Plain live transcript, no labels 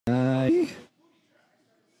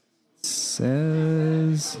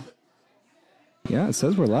Yeah, it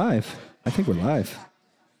says we're live. I think we're live.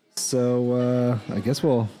 So I guess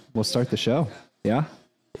we'll start the show. Yeah?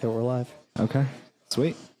 Yeah, we're live. Okay.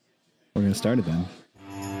 Sweet. We're going to start it then.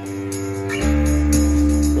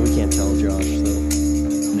 We can't tell Josh, so.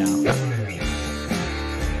 No.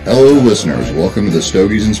 Hello, listeners. Welcome to the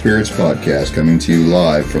Stogies and Spirits podcast, coming to you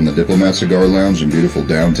live from the Diplomat Cigar Lounge in beautiful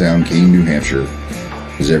downtown Keene, New Hampshire.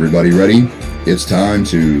 Is everybody ready? It's time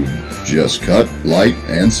to just cut, light,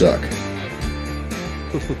 and suck.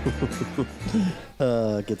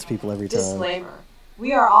 Gets people every time. Disclaimer.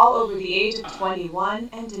 We are all over the age of 21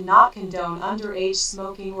 and do not condone underage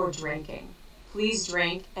smoking or drinking. Please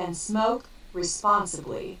drink and smoke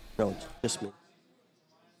responsibly. No, just me.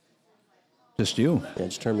 Just you? Yeah,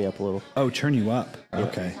 just turn me up a little. Oh, turn you up.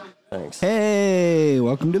 Okay. Thanks. Hey,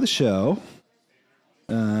 welcome to the show.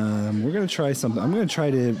 We're going to try something. I'm going to try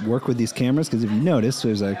to work with these cameras because if you notice,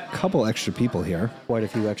 there's a couple extra people here. Quite a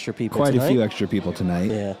few extra people Quite tonight. a few extra people tonight.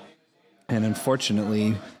 Yeah. And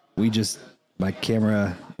unfortunately, my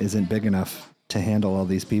camera isn't big enough to handle all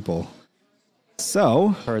these people. So.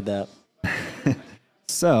 Heard that.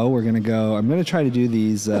 So we're going to go, I'm going to try to do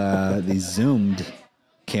these zoomed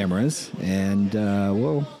cameras and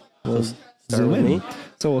we'll zoom in. Me?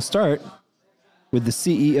 So we'll start with the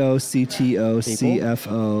CEO, CTO, People?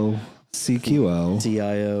 CFO, CQO,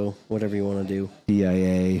 CIO, whatever you want to do.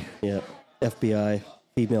 DIA. Yeah. FBI,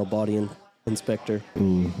 female body inspector.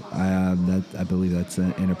 Ooh, I believe that's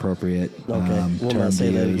an inappropriate Okay, we'll term not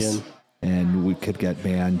say to that use, again. and we could get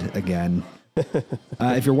banned again.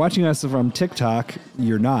 If you're watching us from TikTok,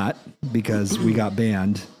 you're not, because we got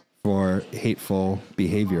banned for hateful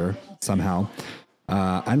behavior somehow.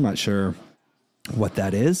 I'm not sure what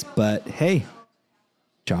that is, but hey,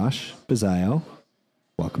 Josh Bazzaio,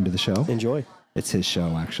 welcome to the show. Enjoy. It's his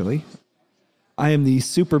show, actually. I am the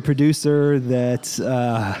super producer that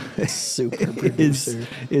Super producer.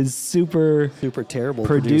 is super terrible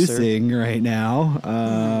producing right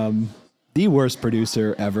now. The worst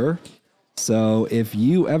producer ever. So if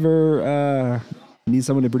you ever need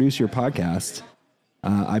someone to produce your podcast,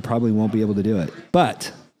 I probably won't be able to do it,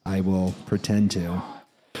 but I will pretend to.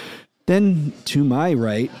 Then to my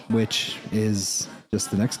right, which is just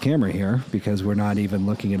the next camera here, because we're not even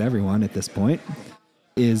looking at everyone at this point,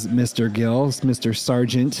 is Mr. Gill, Mr.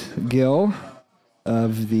 Sergeant Gill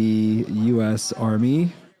of the U.S.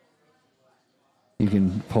 Army. You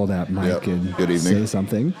can pull that mic and Good evening. say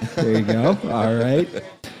something. There you go. All right.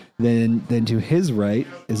 Then to his right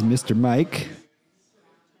is Mr. Mike.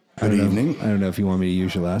 Good evening. I don't know if you want me to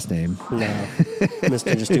use your last name. No. Just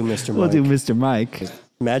do Mr. Mike. We'll do Mr. Mike.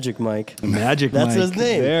 Magic Mike. Magic That's Mike. his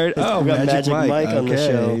name. There, We oh, got Magic Mike on the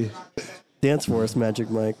Okay. show. Dance for us,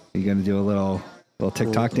 Magic Mike. You gonna do a little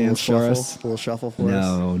TikTok Little dance for shuffle, us? Little shuffle for us.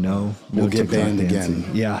 No. We'll get TikTok banned dancing.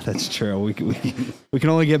 again. Yeah, that's true. We can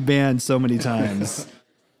only get banned so many times.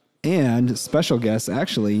 And special guests,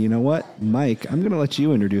 actually, you know what, Mike? I'm gonna let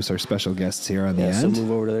you introduce our special guests here on the Yeah, so end.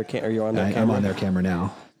 move over to their camera. Are you on their camera? I'm on their camera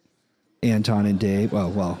now. Anton and Dave.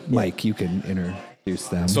 Well, Mike, you can introduce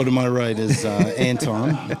them. So to my right is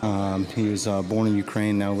Anton. He was born in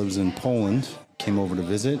Ukraine, now lives in Poland. Came over to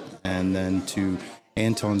visit. And then to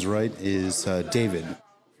Anton's right is David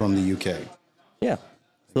from the UK. Yeah.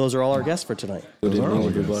 So those are all our guests for tonight. Those are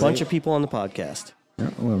all good. Bunch of people on the podcast.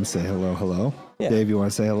 Yeah, let me say hello. Yeah. Dave, you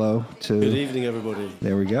want to say hello to? Good evening, everybody.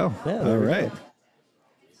 There we go. Yeah, all there we right. go.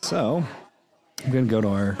 So I'm going to go to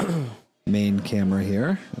our main camera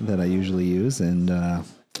here that I usually use, and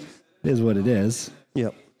it is what it is.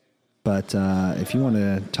 Yep. But if you want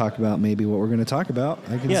to talk about maybe what we're going to talk about,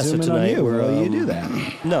 I can Yeah, so zoom in on tonight you we're, while you do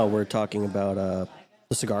that. No, we're talking about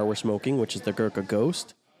the cigar we're smoking, which is the Gurkha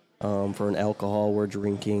Ghost. For an alcohol, we're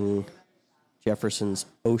drinking Jefferson's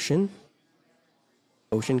Ocean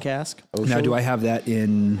cask. Ocean. Now, do I have that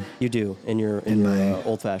in You do in your my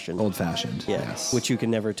old fashioned. old fashioned? Yeah. Yes. Which you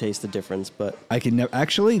can never taste the difference, but I can never.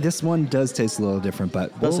 Actually, this one does taste a little different,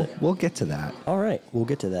 but Does it? we'll get to that. all right, we'll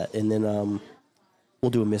get to that, and then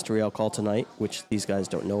we'll do a mystery alcohol tonight, which these guys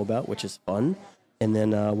don't know about, which is fun, and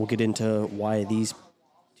then we'll get into why these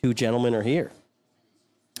two gentlemen are here.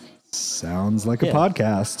 Sounds like a Yeah.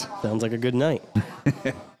 podcast. Sounds like a good night,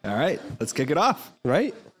 All right, let's kick it off.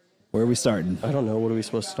 right? Where are we starting? I don't know. What are we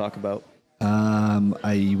supposed to talk about?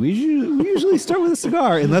 We usually start with a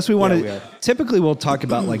cigar, unless we want Yeah, to. we are. Typically, we'll talk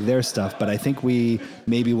about like their stuff, but I think we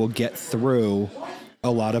maybe will get through a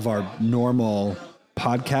lot of our normal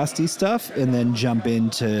podcasty stuff, and then jump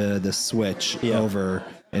into the switch over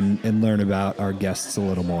and learn about our guests a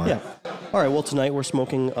little more. Yeah. All right. Well, tonight we're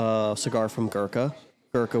smoking a cigar from Gurkha.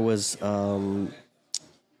 Gurkha was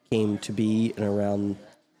came to be in around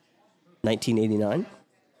 1989.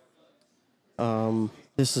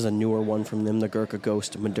 This is a newer one from them, the Gurkha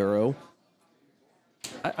Ghost Maduro.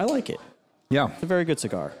 I like it. Yeah. It's a very good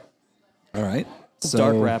cigar. All right. So,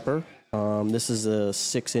 Dark wrapper. This is a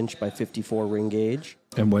 6-inch by 54 ring gauge.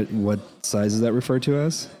 And what size is that referred to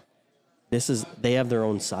as? They have their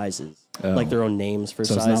own sizes, like their own names for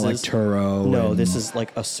So sizes. it's not like Turo. No, and- this is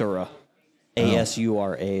like Asura.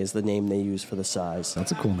 Asura is the name they use for the size.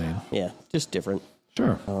 That's a cool name. Yeah, just different.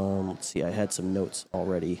 Sure. Let's see, I had some notes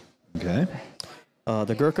already. Okay.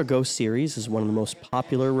 The Gurkha Ghost series is one of the most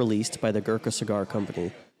popular released by the Gurkha Cigar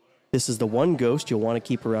Company. This is the one ghost you'll want to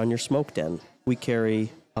keep around your smoke den. We carry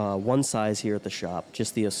one size here at the shop,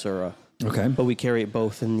 just the Asura. Okay. But we carry it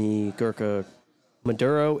both in the Gurkha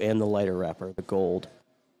Maduro and the lighter wrapper, the gold.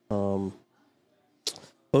 Both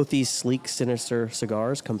these sleek, sinister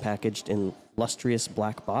cigars come packaged in lustrous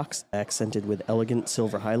black box, accented with elegant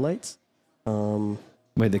silver highlights.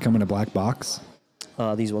 Wait, they come in a black box?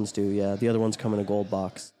 These ones do, yeah. The other ones come in a gold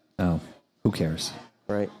box, Oh, who cares?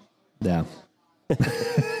 right? Yeah.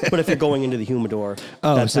 But if you're going into the humidor,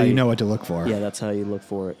 Oh, that's so how you know what to look for. Yeah, that's how you look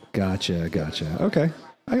for it. Gotcha. Okay.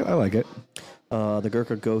 I like it. The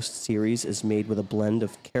Gurkha Ghost series is made with a blend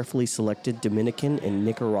of carefully selected Dominican and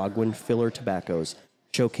Nicaraguan filler tobaccos,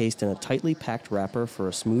 showcased in a tightly packed wrapper for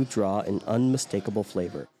a smooth draw and unmistakable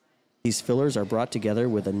flavor. These fillers are brought together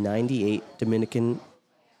with a 98 Dominican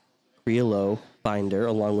Criollo binder,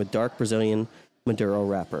 along with dark Brazilian Maduro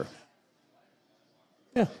wrapper.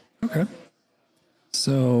 Yeah. Okay.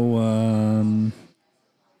 So,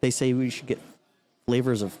 They say we should get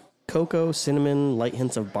flavors of cocoa, cinnamon, light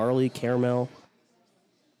hints of barley, caramel.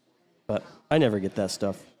 But I never get that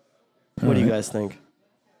stuff. What do you guys think?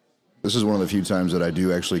 This is one of the few times that I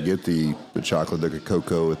do actually get the chocolate, the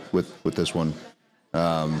cocoa with this one.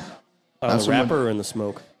 The so wrapper or in the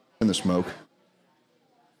smoke? In the smoke.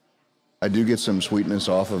 I do get some sweetness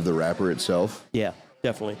off of the wrapper itself, Yeah,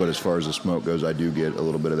 definitely. but as far as the smoke goes, I do get a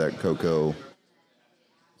little bit of that cocoa,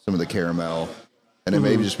 some of the caramel, and it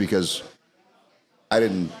may be just because I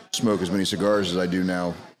didn't smoke as many cigars as I do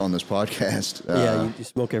now on this podcast. Yeah, you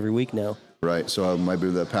smoke every week now. Right, so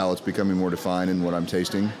maybe the palate's becoming more defined in what I'm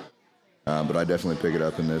tasting, but I definitely pick it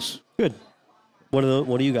up in this. Good. What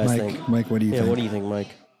do you guys think? Mike, what do you Yeah, think? what do you think, Mike?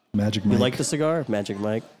 Magic You Mike. like the cigar? Magic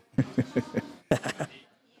Mike?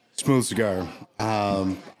 Smooth cigar.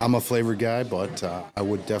 I'm a flavor guy, but I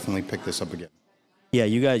would definitely pick this up again. Yeah,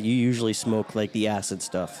 you usually smoke like the acid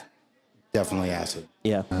stuff. Definitely acid.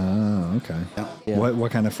 Yeah. Oh, okay. Yeah.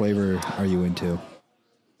 What kind of flavor are you into?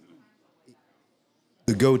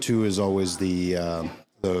 The go-to is always the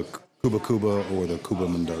Cuba Cuba or the Cuba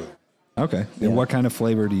Maduro. Okay. And what kind of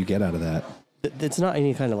flavor do you get out of that? It's not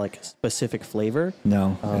any kind of like specific flavor.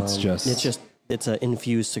 No, it's just. It's an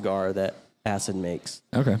infused cigar that acid makes,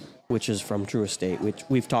 Okay. which is from True Estate, which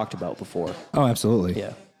we've talked about before. Oh, absolutely.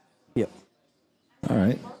 Yeah. Yep. All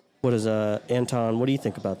right. What is Anton? What do you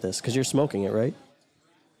think about this? Because you're smoking it, right?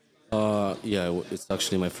 Yeah, it's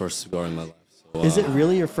actually my first cigar in my life. So, Is it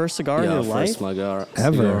really your first cigar in your life? cigar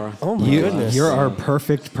Ever. Oh my goodness. You're our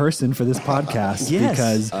perfect person for this podcast Yes.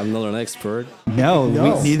 because I'm not an expert. no.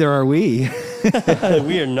 Neither are we.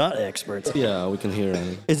 We are not experts. Yeah, we can hear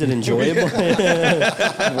it. Is it enjoyable?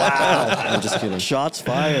 Wow. I'm just kidding. Shots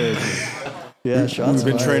fired. Yeah, shots We've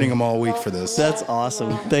been fired. training them all week for this. That's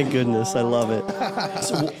awesome. Thank goodness. I love it.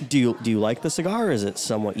 So, do you like the cigar? Is it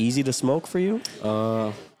somewhat easy to smoke for you?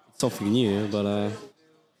 Something new, but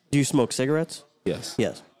Do you smoke cigarettes? yes.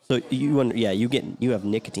 Yes. So you have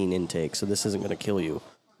nicotine intake, so this isn't going to kill you.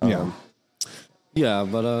 Yeah,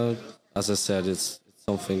 but as I said, it's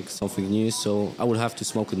something new, so I would have to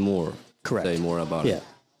smoke it more. Correct. Say more about Yeah. it.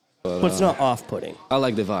 But it's not off-putting. I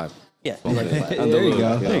like the vibe. Yeah. You like that? And the There you look,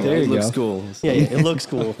 go. yeah. There you It looks go. cool. Yeah, it looks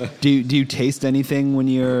cool. Do you taste anything when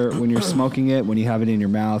you're smoking it? When you have it in your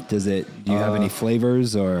mouth, do you have any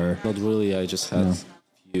flavors or? Not really. I just had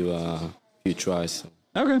few tries. So.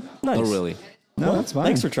 Okay. Nice. Not really. No, that's fine.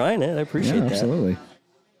 Thanks for trying it. I appreciate Yeah, that. absolutely.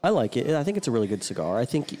 I like it. I think it's a really good cigar. I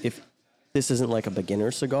think if this isn't like a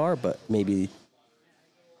beginner cigar, but maybe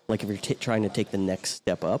like if you're trying to take the next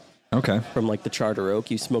step up Okay. from like the Charter Oak,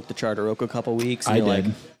 you smoked the Charter Oak a couple weeks. And I you're did.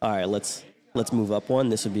 Like, all right, let's move up one.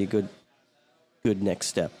 This would be a good next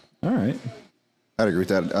step. All right. I'd agree with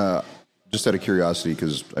that. Just out of curiosity,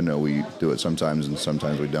 because I know we do it sometimes and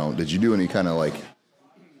sometimes we don't. Did you do any kind of like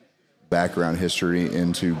background history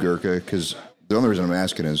into Gurkha? Because the only reason I'm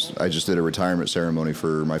asking is I just did a retirement ceremony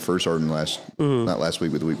for my first sergeant not last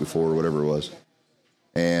week, but the week before, or whatever it was.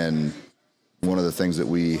 And one of the things that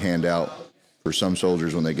we hand out for some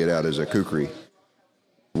soldiers when they get out is a kukri,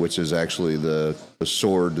 which is actually the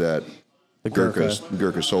sword that The Gurkha.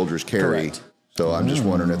 Gurkha soldiers carry. Correct. So I'm just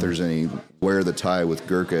wondering if there's where the tie with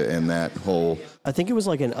Gurkha and that whole. I think it was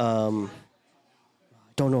like I don't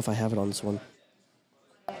know if I have it on this one.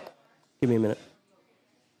 Give me a minute.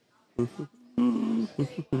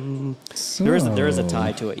 There is a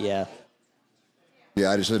tie to it, yeah.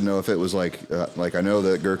 Yeah, I just didn't know if it was like I know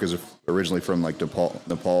that Gurkha's originally from like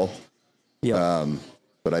Nepal. Yeah.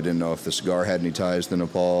 But I didn't know if the cigar had any ties to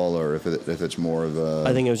Nepal or if it's more of a.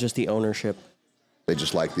 I think it was just the ownership. They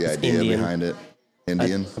just like the idea Indian. behind it.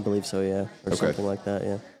 Indian? I believe so, yeah. Or something like that,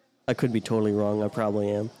 yeah. I could be totally wrong. I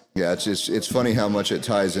probably am. Yeah, it's funny how much it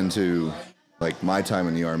ties into like my time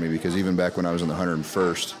in the Army, because even back when I was in the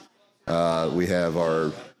 101st, we have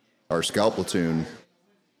our scout platoon.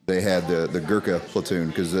 They had the Gurkha platoon,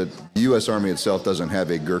 because the U.S. Army itself doesn't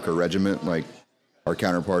have a Gurkha regiment like our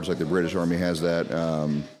counterparts, like the British Army has that.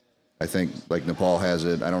 I think like Nepal has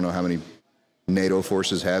it. I don't know how many NATO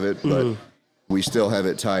forces have it, but we still have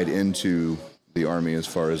it tied into the Army as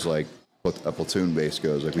far as like what a platoon base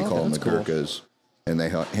goes. Like we call them the Gurkhas, and they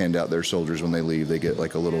hand out their soldiers when they leave. They get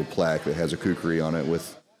like a little plaque that has a kukri on it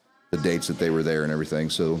with the dates that they were there and everything.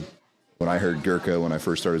 So when I heard Gurkha, when I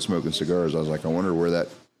first started smoking cigars, I was like, I wonder where that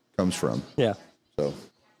comes from. Yeah. So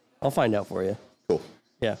I'll find out for you. cool.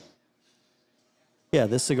 Yeah. Yeah,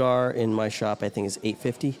 this cigar in my shop I think is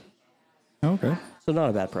 $8.50. Okay. So not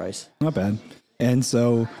a bad price. Not bad. And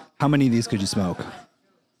so how many of these could you smoke?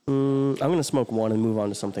 I'm going to smoke one and move on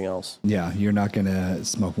to something else. Yeah, you're not going to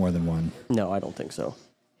smoke more than one. No, I don't think so.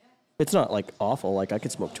 It's not like awful. Like I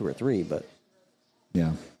could smoke 2 or 3, but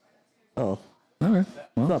Yeah. oh, Okay.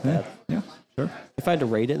 Well, not bad. Yeah, sure. If I had to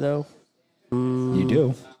rate it though, You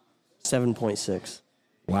do. 7.6.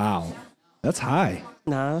 Wow. That's high.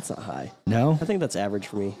 Nah, that's not high. No? I think that's average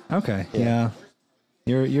for me. Okay. Yeah.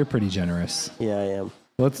 You're pretty generous. Yeah, I am.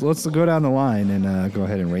 Let's go down the line and go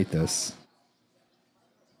ahead and rate this.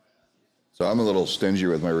 So I'm a little stingy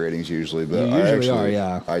with my ratings usually, but You usually are,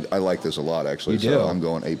 yeah. I like this a lot actually. You do? So I'm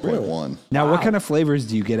going 8.1. Now, what kind of flavors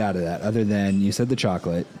do you get out of that other than you said the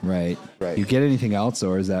chocolate, right? Right. You get anything else,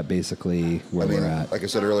 or is that basically where we're at? Like I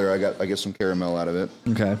said earlier, I get some caramel out of it.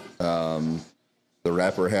 Okay. The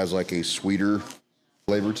wrapper has like a sweeter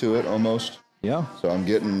flavor to it almost. Yeah. So I'm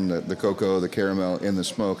getting the cocoa, the caramel in the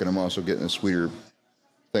smoke, and I'm also getting a sweeter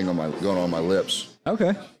thing going on my lips.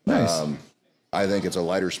 Okay. Nice. I think it's a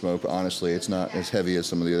lighter smoke. Honestly, it's not as heavy as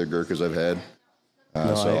some of the other Gurkhas I've had.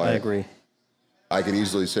 I agree. I could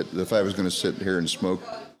easily if I was going to sit here and smoke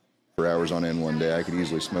for hours on end one day, I could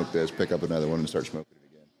easily smoke this, pick up another one, and start smoking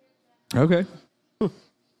it again. Okay.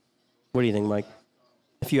 What do you think, Mike?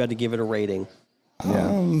 If you had to give it a rating, Yeah.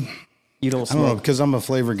 you don't I don't know, smoke. because I'm a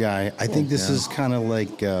flavor guy. I think this is kind of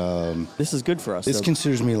like This is good for us. this though.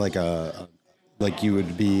 considers me like you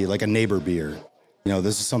would be like a neighbor beer. You know,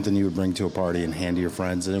 this is something you would bring to a party and hand to your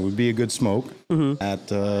friends, and it would be a good smoke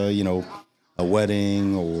at a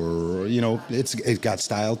wedding, or it got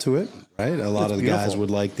style to it, right? A lot of the guys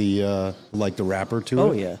would like the wrapper to it.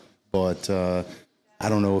 Oh, yeah. But I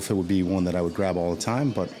don't know if it would be one that I would grab all the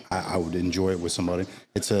time, but I would enjoy it with somebody.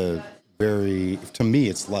 It's to me,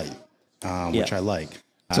 it's light, which I like.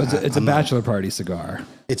 So it's a bachelor party cigar.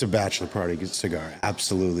 It's a bachelor party cigar.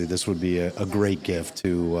 Absolutely. This would be a great gift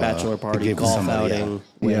to Bachelor to party, give to golf somebody. outing,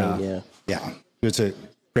 Yeah. wedding, yeah. Yeah. It's a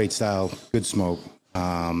great style, good smoke.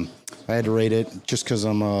 I had to rate it just because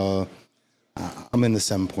I'm in the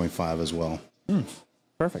 7.5 as well.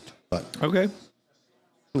 Perfect. But Okay.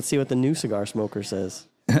 Let's see what the new cigar smoker says.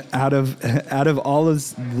 Out of all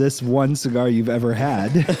of this one cigar you've ever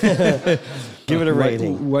had, Give it a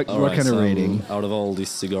rating. what Alright, kind of so rating? Out of all these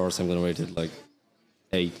cigars, I'm gonna rate it like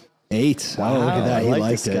 8. 8. Oh, look at that. I He like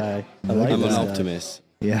liked this it. guy. I like I'm this an guy. optimist.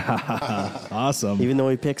 Yeah. Awesome. Even though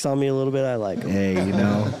he picks on me a little bit, I like him. Hey,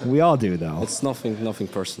 we all do though. It's nothing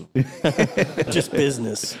personal. Just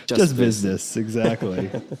business. Just business. Exactly.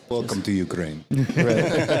 welcome to Ukraine.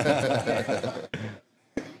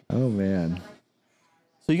 Oh man.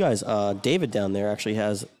 So you guys, David down there actually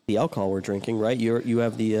has the alcohol we're drinking, right? You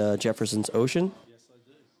have the Jeffersons Ocean. Yes,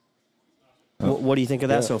 I do. What do you think of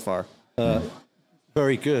that so far?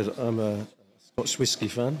 Very good. I'm a Scotch whiskey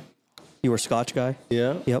fan. You were a Scotch guy?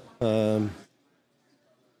 Yeah. Yep.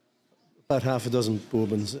 About half a dozen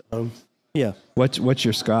bourbons at home. Yeah. What's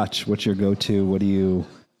your Scotch? What's your go-to? What do you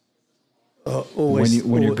Always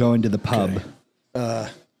when you're going to the pub?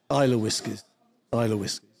 Isla whiskies. Isla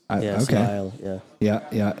whiskies. Yeah. Okay. Style. Yeah.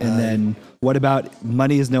 Yeah. And then what about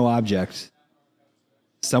money is no object?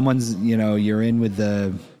 Someone's, you're in with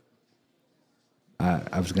the.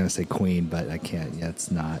 I was gonna say queen, but I can't. Yeah,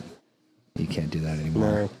 it's not. You can't do that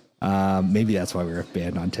anymore. No. Maybe that's why we were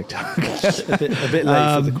banned on TikTok. a bit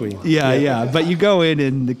late for the Queen. Yeah. But you go in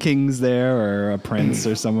and the king's there or a prince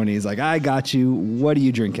or someone. He's like, I got you. What are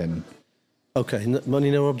you drinking? Okay,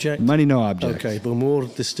 money no object. Money, no object. Okay,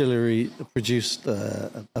 Bowmore Distillery produced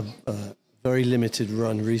a very limited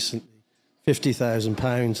run recently.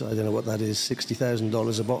 £50,000. I don't know what that is.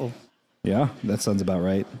 $60,000 a bottle. Yeah, that sounds about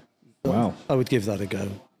right. Wow. I would give that a go,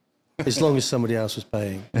 as long as somebody else was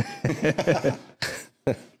paying.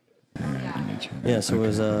 Yeah, so it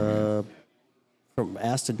was from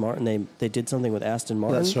Aston Martin. They did something with Aston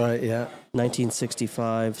Martin. That's right. Yeah.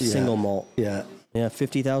 1965 single malt. Yeah. Yeah,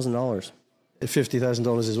 $50,000.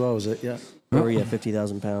 $50,000 as well, was it? Yeah. Or yeah,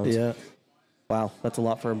 50,000 pounds. Yeah. Wow, that's a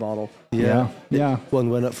lot for a bottle. Yeah.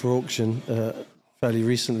 One went up for auction fairly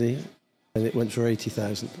recently, and it went for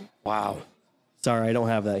 80,000. Wow. Sorry, I don't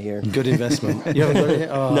have that here. Good investment. You haven't got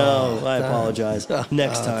it? Oh, no, I apologize.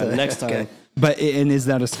 Next time. But and is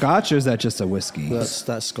that a Scotch or is that just a whiskey? That's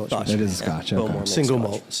Scotch. That is a Scotch. Okay. Single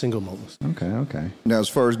malt. Okay. Now, as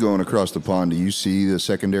far as going across the pond, do you see the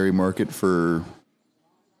secondary market for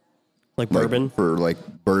bourbon? For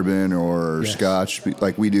bourbon or Scotch,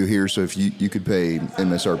 like we do here? So if you could pay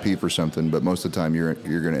MSRP for something, but most of the time you're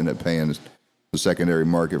going to end up paying the secondary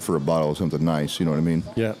market for a bottle of something nice. You know what I mean?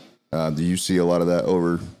 Yeah. Do you see a lot of that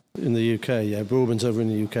over in the UK? Yeah, bourbons over in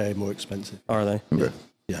the UK are more expensive. Are they? Okay.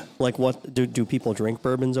 Yeah. Like what do people drink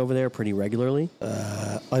bourbons over there pretty regularly?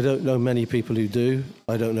 I don't know many people who do.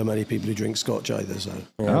 I don't know many people who drink Scotch either. So.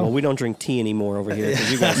 Yeah, well, we don't drink tea anymore over here because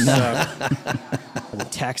you guys suck. And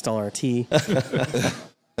taxed all our tea.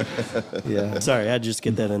 Yeah. Sorry, I just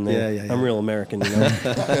get that in there. Yeah. I'm real American, you know.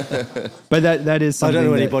 But that is something. I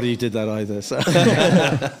don't know anybody who did that either. So.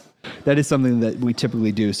 That is something that we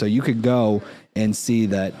typically do. So you could go and see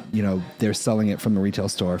that, they're selling it from the retail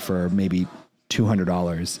store for maybe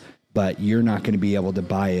 $200, but you're not going to be able to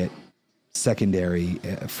buy it secondary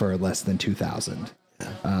for less than $2,000,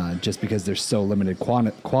 just because there's so limited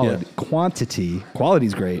quantity.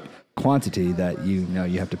 Quality's great. Quantity that you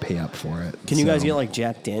have to pay up for it. Can you guys get like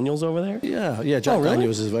Jack Daniels over there? Yeah. Jack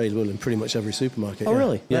Daniels is available in pretty much every supermarket. Oh,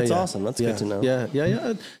 really? That's awesome. That's good to know. Yeah.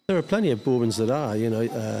 There are plenty of bourbons that are,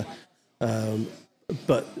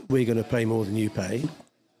 but we're going to pay more than you pay,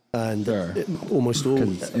 and almost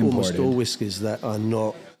all whiskies that are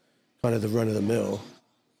not kind of the run of the mill.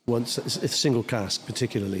 Once it's single cask,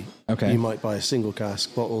 particularly. Okay. You might buy a single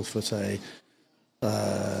cask bottle for say.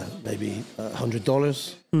 Maybe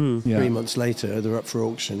 $100. 3 months later, they're up for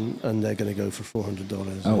auction and they're going to go for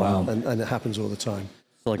 $400. Oh wow! And it happens all the time.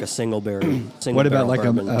 So like a single barrel. What about like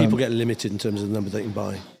bourbon? People get limited in terms of the number they can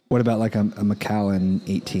buy. What about like a Macallan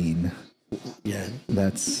 18? Yeah,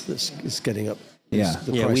 it's getting up. Yeah,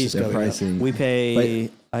 The price is going up. We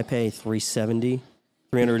pay. I pay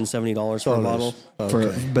 $370 for a bottle.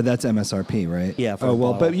 But that's MSRP, right? Yeah.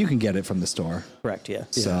 But you can get it from the store. Correct. Yeah.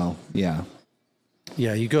 So yeah.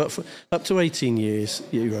 Yeah, you go up to 18 years,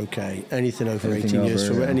 you're okay. Anything over 18 years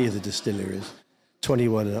from any of the distilleries,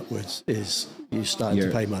 21 and upwards is you starting to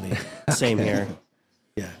pay money. Same here.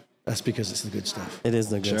 Yeah, that's because it's the good stuff. It is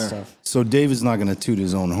the good stuff. So Dave is not going to toot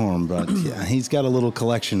his own horn, but he's got a little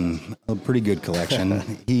collection, a pretty good collection.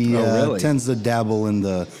 He tends to dabble in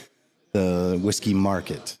the whiskey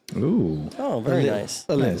market. Ooh. Oh, very nice.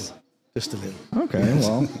 A little. Just a little. Okay,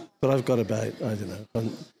 well. But I've got about, I don't know.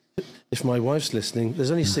 If my wife's listening,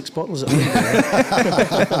 there's only 6 bottles at home.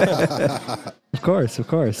 Of course.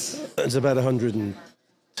 It's about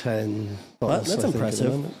 110 bottles. That's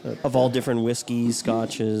impressive. Of all different whiskeys,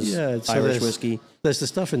 scotches, Irish whiskey. There's the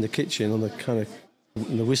stuff in the kitchen on the kind of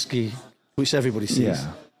the whiskey, which everybody sees.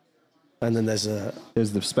 Yeah. And then there's the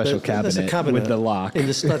special cabinet with the lock in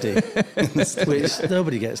the study, which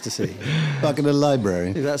nobody gets to see. Back in the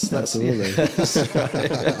library. That's absolutely. That's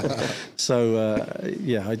right. So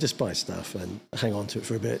I just buy stuff and hang on to it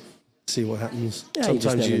for a bit, see what happens. Yeah,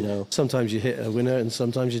 Sometimes you hit a winner and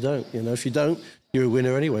sometimes you don't. If you don't, you're a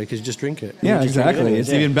winner anyway because you just drink it. Yeah, exactly. It's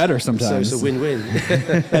even better sometimes. So it's a win-win.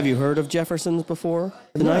 Have you heard of Jeffersons before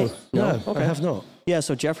tonight? No, okay. I have not. Yeah,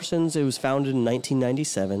 so Jeffersons, it was founded in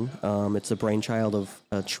 1997. It's the brainchild of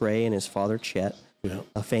Trey and his father, Chet,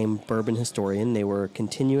 a famed bourbon historian. They were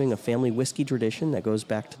continuing a family whiskey tradition that goes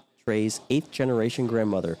back to Trey's 8th-generation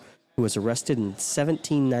grandmother, who was arrested in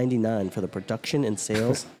 1799 for the production and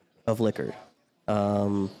sales of liquor.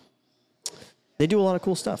 They do a lot of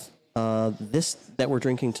cool stuff. This that we're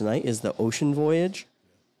drinking tonight is the Ocean Voyage.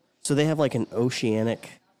 So they have like an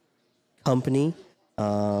oceanic company,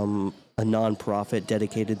 a nonprofit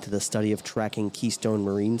dedicated to the study of tracking keystone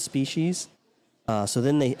marine species. So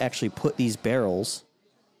then they actually put these barrels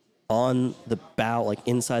on the bow, like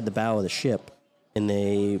inside the bow of the ship, and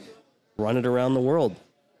they run it around the world.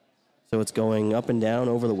 So it's going up and down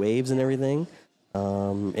over the waves and everything,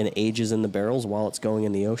 and it ages in the barrels while it's going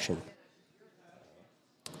in the ocean.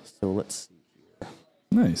 So let's see here.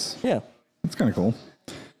 Nice. Yeah. That's kind of cool.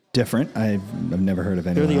 Different. I've never heard of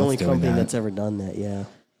anyone They're the else only doing company that. that's ever done that, yeah.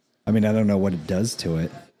 I mean, I don't know what it does to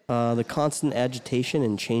it. The constant agitation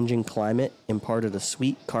and changing climate imparted a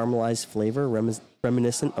sweet caramelized flavor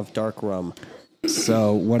reminiscent of dark rum.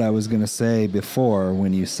 So what I was going to say before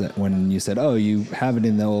when you said, oh, you have it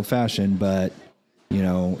in the old fashioned, but you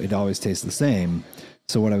know, it always tastes the same.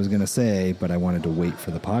 So what I was going to say, but I wanted to wait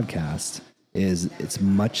for the podcast, is it's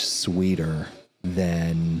much sweeter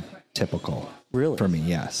than typical. Really? For me,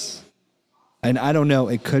 yes. And I don't know,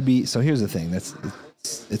 it could be, so here's the thing,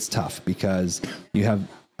 it's tough because you have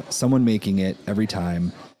someone making it every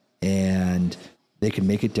time and they can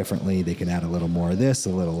make it differently. They can add a little more of this, a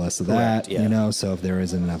little less of that, yeah. you know, so if there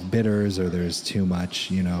isn't enough bitters or there's too much,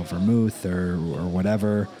 you know, vermouth or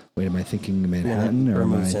whatever. Wait, am I thinking Manhattan or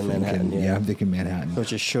am I Vermouth's in thinking, Manhattan, yeah, I'm thinking Manhattan. So it's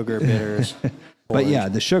just sugar, bitters. But yeah,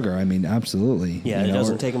 the sugar, I mean, absolutely. Yeah, you it know,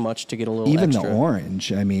 doesn't take much to get a little even extra. the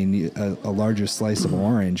orange, I mean, a larger slice of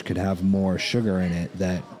orange could have more sugar in it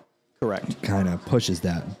that Correct. kind of pushes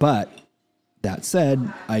that. But that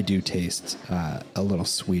said, I do taste a little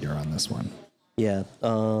sweeter on this one. Yeah.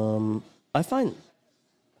 I find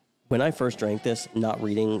when I first drank this, not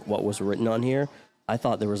reading what was written on here, I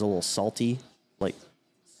thought there was a little salty, like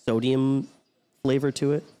sodium flavor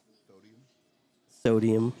to it.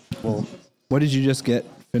 Sodium. Well, What did you just get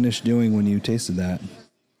finished doing when you tasted that?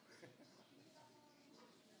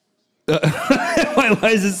 Why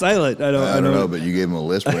is it silent? I don't know, but you gave him a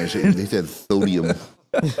list when they said sodium.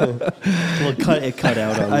 well, it cut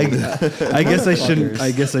out on me. I guess I shouldn't.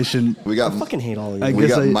 I guess I shouldn't. We got I fucking hate all of I you. we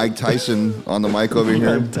guess got I- Mike Tyson on the mic over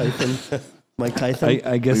here. Mike Tyson.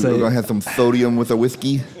 I guess We're gonna I have some sodium with a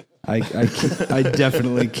whiskey. I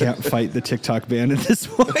definitely can't fight the TikTok ban at this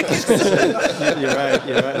point. You're right.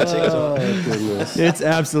 Oh, goodness. It's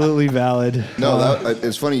absolutely valid. No,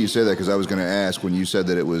 it's funny you say that because I was going to ask when you said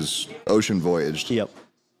that it was ocean voyaged. Yep.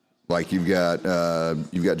 Like you've got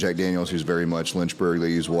Jack Daniels, who's very much Lynchburg. They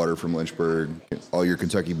use water from Lynchburg. All your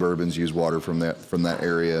Kentucky bourbons use water from that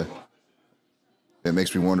area. It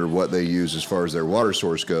makes me wonder what they use as far as their water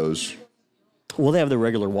source goes. Well, they have the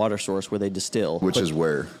regular water source where they distill, Which is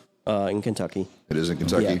where in Kentucky. it is in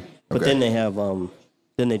Kentucky. Yeah. But Okay. then they have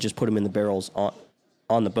then they just put them in the barrels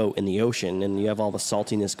on the boat in the ocean, and you have all the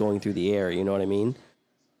saltiness going through the air. You know what I mean?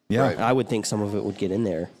 Yeah. Right. I would think some of it would get in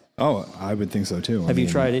there. Oh, I would think so too. Have you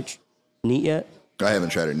tried it neat yet? I haven't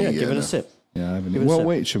tried it neat Yeah, yet. give it no. a sip. Yeah, I haven't. Give it a Well, sip.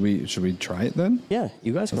 wait. Should we try it then? Yeah,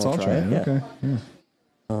 you guys can Let's all all try it. Yeah. Okay. Yeah.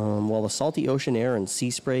 While the salty ocean air and sea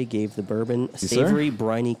spray gave the bourbon a Yes, sir. savory,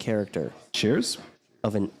 briny character Cheers.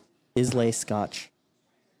 of an Islay Scotch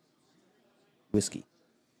whiskey.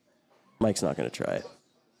 Mike's not going to try it.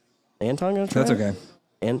 Anton going to try That's it? okay.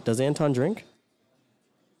 And does Anton drink?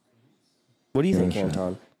 What do you think, it a shot.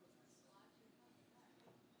 Anton?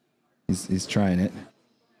 He's trying it.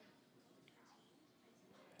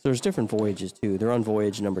 So there's different voyages too. They're on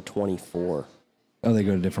voyage number 24. Oh, they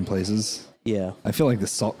go to different places. Yeah. I feel like the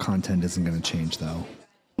salt content isn't going to change though.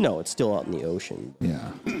 No, it's still out in the ocean.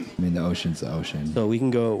 Yeah. I mean, the ocean's the ocean. So we can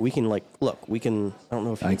go. We can look. We can. I don't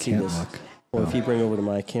know if you I can see can't this. look. Well, Oh. if you bring over to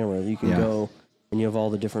my camera, you can Yeah. go and you have all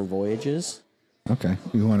the different voyages. Okay.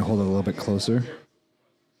 You want to hold it a little bit closer?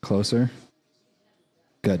 Closer?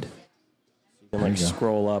 Good. You can like There you go.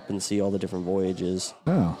 scroll up and see all the different voyages.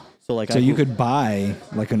 Oh. So like So I you can- could buy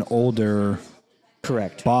like an older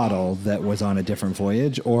correct. bottle that was on a different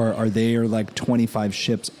voyage, or are there like 25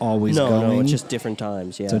 ships always No, going? no, it's just different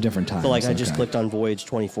times. Yeah. So different So like times, I just okay. clicked on voyage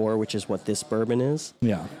 24, which is what this bourbon is,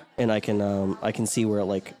 Yeah. and I can see where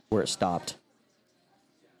it stopped.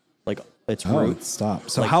 Like its Oh, route. it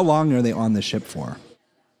stopped. So Like- how long are they on the ship for?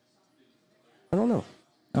 I don't know.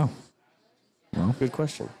 Oh, Good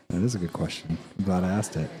question. that is a good question. I'm glad I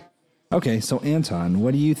asked it. Okay, so Anton,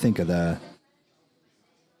 what do you think of the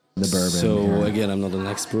bourbon? So here? again, I'm not an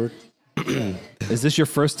expert. Is this your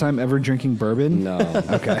first time ever drinking bourbon? No.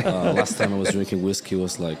 Okay. Last time I was drinking whiskey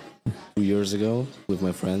was like 2 years ago with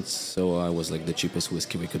my friends. So I was like the cheapest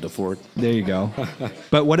whiskey we could afford. There you go.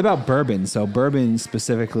 But what about bourbon? So bourbon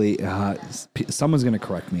specifically, someone's going to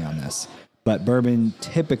correct me on this, but bourbon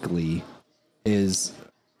typically is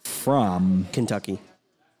from Kentucky.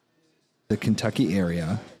 the Kentucky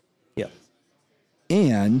area. Yeah.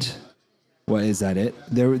 And what is that?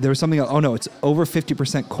 There was something else. Oh no, it's over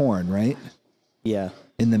 50% corn, right? Yeah.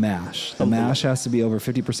 In the mash. The mash has to be over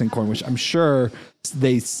 50% corn, which I'm sure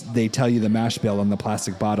they tell you the mash bill on the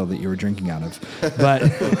plastic bottle that you were drinking out of. But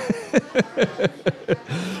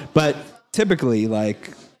But typically,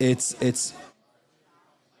 like it's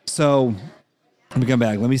so. Let me come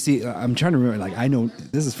back. Let me see. I'm trying to remember. Like I know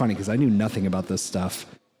this is funny because I knew nothing about this stuff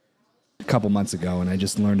a couple months ago, and I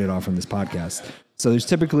just learned it all from this podcast. So there's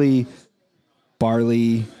typically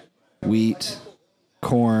barley, wheat,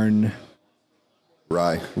 corn,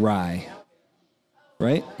 Rye.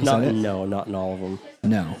 right? Is Not that it? no, not in all of them.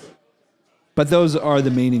 No. But those are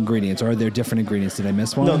the main ingredients. Or are there different ingredients? Did I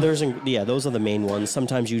miss one? No, those are the main ones.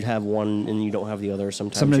 Sometimes you'd have one and you don't have the other.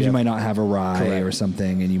 Sometimes you might not have a rye Correct. or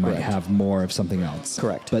something, and you might Correct. have more of something else.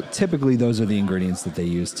 Correct. But typically, those are the ingredients that they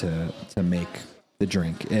use to make the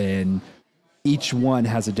drink, and each one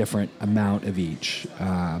has a different amount of each.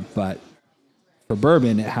 But for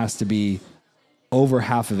bourbon, it has to be over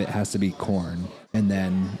half of it has to be corn, and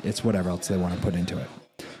then it's whatever else they want to put into it.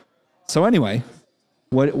 So anyway,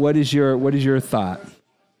 what is your thought?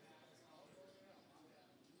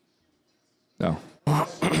 Oh,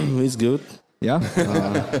 It's good. yeah.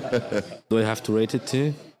 Do I have to rate it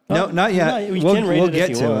too? No, not yet. No, we can rate we'll it if get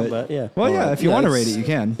you to want, it. but yeah. Well, yeah, Alright. if you want to it's- rate it, you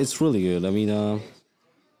can. It's really good. I mean,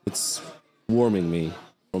 it's warming me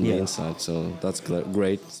from the Yeah. inside, so that's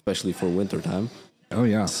great, especially for winter time. Oh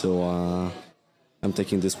yeah. So I'm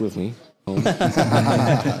taking this with me home.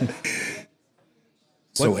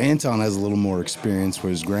 So Anton has a little more experience where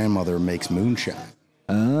his grandmother makes moonshine.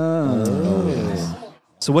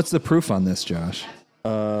 So what's the proof on this, Josh?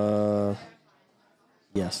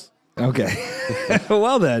 Yes. Okay.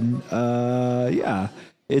 Well then, yeah,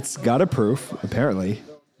 it's got a proof apparently.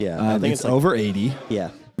 Yeah. I think it's it's like, over 80, Yeah.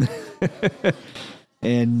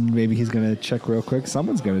 and maybe he's gonna check real quick.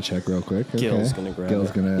 Someone's gonna check real quick. Okay. Gil's gonna grab Gil's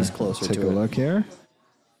it. gonna He's closer take to a it. look here.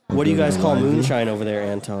 What do you guys call Lively. moonshine over there,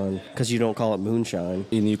 Anton? Because you don't call it moonshine.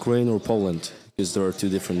 In Ukraine or Poland, because there are two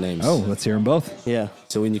different names. Oh, let's hear them both. Yeah.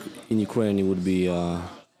 So in Ukraine it would be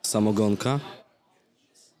samogonka.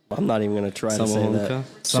 I'm not even gonna try to say that.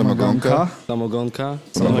 Samogonka. Samagonka. Samogonka.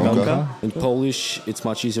 Samagonka. In Polish, it's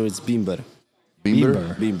much easier. It's bimber.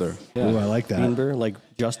 Beamer. Bimber. Yeah. Ooh, I like that. Bieber, like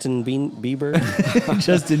Justin Bieber.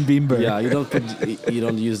 Justin Bieber. Yeah, you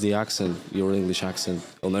don't use the accent, your English accent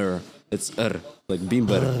on R. It's R, like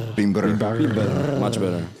bimber. Beamer. Bimber. Much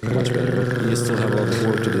better. Much better. You still have a lot of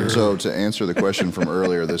work to do. So to answer the question from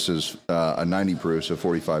earlier, this is a 90 proof, so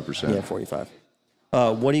 45%. Yeah, 45.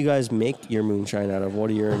 What do you guys make your moonshine out of? What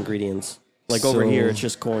are your ingredients? Like over here, it's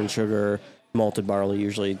just corn, sugar, malted barley.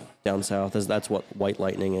 Usually down south, that's what White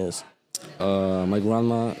Lightning is. My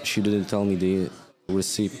grandma, she didn't tell me the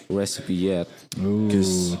recipe yet. Ooh,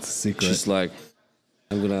 Because it's a secret. she's like,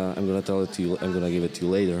 I'm gonna tell it to you. I'm gonna give it to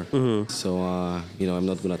you later. So I'm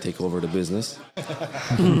not gonna take over the business.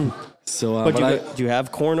 So, But do you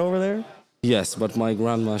have corn over there? yes, but my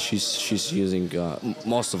grandma, she's using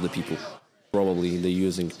most of the people probably they're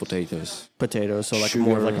using potatoes. Potatoes, so like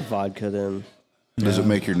more of like a Sugar. vodka than. Does it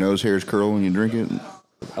make your nose hairs curl when you drink it?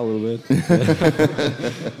 A little bit.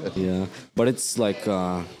 Yeah, but it's like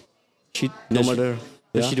no matter.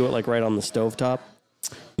 Does she do it like right on the stovetop?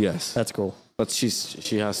 Yes, That's cool. but she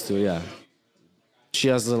has to. Yeah, she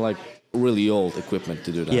has the like really old equipment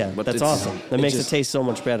to do that. Yeah, but that's it's- awesome. That makes it just- taste so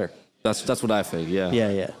much better. That's what I think. Yeah.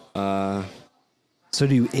 Yeah. So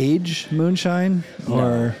do you age moonshine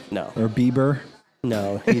or No. or Bieber?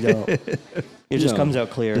 No, you don't. It just No. comes out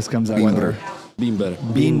clear. This comes out Beamer. Bimber.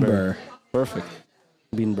 Beanber. Perfect.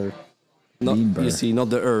 Beanberg. Not, Beanber. you see, not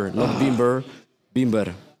the not bimber,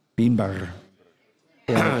 bimber. Beanber.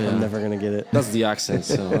 Yeah, I'm never gonna get it. That's the accent.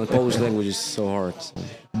 So the Polish language is so hard. So.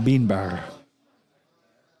 Beanber.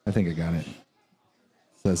 I think I got it.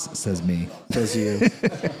 Says me. Says you.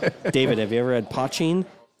 David, have you ever had pochine?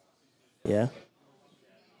 Yeah.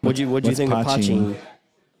 What'd you What's think of pochine?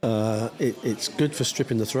 pochine? It's good for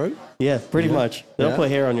stripping the throat. Yeah, pretty much. They'll Yeah. put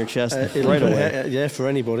hair on your chest It'll right put away. yeah, for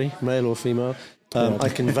anybody, male or female. I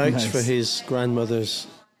can vouch for his grandmother's.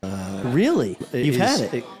 Really? You've had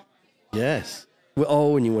it? Yes.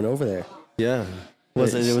 Oh, when you went over there. Yeah.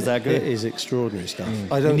 Was it that good? It is extraordinary stuff.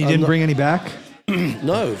 I And you didn't bring any back?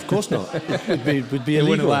 No, of course not. It would be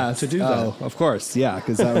illegal to do that. Oh, of course, yeah,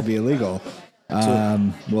 because that would be illegal.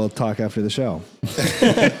 We'll talk after the show.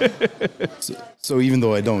 So even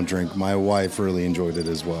though I don't drink, my wife really enjoyed it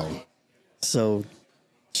as well. So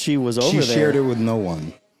she was over She there. shared it with no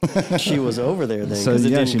one. She was over there then. So 'cause it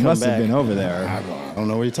yeah, didn't she come must back. have been over there. I don't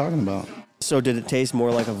know what you're talking about. So did it taste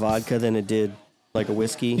more like a vodka than it did like a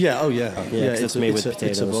whiskey? Yeah. Oh, yeah. 'cause it's made with It's a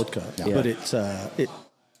potatoes. vodka, Yeah. but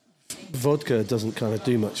vodka doesn't kind of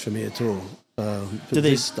do much for me at all. But Do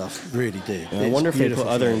they- this stuff really did. I It's wonder if they put beautiful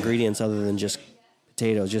other flavour. ingredients other than just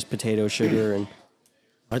potatoes, just potato sugar and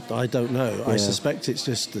I don't know. I suspect it's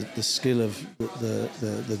just the skill of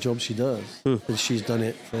the job she does. And she's done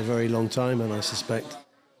it for a very long time, and I suspect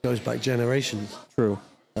it goes back generations. True.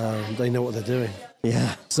 They know what they're doing.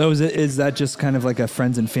 Yeah. So is that just kind of like a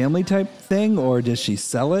friends and family type thing, or does she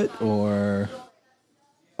sell it, or?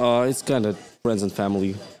 It's kind of friends and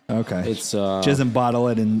family. Okay. It's she doesn't bottle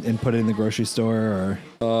it and put it in the grocery store,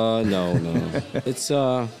 or? No. It's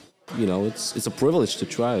it's a privilege to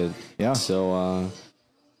try it. Yeah. So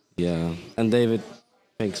yeah. And David,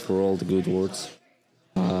 thanks for all the good words.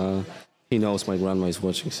 He knows my grandma is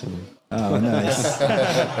watching, so. Oh, nice.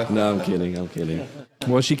 No, I'm kidding.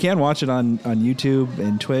 Well, she can watch it on YouTube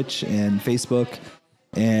and Twitch and Facebook,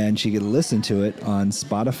 and she can listen to it on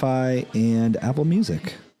Spotify and Apple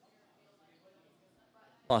Music.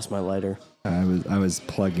 Lost my lighter. I was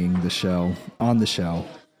plugging the show on the show,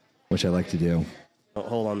 which I like to do. Oh,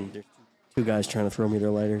 hold on. There's two guys trying to throw me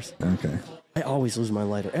their lighters. Okay. I always lose my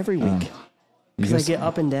lighter every week. Because I get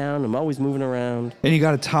up and down. I'm always moving around. And you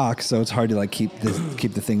got to talk, so it's hard to like keep the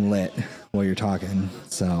thing lit while you're talking.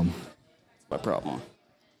 So, That's my problem.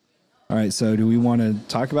 all right. So, do we want to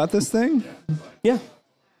talk about this thing? Yeah.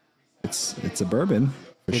 It's a bourbon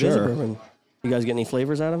for It sure. is a bourbon. You guys get any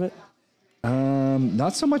flavors out of it?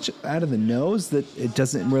 Not so much out of the nose that it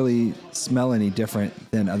doesn't really smell any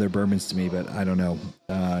different than other bourbons to me, but I don't know.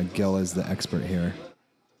 Gil is the expert here.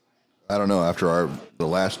 I don't know. After the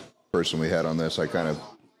last person we had on this, I kind of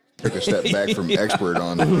took a step back from expert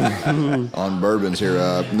on bourbons here.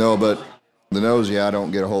 No, but the nose, I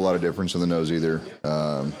don't get a whole lot of difference in the nose either.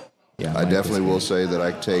 I definitely will say that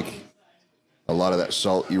I take a lot of that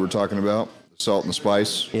salt you were talking about, salt and the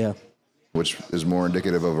spice, Yeah. which is more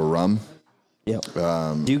indicative of a rum. Yep.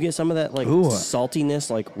 Do you get some of that like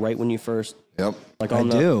saltiness like right when you first Yep. like I on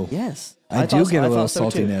do. Yes. I do get a little thought so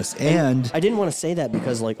too. saltiness, and I didn't want to say that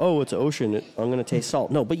because like, oh, it's an ocean, I'm going to taste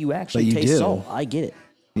salt. No, but you actually you taste do. salt. I get it.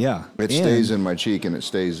 yeah, It and stays in my cheek and it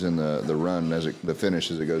stays in the run as the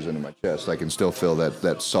finish as it goes into my chest. I can still feel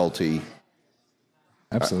that salty.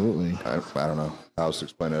 Absolutely, I don't know how else to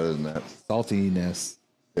explain it other than that. saltiness.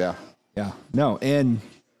 Yeah. Yeah, no, and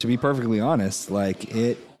to be perfectly honest, like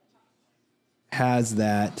it has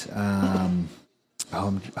that.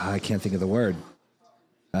 I can't think of the word.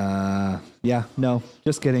 Yeah, no,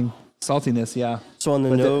 just kidding. Saltiness, yeah. So on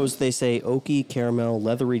the nose, they say oaky, caramel,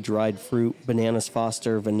 leathery dried fruit, bananas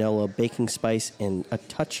foster, vanilla, baking spice, and a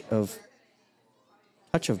touch of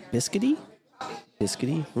biscuity.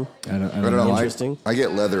 Biscuity? I don't I don't know. Interesting. I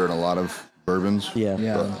get leather in a lot of bourbons. Yeah.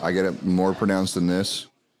 Yeah. But I get it more pronounced than this.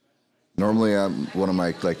 Normally, one of my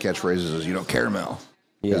like catchphrases is caramel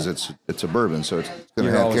because it's a bourbon, so it's going to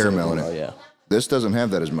You're have always caramel in looking it. yeah. This doesn't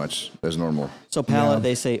have that as much as normal. So palate,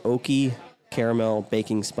 they say oaky, caramel,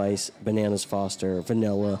 baking spice, bananas foster,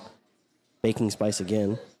 vanilla, baking spice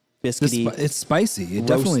again, biscuity. It's spicy. It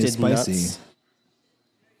definitely is roasted spicy. nuts.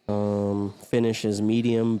 Finish is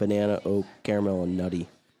medium, banana, oak, caramel, and nutty.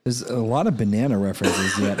 There's a lot of banana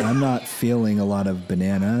references, yet I'm not feeling a lot of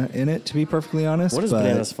banana in it, to be perfectly honest. What is but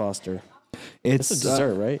bananas foster? It's a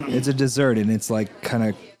dessert, right? It's a dessert, and it's like kind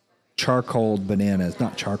of charcoaled bananas.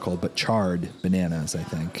 Not charcoal, but charred bananas, I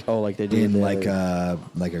think. Oh, like they do in the- like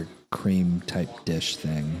a cream type dish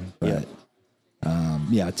thing. But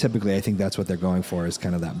typically I think that's what they're going for is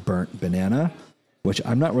kind of that burnt banana, which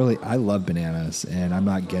I love bananas, and I'm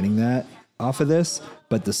not getting that off of this,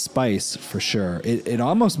 but the spice for sure. It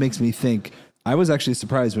almost makes me think, I was actually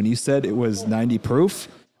surprised when you said it was 90 proof.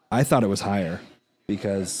 I thought it was higher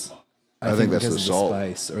because I think that's because the of salt.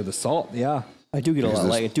 spice or the salt. Yeah. I do get a lot. this-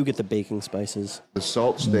 Like I do get the baking spices, The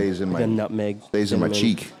salt stays in the nutmeg, stays in my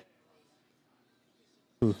cinnamon. cheek,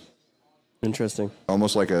 Interesting.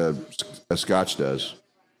 almost like a Scotch does.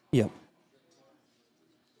 Yep.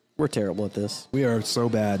 We're terrible at this. We are so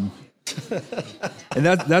bad. And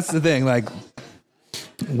that's the thing. Like,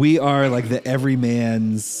 we are like the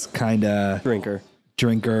everyman's kind of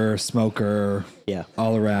drinker, smoker,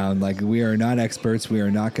 all around. Like, we are not experts. We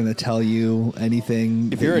are not going to tell you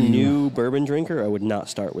anything. If you're a new bourbon drinker, I would not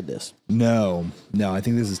start with this. No, I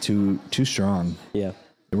think this is too strong. Yeah.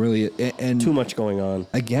 It really, and Too much going on.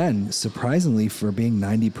 again, surprisingly for being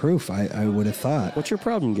 90 proof, I would have thought. What's your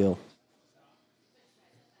problem, Gil?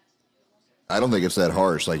 I don't think it's that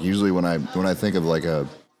harsh. Like usually when I think of like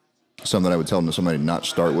something I would tell somebody not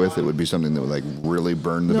start with, it would be something that would like really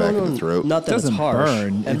burn the back of the throat. Not that it's Doesn't harsh.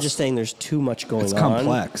 burn. I'm It's- just saying there's too much going It's on.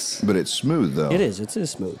 complex. But it's smooth though. It is. It is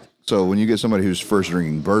smooth. So when you get somebody who's first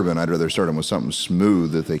drinking bourbon, I'd rather start them with something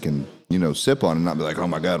smooth that they can, sip on and not be like, oh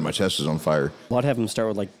my God, my chest is on fire. Well, I'd have them start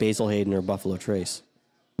with like Basil Hayden or Buffalo Trace.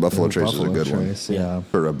 Buffalo Trace is a Buffalo good Trace, one yeah.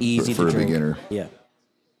 for a Easy to drink. beginner. Yeah.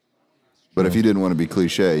 But if you didn't want to be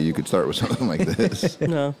cliche, you could start with something like this.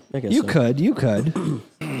 No, I guess You so. could.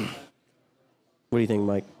 What do you think,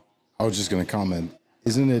 Mike? I was just going to comment.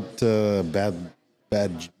 Isn't it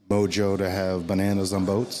bad mojo to have bananas on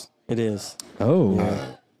boats? It is. Oh.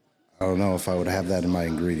 I don't know if I would have that in my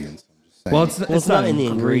ingredients. I'm just saying. Well, it's not not in the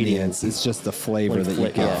ingredients. ingredients. It's just the flavor Like that you fla-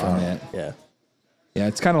 get yeah. from it. Yeah. Yeah,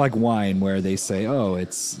 it's kind of like wine where they say, oh,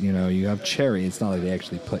 it's, you have cherry. It's not like they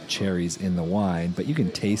actually put cherries in the wine, but you can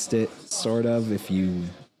taste it sort of if you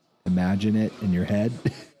imagine it in your head.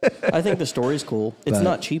 I think the story's cool. It's But-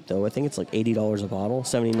 not cheap though. I think it's like $80 a bottle,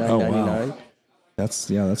 $79.99. Oh, wow. That's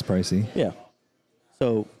pricey. Yeah.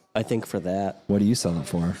 So I think for that, What do you sell it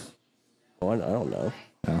for? well, I don't know.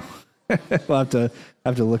 Oh. We'll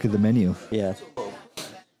have to look at the menu. Yeah.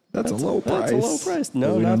 That's a low price. That's a low price.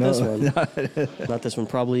 No, We not don't this know. one. Not this one.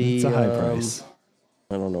 Probably. It's a high price.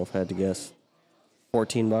 I don't know if I had to guess.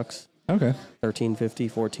 $14, Okay.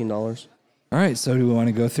 $13.50, $14. All right. So do we want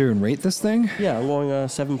to go through and rate this thing? Yeah, I'm going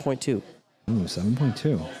 7.2. Ooh,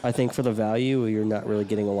 7.2. I think for the value, you're not really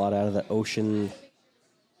getting a lot out of the ocean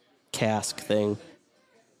cask thing.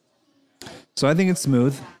 So I think it's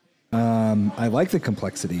smooth. I like the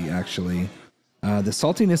complexity, actually. The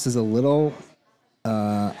saltiness is a little...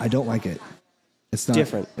 I don't like it. It's not...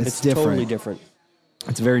 Different. It's It's totally different.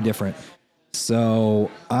 It's very different. So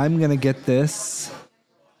I'm going to get this...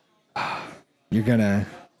 You're gonna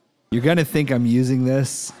think I'm using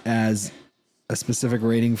this as a specific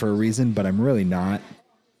rating for a reason, but I'm really not.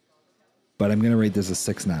 But I'm going to rate this a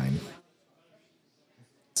 6.9.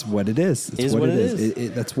 It's what it is. It's what it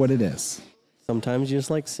is. That's what it is. Sometimes you just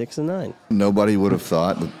like 6 and 9. Nobody would have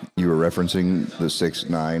thought that you were referencing the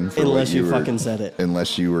 6.9 for Unless what you were, fucking said it.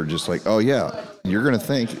 Unless you were just like, oh yeah, you're gonna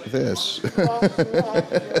think this.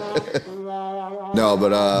 No,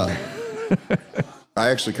 but I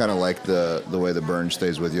actually kind of like the way the burn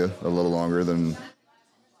stays with you a little longer than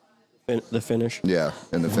The finish. yeah,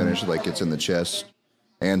 in the finish, like it's in the chest.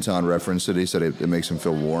 Anton referenced it. He said it makes him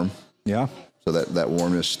feel warm. Yeah. So that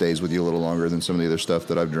warmness stays with you a little longer than some of the other stuff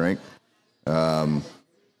that I've drank. I'm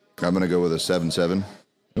going to go with a 7.7.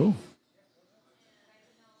 Oh.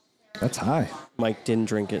 That's high. Mike didn't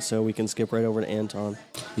drink it, so we can skip right over to Anton.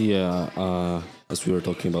 Yeah, as we were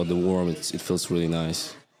talking about the warm, it feels really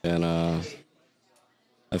nice. And I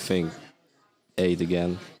think 8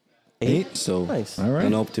 again. 8? So Nice. All right.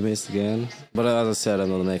 an optimist again. But as I said, I'm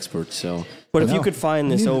not an expert, so... But if No. you could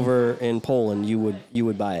find this over in Poland, you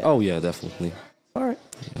would buy it. Oh, yeah, definitely. All right.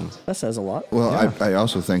 That says a lot. Well, Yeah. I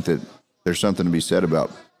also think that there's something to be said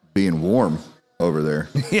about being warm over there.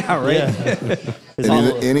 Yeah, right.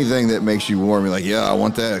 Anything that makes you warm, you're like, yeah, I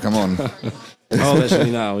want that. Come on. Especially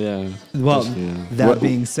now, yeah. Well, Especially now. that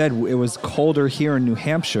being said, it was colder here in New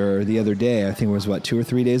Hampshire the other day. I think it was, 2 or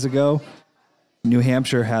 3 days ago? New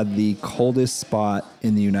Hampshire had the coldest spot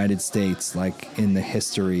in the United States, like in the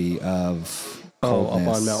history of coldness.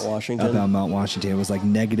 up on Mount Washington? Up on Mount Washington. It was like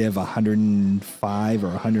negative 105 or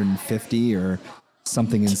 150 or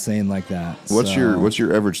something insane like that. What's So-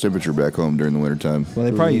 your average temperature back home during the wintertime? Well,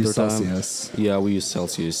 they probably use Winter time. Celsius. Yeah, we use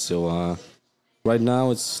Celsius. So right now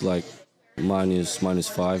it's like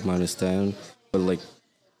 -5, -10. But like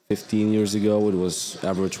 15 years ago,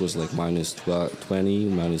 average was like -20,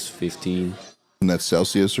 -15 And that's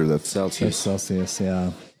Celsius or that's It's Celsius. Celsius,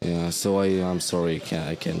 yeah. Yeah, so I'm sorry,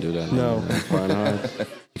 I can't do that. No. Fahrenheit.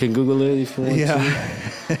 You can Google it if you want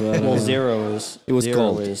to. But, Well, zero is It was zero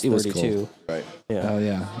cold. is It was 32. cold. right. Yeah. Oh,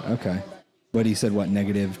 yeah. Okay. But he said what, -10,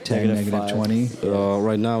 Negative 5. -20?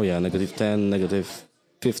 right now, yeah, -10,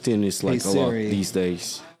 -15 is like a lot Siri. these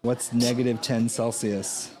days. What's -10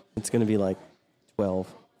 Celsius? It's going to be like 12,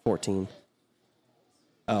 14.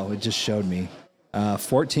 Oh, it just showed me.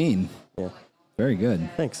 14. Yeah. Very good.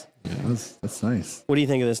 Thanks. That's nice. What do you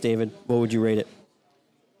think of this, David? What would you rate it?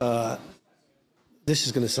 This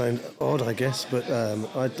is going to sound odd, I guess, but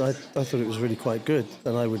I thought it was really quite good,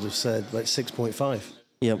 and I would have said like 6.5.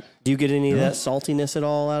 Yep. Do you get any of that saltiness at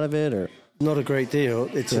all out of it, or? Not a great deal.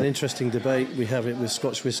 It's an interesting debate. We have it with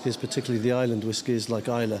Scotch whiskies, particularly the island whiskies like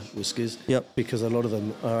Islay whiskies. Yep. Because a lot of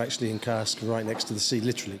them are actually in cask right next to the sea,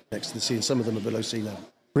 literally next to the sea, and some of them are below sea level.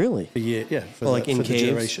 Really? For year, yeah. For Oh, like in for caves? the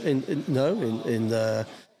duration.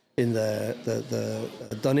 In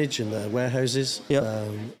the dunnage and the warehouses. Yep.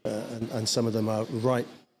 And some of them are right.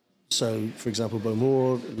 So, for example,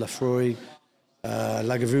 Beaumont, Lafroy,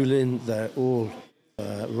 Lagavulin, they're all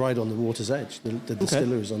right on the water's edge. The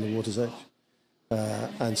distiller is on the water's edge.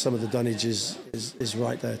 And some of the dunnage is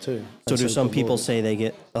right there too. So And do some people Beaumont. say they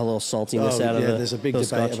get a little saltiness out of yeah, the there's a big those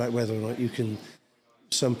debate Scotch? about whether or not you can.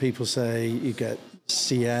 Some people say you get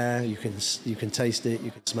sea air, you can taste it,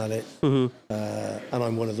 you can smell it, Mm-hmm. and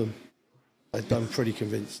I'm one of them. I'm pretty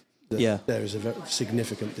convinced that there is a very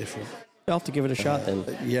significant difference. I'll have to give it a shot then.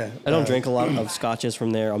 Yeah. I don't drink a lot of scotches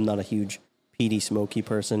from there. I'm not a huge peaty, smoky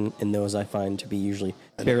person, and those I find to be usually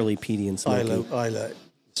fairly peaty and smoky.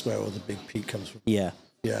 That's where all the big peat comes from. Yeah.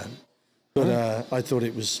 Yeah. But I thought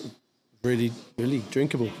it was really, really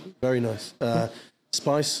drinkable. Very nice.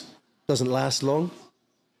 Spice doesn't last long.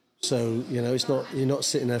 So, you're not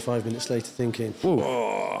sitting there 5 minutes later thinking,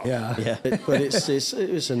 oh, Yeah. but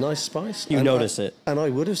it's a nice spice. You notice it. And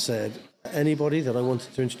I would have said, anybody that I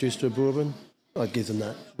wanted to introduce to a bourbon, I'd give them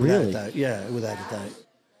that. Without a doubt. Yeah, without a doubt.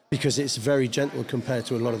 Because it's very gentle compared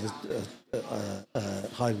to a lot of the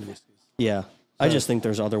Highland whiskies. Yeah. I just think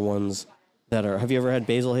there's other ones that are... Have you ever had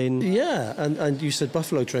Basil Hayden? Yeah, and you said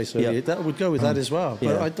Buffalo Trace earlier. Yep. That would go with that as well.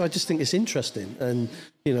 But Yeah. I just think it's interesting. And,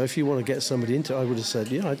 if you want to get somebody into it, I would have said,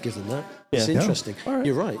 yeah, I'd give them that. It's Yeah. interesting. All right.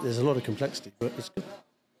 You're right. There's a lot of complexity, but it's good.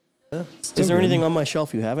 Yeah. Is there anything on my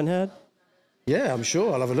shelf you haven't had? Yeah, I'm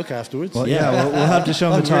sure. I'll have a look afterwards. Well, yeah, we'll have to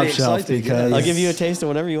show them the I'm top really shelf excited, because I'll give you a taste of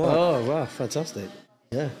whatever you want. Oh, wow. Fantastic.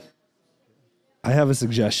 Yeah. I have a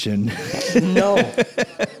suggestion. No.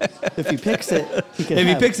 If he picks it, he can If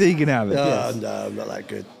he have picks it, he can have it. No, I'm not that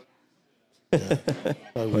good. Yeah.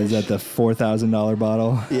 What is that, the $4,000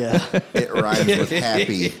 bottle? Yeah. It rhymes with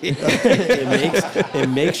happy. It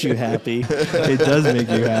makes you happy. It does make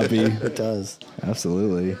you happy. It does.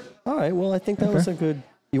 Absolutely. All right. Well, I think that was a good...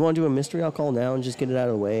 You want to do a mystery alcohol now and just get it out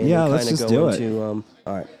of the way? And Yeah, then let's kinda just go do it. into,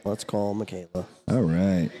 all right. Let's call Michaela. All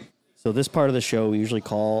right. So this part of the show, we usually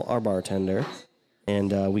call our bartender,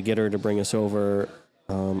 and we get her to bring us over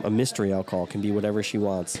a mystery alcohol. Can be whatever she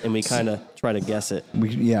wants, and we kind of try to guess it. We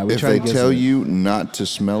If try they to guess tell it. you not to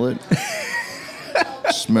smell it,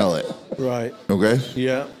 smell it. Right. Okay?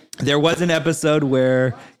 Yeah. There was an episode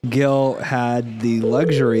where Gil had the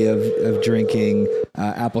luxury of drinking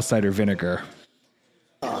apple cider vinegar.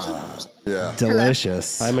 Yeah.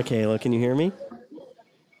 Delicious. Hi, Michaela. Can you hear me?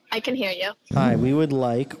 I can hear you. Hi. We would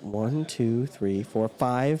like 1, 2, 3, 4,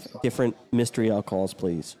 5 different mystery alcohols,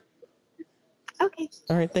 please. Okay.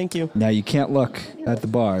 All right. Thank you. Now you can't look at the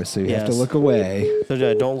bar, so you have to Yes. look away.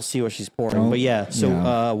 So don't see what she's pouring. Don't- But yeah. So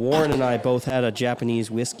yeah. Warren and I both had a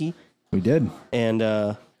Japanese whiskey, We did. and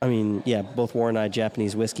both Warren and I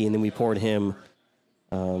Japanese whiskey, and then we poured him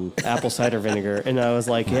apple cider vinegar, and I was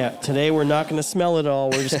like, yeah, today we're not going to smell it all.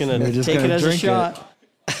 We're just going to just take it gonna as a drink shot.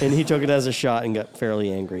 And he took it as a shot and got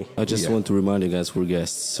fairly angry. I just want to remind you guys we're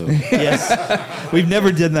guests, so Yes. We've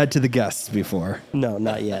never done that to the guests before. No,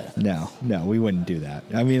 not yet. No, we wouldn't do that.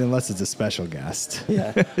 I mean, unless it's a special guest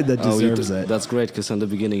Yeah. that deserves it. That's great because in the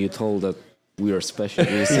beginning you told that we are special.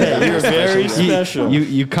 You Yeah, said you're very special.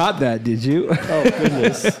 You caught that, did you? Oh,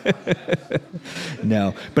 goodness.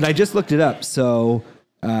 No, but I just looked it up. So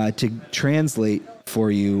to translate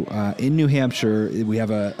for you, in New Hampshire, we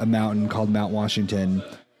have a mountain called Mount Washington,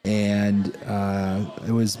 and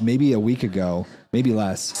it was maybe a week ago, maybe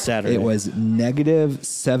less. Saturday. It was negative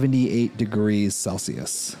 78 degrees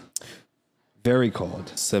Celsius. Very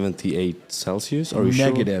cold. 78 Celsius? Are you sure?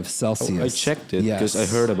 Negative Celsius. Oh, I checked it because I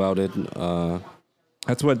heard about it.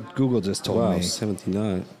 That's what Google just told Wow, me.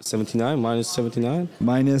 79. 79 minus 79?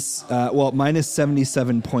 Minus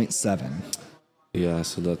 77.7, Yeah,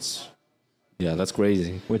 so that's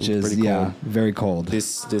crazy. which It's is pretty cold. very cold.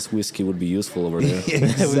 This whiskey would be useful over there.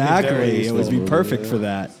 Exactly. It would be useful. perfect for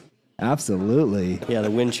that. Absolutely. Yeah, the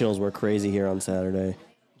wind chills were crazy here on Saturday.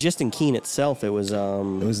 Just in Keene itself, it was It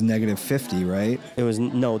was negative 50, right?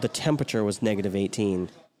 the temperature was negative 18.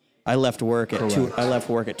 I left work at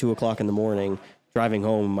 2 o'clock in the morning. Driving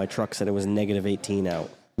home, my truck said it was negative 18 out.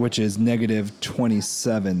 Which is negative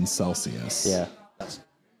 27 Celsius. Yeah.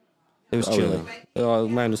 It was chilly.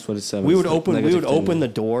 Minus 27. We would It's like open negative 10. the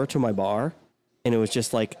door to my bar, and it was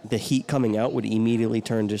just like the heat coming out would immediately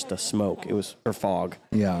turn just to smoke. It was or fog.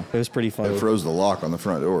 Yeah. It was pretty funny. It froze the lock on the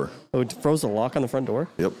front door. Oh, it froze the lock on the front door?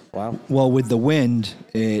 Yep. Wow. Well, with the wind,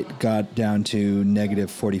 it got down to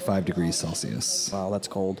negative 45 degrees Celsius. Wow, that's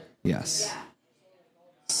cold. Yes.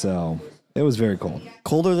 So it was very cold.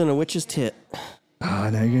 Colder than a witch's tit. Now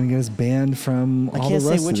you're going to get us banned from all can't the say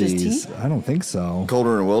rest of witch's these. teeth? I don't think so.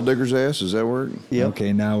 Colder than a well digger's ass? Does that work? Yep.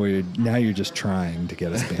 Okay, now you're just trying to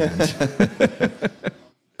get us banned.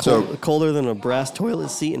 Colder than a brass toilet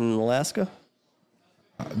seat in Alaska?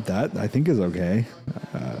 That I think is okay.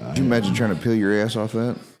 Could you imagine trying to peel your ass off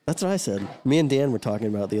that? That's what I said. Me and Dan were talking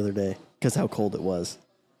about it the other day because how cold it was.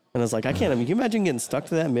 And I was like, I can't. I mean, can you imagine getting stuck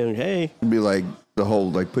to that and being like, hey. It'd be like the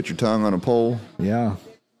whole, put your tongue on a pole. Yeah.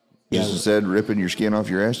 Just instead ripping your skin off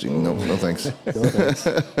your ass. No thanks. No thanks.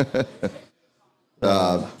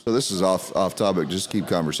 So this is off topic. Just keep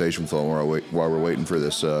conversation flowing while we're waiting for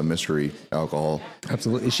this mystery alcohol.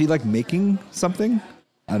 Absolutely. Is she like making something?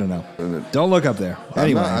 I don't know. Don't look up there.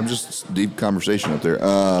 Anyway, I'm just deep conversation up there.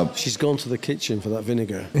 She's gone to the kitchen for that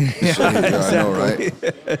vinegar. I know,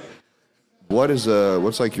 right?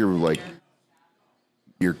 What's like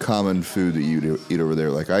your common food that you eat over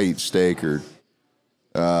there? Like I eat steak or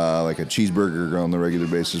like a cheeseburger on the regular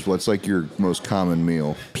basis. What's like your most common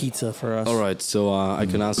meal? Pizza for us. All right, so I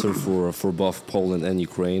can answer for both Poland and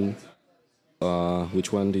Ukraine.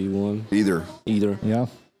 Which one do you want? Either. yeah.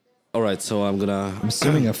 All right, so I'm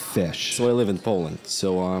assuming a fish. So I live in Poland.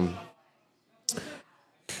 So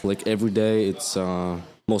like every day, it's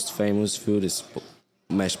most famous food is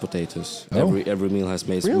mashed potatoes. Oh. Every meal has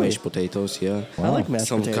mashed potatoes. Yeah, I like mashed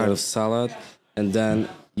some potatoes. kind of salad, and then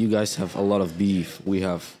you guys have a lot of beef. We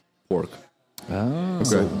have pork. Oh.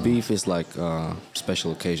 So beef is like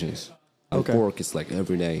special occasions. And Okay. pork is like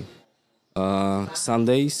every day.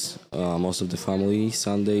 Sundays, most of the family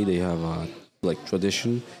Sunday they have like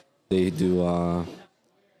tradition. They do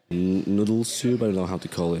noodle soup. I don't know how to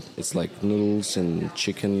call it. It's like noodles and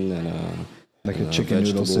chicken and Like a chicken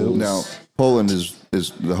noodle soup? Now, Poland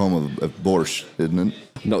is the home of borscht, isn't it?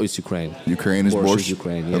 No, it's Ukraine. Ukraine is borscht? Is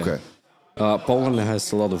Ukraine. Yeah. Okay. Poland has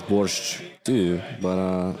a lot of borscht too, but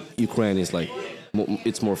Ukraine is like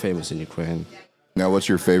it's more famous in Ukraine. Now, what's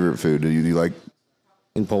your favorite food? Do you like?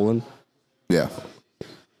 In Poland, Yeah.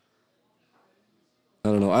 I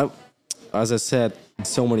don't know. As I said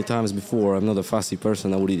so many times before, I'm not a fussy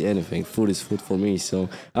person. I would eat anything. Food is food for me, so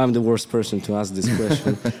I'm the worst person to ask this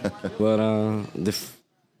question. But the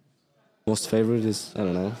most favorite is, I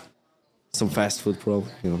don't know, some fast food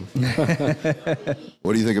probably. You know.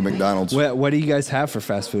 What do you think of McDonald's? What do you guys have for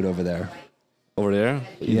fast food over there? Over there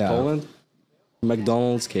in Yeah. Poland,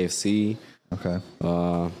 McDonald's, KFC. Okay.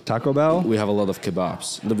 Taco Bell? We have a lot of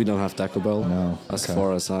kebabs. No, we don't have Taco Bell. No, As okay.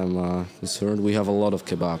 far as I'm concerned, we have a lot of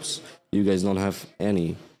kebabs. You guys don't have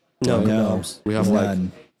any. No, No. kebabs. We have like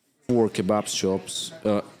None. 4 kebab shops,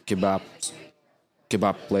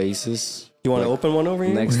 kebab places You want to open one over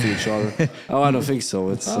here? next to each other. Oh, I don't think so.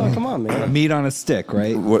 It's Oh, come on, man. Meat on a stick,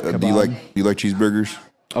 right? What do you Kebab. like? Do you like cheeseburgers?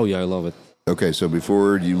 oh yeah, I love it. Okay, so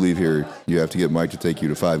before you leave here, you have to get Mike to take you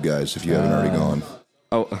to Five Guys if you haven't already gone.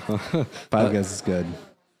 Oh, Five Guys is good.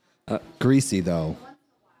 Greasy, though.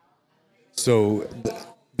 So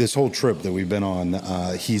this whole trip that we've been on,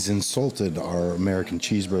 he's insulted our American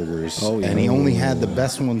cheeseburgers, and he only had the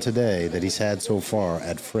best one today that he's had so far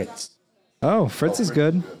at Fritz. Oh, Fritz is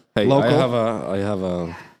good. hey, Local. I have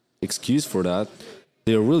a excuse for that.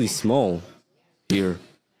 They're really small here.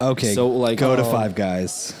 Okay, So, like, go to Five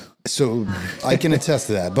Guys. So I can attest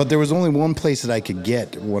to that. But there was only one place that I could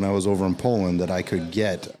get when I was over in Poland that I could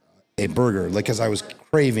get a burger, like, because I was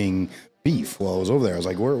craving beef while I was over there. I was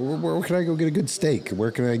like, where can I go get a good steak?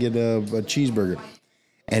 Where can I get a cheeseburger?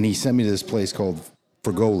 And he sent me to this place called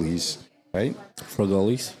Fragoli's, right?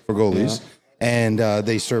 Fragoli's. Fragoli's. And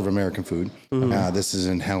they serve American food. This is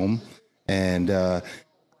in Helm. And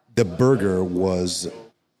the burger was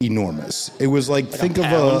enormous. It was like, think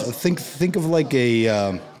of like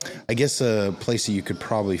a I guess a place that you could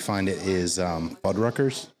probably find it is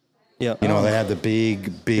Fuddruckers. Yeah. You know, they have the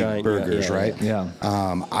big Giant, burgers, yeah, right? yeah.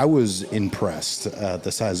 I was impressed at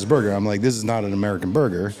the size of the burger. I'm like, this is not an American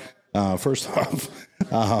burger, first off.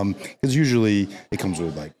 Because usually it comes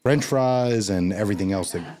with like French fries and everything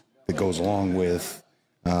else that goes along with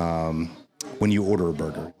when you order a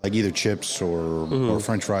burger, like either chips or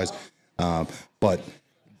French fries. But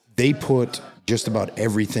they put just about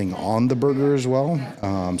everything on the burger as well.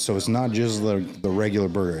 So it's not just the regular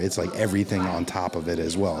burger. It's like everything on top of it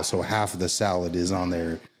as well. So half of the salad is on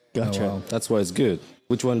there. Gotcha. That's why it's good.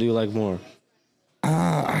 Which one do you like more?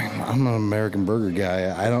 I'm an American burger guy.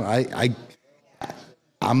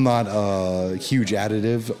 I'm not a huge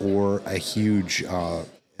additive or a huge,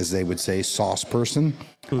 as they would say, sauce person.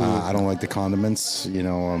 I don't like the condiments. You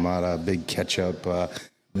know, I'm not a big ketchup.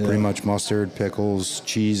 Pretty much mustard, pickles,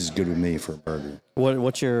 cheese is good with me for a burger.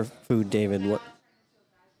 What's your food, David?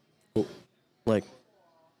 Like,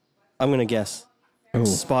 I'm gonna guess.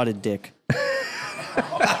 Spotted dick.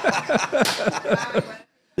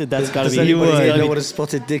 That's got to be. Anybody it's gotta know be- what a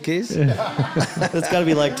spotted dick is? That's got to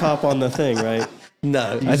be like top on the thing, right?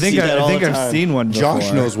 No. I think see that all the I've time. seen one before.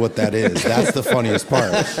 Josh knows what that is. That's the funniest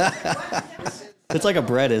part. It's like a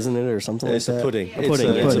bread, isn't it, or something It's like a that? pudding. A pudding. It's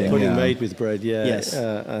a pudding, pudding yeah. made with bread, yeah. Yes.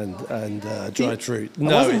 And dried fruit. I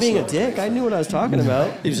wasn't being a not. dick. I knew what I was talking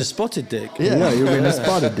about. He was a spotted dick. Yeah, you're being a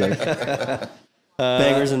spotted dick.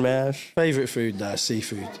 Bangers and mash. Favorite food? Nah,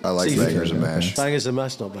 seafood. I like Seafood. bangers and mash. Bangers and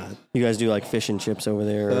mash, not bad. You guys do like fish and chips over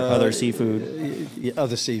there, or other seafood?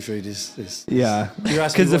 Other seafood is Yeah, You're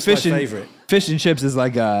asking because what's my favorite? fish and chips is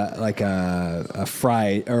like a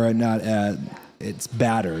fry or not. It's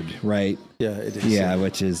battered, right? Yeah, it is. Yeah,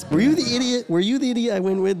 which is. Were you the idiot? Were you the idiot I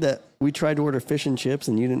went with that we tried to order fish and chips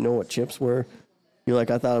and you didn't know what chips were? You're like,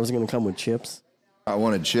 I thought it was going to come with chips. I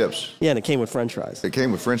wanted chips. Yeah, and it came with French fries. It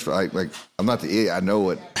came with French fries. I'm not the idiot. I know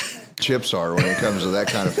what chips are when it comes to that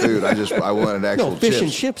kind of food. I wanted actual No, fish chips.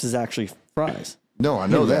 and chips is actually fries. No, I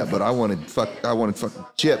know that, but I wanted fucking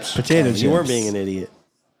chips. potato chips? You weren't being an idiot.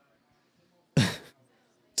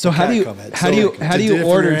 So how do you comment. how do you To how do you differ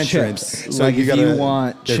order entrance, chips? so Like you if gotta- you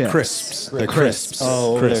want they're chips, crisps. They're crisps.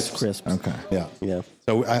 Oh, over there it's crisp. Okay, Yeah. Yeah.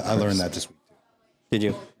 So I learned that this week. Did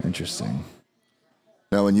you? interesting.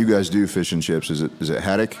 Now, when you guys do fish and chips, is it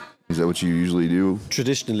haddock? Is that what you usually do?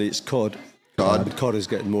 Traditionally, it's cod. Cod? But cod is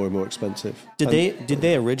getting more and more expensive. Did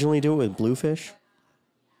they originally do it with bluefish?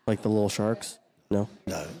 Like the little sharks? No?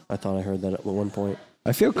 No. I thought I heard that at one point.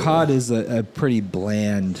 I feel cod is a pretty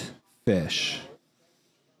bland fish.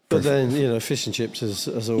 But then, fish and chips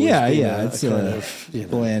has always Yeah, been yeah, a it's kind a of,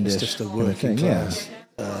 blandish it's just a kind of working thing, yeah.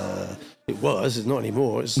 class. It was, it's not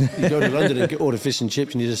anymore. You go to London and order fish and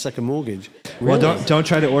chips, you need a second mortgage. Well, don't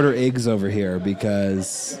try to order eggs over here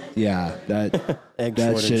because that Egg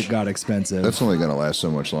that shortage. shit got expensive. That's only going to last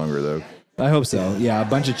so much longer, though. I hope so. Yeah, a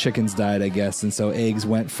bunch of chickens died, I guess, and so eggs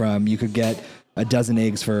went from you could get a dozen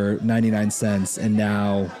eggs for 99 cents, and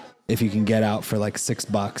now if you can get out for like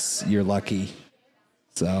 $6, you're lucky.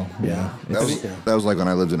 So yeah, That was like when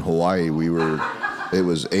I lived in Hawaii. It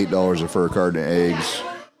was $8 for a carton of eggs,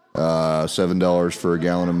 $7 for a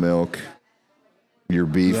gallon of milk. Your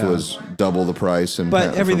beef Yeah. was double the price, and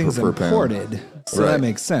but everything's per pound. imported, so Right. that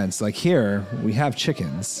makes sense. Like here, we have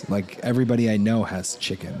chickens. Like everybody I know has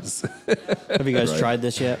chickens. Have you guys tried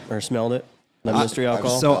this yet or smelled it? The mystery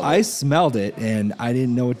alcohol? So I smelled it and I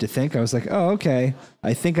didn't know what to think. I was like, oh, okay.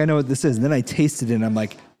 I think I know what this is. And then I tasted it and I'm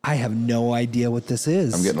like, I have no idea what this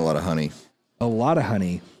is. I'm getting a lot of honey. a lot of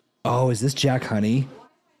honey. Oh, is this Jack Honey?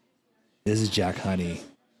 This is Jack Honey.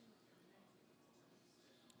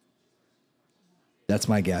 That's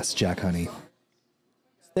my guess, Jack Honey.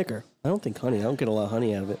 It's thicker. I don't get a lot of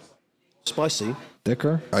honey out of it. Spicy.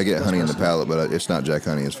 Thicker? I get honey in the palate, but it's not Jack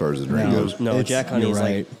Honey as far as the drink goes. No, It's- Jack Honey you're is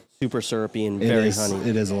right. like super syrupy and It very is- honey.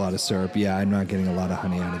 It is a lot of syrup. Yeah, I'm not getting a lot of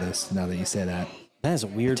honey out of this now that you say that. That has a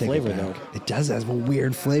weird Take flavor it though. back. It does have a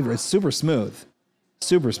weird flavor. It's super smooth.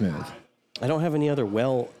 Super smooth. I don't have any other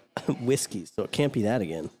well whiskeys, so it can't be that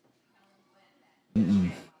again.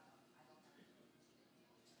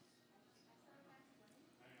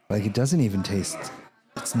 Like, it doesn't even taste...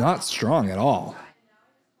 It's not strong at all.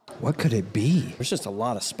 What could it be? There's just a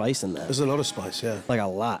lot of spice in that. There's a lot of spice, yeah. Like a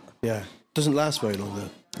lot. Yeah. Doesn't last very long though.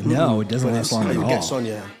 No, it doesn't When last long at it all. gets on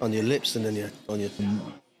your lips and then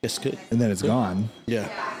it's good. And then it's gone. Yeah.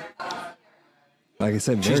 Like I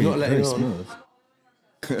said, She's very, not letting very on. smooth.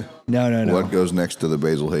 No. What goes next to the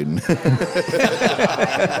Basil Hayden?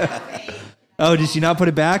 Oh, did she not put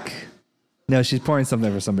it back? No, she's pouring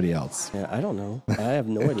something for somebody else. Yeah, I don't know. I have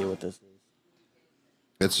no idea what this is.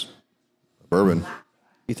 It's bourbon.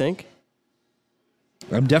 You think?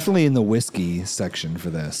 I'm definitely in the whiskey section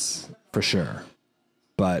for this, for sure.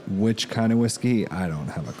 But which kind of whiskey? I don't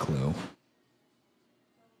have a clue.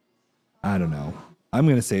 I don't know. I'm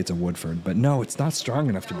going to say it's a Woodford, but no, it's not strong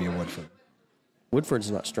enough to be a Woodford.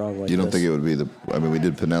 Woodford's not strong like You don't this. think it would be we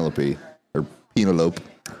did Penelope or Penelope.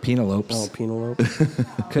 Penelopes. Oh, Penelope.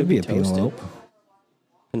 Could be a toasted. Penelope.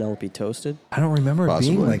 Penelope toasted. I don't remember it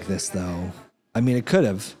being Possibly. like this, though. I mean, it could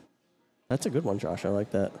have. That's a good one, Josh. I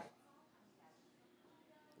like that.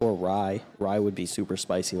 Or rye. Rye would be super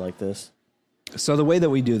spicy like this. So the way that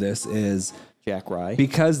we do this is Jack rye.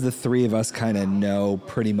 because the three of us kind of know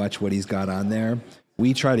pretty much what he's got on there,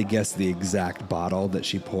 we try to guess the exact bottle that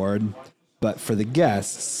she poured. But for the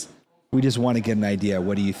guests, we just want to get an idea.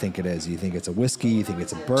 What do you think it is? You think it's a whiskey? You think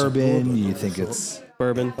it's a bourbon? bourbon, You I think thought. it's...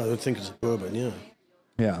 Bourbon. I would think it's a bourbon, yeah.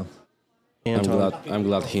 Yeah. Anton. I'm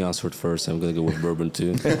glad he answered first. I'm gonna go with bourbon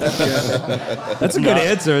too. That's a good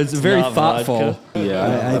answer. It's very not thoughtful. vodka.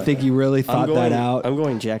 Yeah. I think you really thought that out. I'm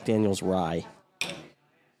going Jack Daniel's rye.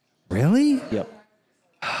 Really? Yep.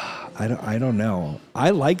 I don't know. I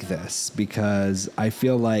like this because I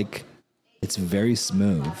feel like it's very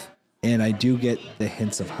smooth. And I do get the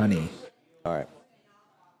hints of honey. All right.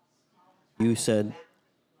 You said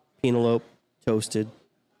Penelope toasted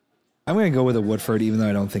I'm going to go with a Woodford, even though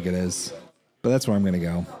I don't think it is. But that's where I'm going to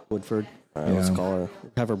go. Woodford. All right, let's Yeah. call her.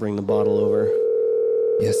 Have her bring the bottle over.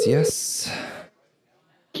 Yes, yes.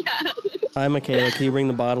 Hi, Michaela. Can you bring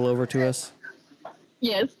the bottle over to us?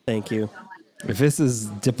 Yes. Thank you. If this is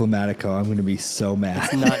Diplomatico, I'm going to be so mad.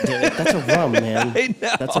 That's a rum, man. I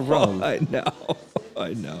know. That's a rum.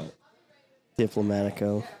 I know.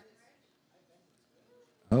 Diplomatico.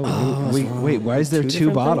 Oh, wait. Why is there two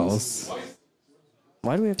different bottles?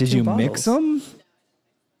 Why do we have Did two you bottles? mix them?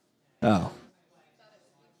 Oh.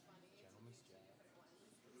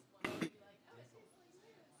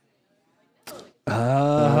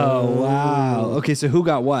 Oh, wow. Okay, so who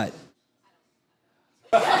got what?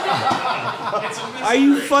 Are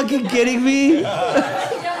you fucking kidding me?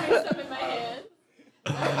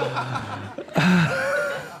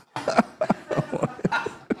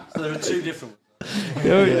 So there are two different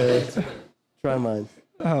Try mine.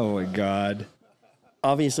 Oh, my God.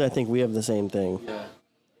 Obviously, I think we have the same thing. Yeah.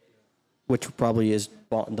 Which probably is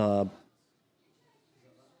the...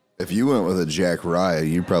 If you went with a Jack Rye,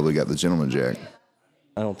 you probably got the Gentleman Jack.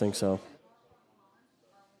 I don't think so.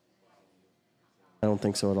 I don't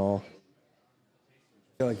think so at all.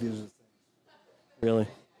 I feel like these are the same. Really?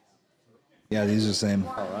 Yeah, these are the same.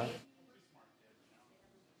 All right.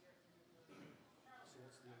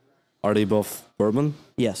 Are they both bourbon?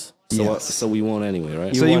 Yes. So, Yes. so we won anyway,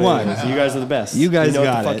 right? So you won. anyways. You guys are the best. You guys know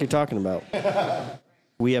got what the fuck it. you're talking about.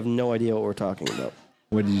 We have no idea what we're talking about.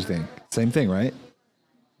 What did you think? Same thing, right?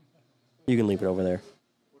 You can leave it over there.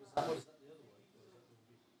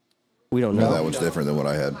 We don't know. No, that one's different than what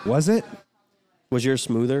I had. Was it? Was yours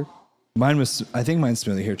smoother? Mine was, I think mine's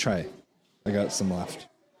smoother. Here, try it. I got some left.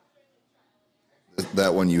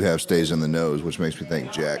 That one you have stays in the nose, which makes me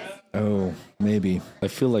think Jack. Oh, maybe. I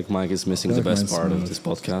feel like Mike is missing I the feel like best mine's part of smooth. this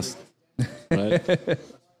podcast. Right?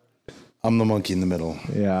 I'm the monkey in the middle.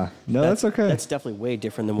 Yeah. No, that's okay. That's definitely way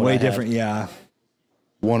different than what I way had. different. Yeah.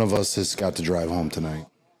 One of us has got to drive home tonight.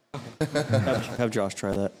 Have Josh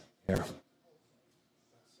try that. Here.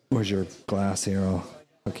 Where's your glass here? I'll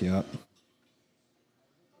hook you up.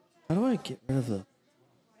 How do I get rid of the...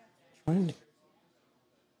 Trying to...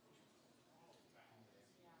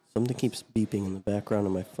 Something keeps beeping in the background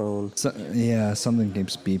of my phone. So, yeah, something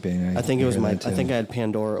keeps beeping. I think it was hear my... that I too. think I had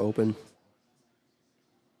Pandora open.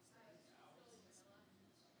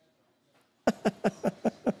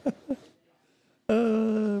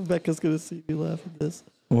 Becca's gonna see me laugh at this.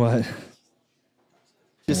 What?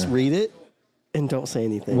 Just read it and don't say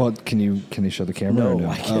anything. Well, can you show the camera? or no, no?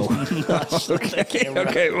 I can't.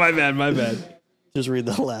 Okay, my bad. Just read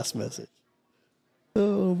the last message.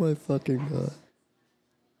 Oh my fucking god!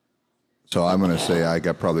 So I'm going to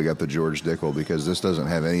say probably got the George Dickel because this doesn't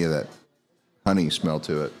have any of that honey smell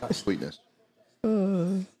to it, sweetness.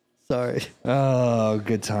 Sorry. Oh,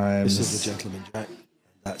 good times. This is the Gentleman Jack.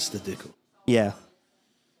 That's the Dickel. Yeah,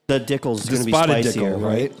 the Dickel's The gonna be spotted spicier, Dickel,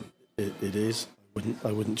 right? It is.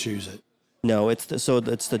 I wouldn't choose it. No, it's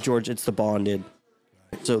the George. It's the bonded.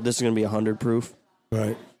 So this is gonna be 100 proof.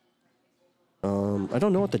 Right. I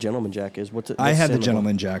don't know what the Gentleman Jack is. What's it? I what's had the in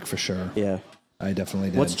Gentleman Jack for sure. Yeah. I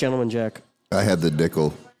definitely did. What's Gentleman Jack? I had the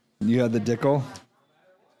Dickel. You had the Dickel?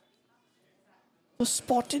 The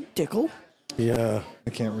spotted Dickel. Yeah. I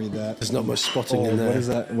can't read that. There's not much spotting in there. What is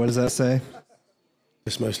that? What does that say?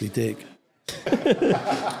 It's mostly dick.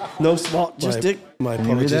 No spot, just Dick. My Can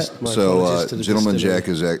you read apologies. that? My So apologies to the Gentleman distillery.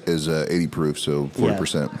 Jack is 80 proof, so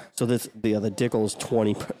 40%. So the other Dickel's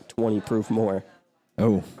 20 proof more.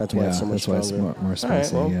 Oh, That's why yeah, it's so much that's why it's stronger. more All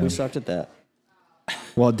spicy. right, well, yeah. we sucked at that.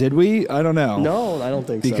 Well, did we? I don't know. No, I don't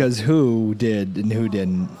think Because so. who did and who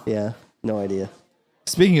didn't? Yeah, no idea.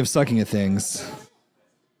 Speaking of sucking at things,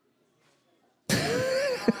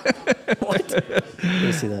 What? Let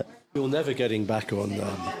me see that. You're never getting back on.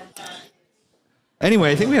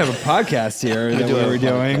 anyway, I think we have a podcast here that we were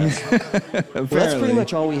doing. Well, that's pretty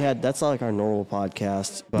much all we had. That's like our normal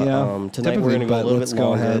podcast. But Yeah, tonight we're going to typically, go a but little let's bit go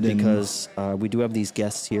longer ahead and- because we do have these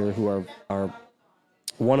guests here who are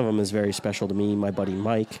one of them is very special to me. My buddy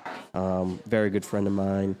Mike, very good friend of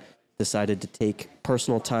mine, decided to take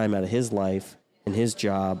personal time out of his life and his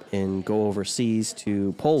job and go overseas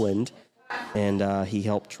to Poland. And he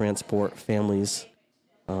helped transport families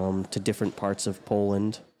to different parts of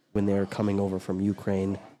Poland when they were coming over from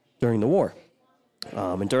Ukraine during the war.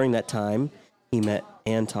 And during that time, he met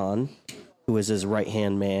Anton, who was his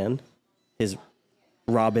right-hand man, his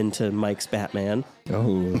Robin to Mike's Batman.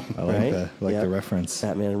 Oh, I like Right? the Yep. reference.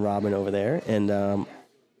 Batman and Robin over there. And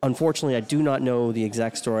unfortunately, I do not know the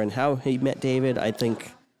exact story and how he met David. I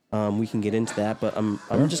think we can get into that, but I'm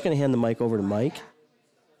just going to hand the mic over to Mike.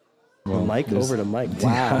 Well, Mike there's- over to Mike.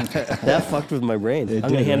 Wow. That fucked with my brain. I'm going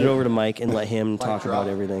to did, hand it right? over to Mike and let him talk about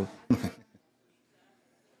everything.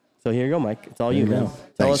 So here you go, Mike. It's all you you go. now. Tell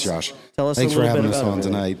Thanks, us, Josh. Tell us Thanks a for little having bit us about on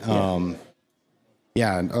everything. tonight.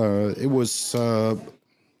 Yeah, it was, I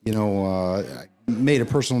made a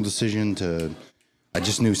personal decision I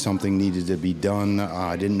just knew something needed to be done.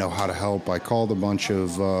 I didn't know how to help. I called a bunch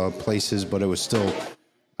of places, but it was still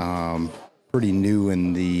pretty new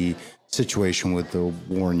in the situation with the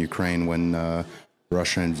war in Ukraine when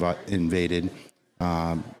Russia invaded.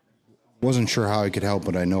 Wasn't sure how I could help,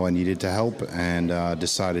 but I know I needed to help, and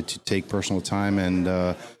decided to take personal time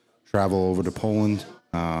and travel over to Poland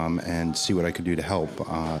and see what I could do to help.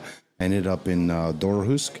 I ended up in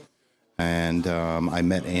Dorohusk, and I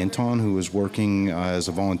met Anton, who was working as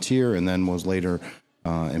a volunteer and then was later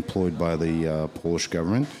employed by the Polish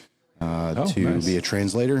government to be a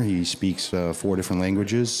translator. He speaks 4 different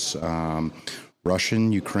languages,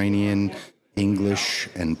 Russian, Ukrainian, English,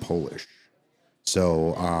 and Polish.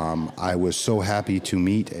 So I was so happy to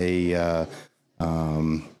meet an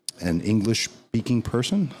English-speaking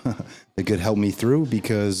person that could help me through,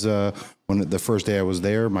 because when the first day I was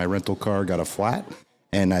there, my rental car got a flat,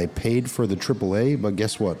 and I paid for the AAA, but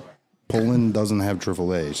guess what? Poland doesn't have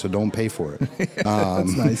AAA, so don't pay for it.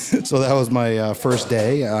 That's nice. So that was my first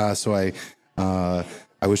day. So I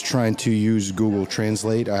was trying to use Google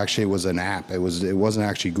Translate. Actually, it was an app. It wasn't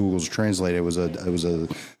actually Google's Translate. It was one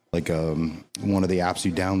of the apps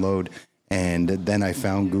you download. And then I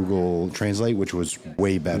found Google Translate, which was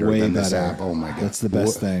way better than this app. Oh my God, that's the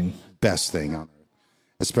best thing. Best thing on earth,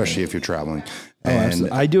 especially if you're traveling. And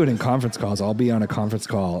I do it in conference calls. I'll be on a conference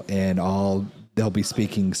call and they'll be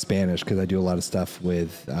speaking Spanish, because I do a lot of stuff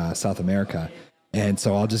with South America. And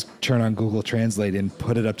so I'll just turn on Google Translate and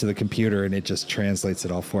put it up to the computer, and it just translates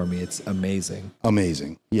it all for me. It's amazing.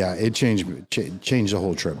 Amazing. Yeah, it changed the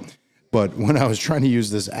whole trip. But when I was trying to use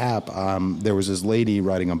this app, there was this lady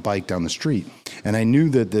riding a bike down the street. And I knew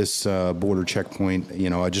that this border checkpoint,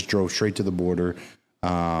 I just drove straight to the border.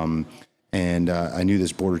 And I knew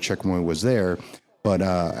this border checkpoint was there. But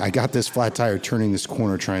I got this flat tire turning this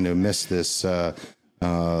corner trying to miss this, well,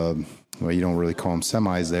 you don't really call them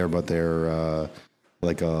semis there, but they're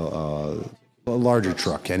like a larger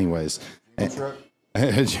truck anyways. Truck?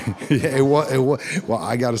 It was, well,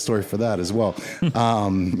 I got a story for that as well.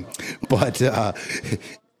 But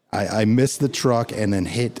I missed the truck and then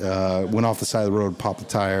went off the side of the road, popped the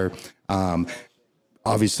tire.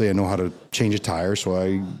 Obviously, I know how to change a tire, so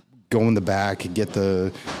I go in the back, get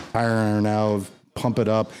the tire iron out, pump it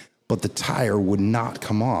up, but the tire would not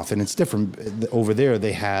come off. And it's different over there.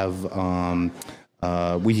 They have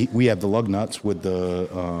we have the lug nuts with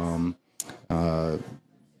the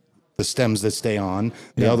stems that stay on.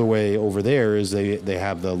 The other way over there is they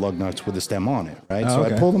have the lug nuts with the stem on it, right? So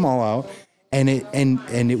I pulled them all out, and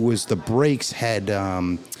it was the brakes had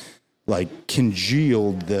like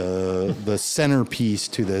congealed the centerpiece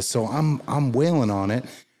to this. So I'm wailing on it,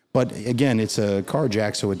 but again, it's a car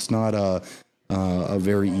jack, so it's not a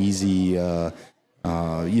very easy. You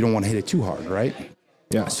don't want to hit it too hard, right?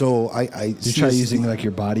 Yeah. So I you try using like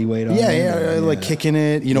your body weight on it? Yeah, like kicking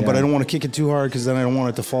it, but I don't want to kick it too hard, because then I don't want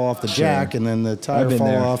it to fall off the jack and then the tire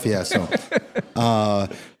fall off. Yeah. So,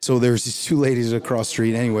 so there's these 2 ladies across the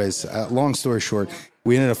street. Anyways, long story short,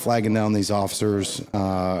 we ended up flagging down these officers,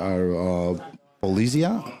 Polizia.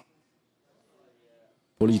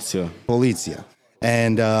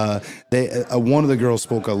 And one of the girls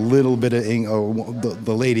spoke a little bit of English.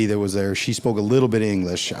 The lady that was there, she spoke a little bit of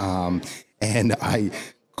English. And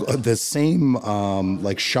the same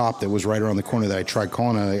like shop that was right around the corner that I tried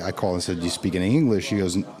calling, I called and said, "Do you speak any English?" She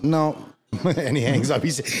goes, "No." And he hangs up. He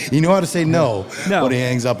said, "You know how to say no. But he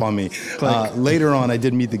hangs up on me. Later on, I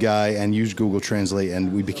did meet the guy and used Google Translate,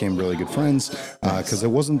 and we became really good friends, because it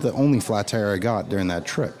wasn't the only flat tire I got during that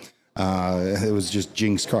trip. It was just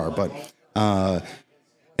Jing's car. But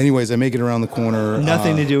anyways, I make it around the corner.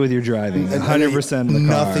 Nothing to do with your driving. 100% the car.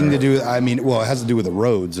 Nothing to do with, it has to do with the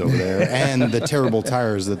roads over there and the terrible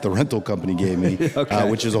tires that the rental company gave me,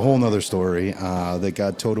 which is a whole nother story, that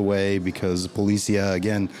got towed away because Policia,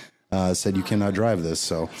 again, said you cannot drive this.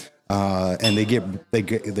 So, and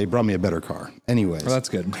they brought me a better car. Anyways. Well, that's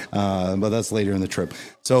good. But that's later in the trip.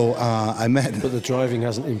 So I met. But the driving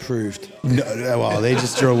hasn't improved. No, well, they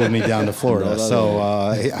just drove with me down to Florida.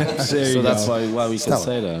 So that's why we can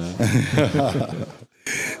say that.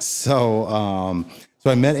 So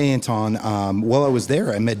I met Anton. While I was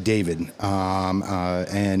there, I met David.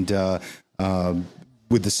 And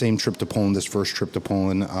with the same trip to Poland, this first trip to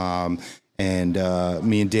Poland. And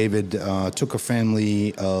me and David took a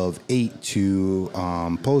family of 8 to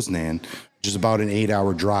Poznan, which is about an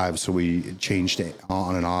 8-hour drive. So we changed it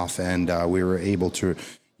on and off, and we were able to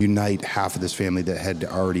unite half of this family that had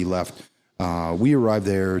already left. We arrived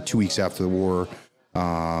there 2 weeks after the war,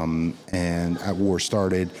 and war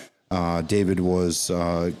started. David was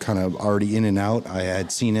kind of already in and out. I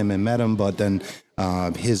had seen him and met him, but then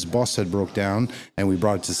his bus had broke down, and we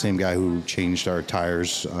brought it to the same guy who changed our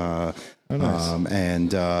tires.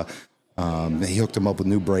 He hooked him up with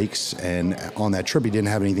new brakes. And on that trip, he didn't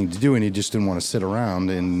have anything to do, and he just didn't want to sit around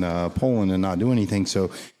in Poland and not do anything.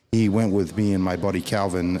 So he went with me and my buddy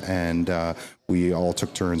Calvin, and we all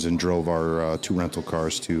took turns and drove our 2 rental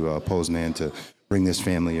cars to Poznan to bring this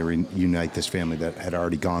family and reunite this family that had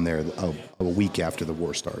already gone there a week after the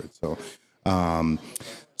war started. So,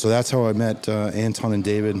 so that's how I met Anton and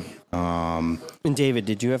David. And David,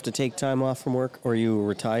 did you have to take time off from work, or you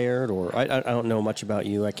retired, or I don't know much about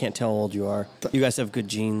you. I can't tell how old you are. You guys have good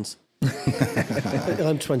genes.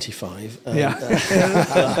 I'm 25.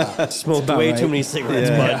 Smoked way too many cigarettes,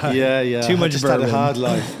 but Yeah. Too much just bourbon. had a hard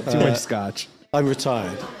life. Too much scotch. I'm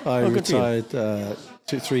retired. I good for you. retired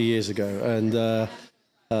 3 years ago, and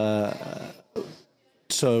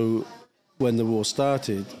so when the war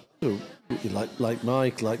started, like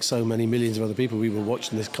Mike, like so many millions of other people, we were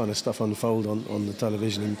watching this kind of stuff unfold on the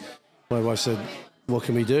television. And my wife said, "What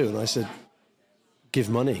can we do?" And I said, "Give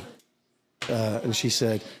money." And she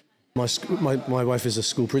said, "My wife is a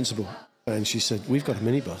school principal," and she said, "We've got a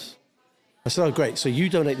minibus." I said, "Oh, great. So you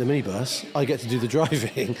donate the minibus, I get to do the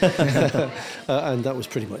driving." And that was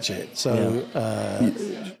pretty much it. So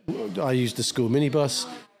I used the school minibus.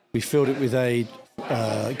 We filled it with aid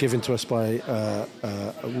given to us by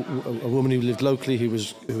a woman who lived locally who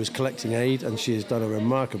was collecting aid, and she has done a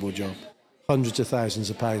remarkable job. Hundreds of thousands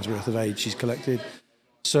of pounds worth of aid she's collected.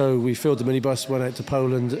 So we filled the minibus, went out to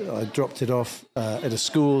Poland. I dropped it off at a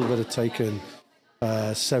school that had taken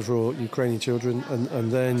several Ukrainian children,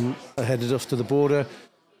 and then I headed off to the border.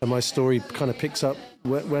 And my story kind of picks up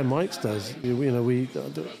where Mike's does.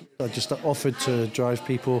 I just offered to drive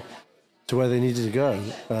people to where they needed to go,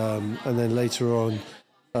 and then later on,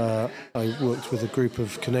 I worked with a group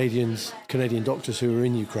of Canadian doctors who were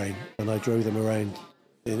in Ukraine, and I drove them around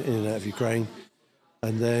in and out of Ukraine,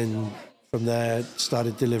 and then from there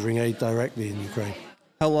started delivering aid directly in Ukraine.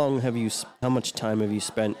 How much time have you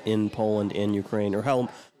spent in Poland and Ukraine, or how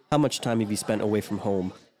much time have you spent away from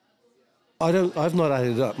home? I've not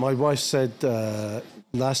added it up. My wife said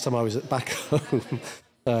last time I was back home,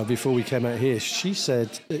 before we came out here, she said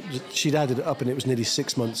she'd added it up and it was nearly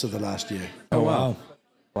 6 months of the last year. Oh, wow.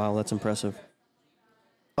 Wow, that's impressive.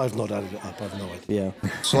 I've not added it up. I've no idea.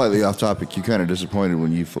 Yeah. Slightly off topic, you kind of disappointed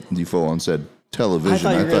when you full on said television. I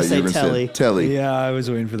thought you were gonna say telly. Say telly. Yeah, I was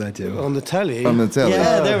waiting for that too. On the telly. On the telly.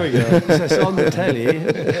 Yeah, there we go. So it's on the telly.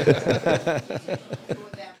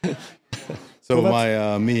 So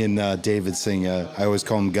me and David sing. I always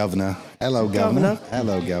call him Governor. Hello, Governor.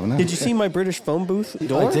 Hello, Governor. Did you see my British phone booth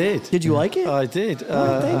door? I did. Did you like it? I did.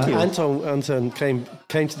 thank you. Anton came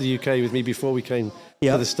to the UK with me before we came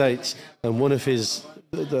to the States, and one of his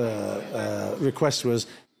requests was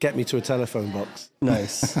get me to a telephone box.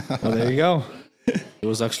 Nice. Well, there you go. It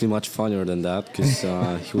was actually much funnier than that because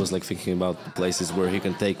he was like thinking about the places where he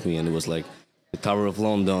can take me, and it was like the Tower of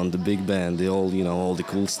London, the Big Ben, all the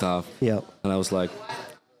cool stuff. Yeah. And I was like,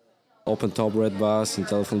 open top red bus and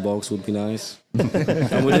telephone box would be nice.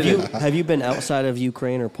 Have you been outside of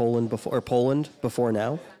Ukraine or Poland before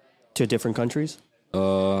now, to different countries?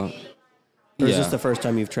 Or is this the first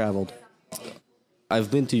time you've traveled? I've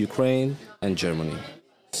been to Ukraine and Germany.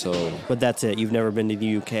 So, but that's it. You've never been to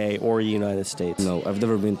the UK or the United States. No, I've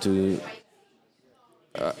never been to.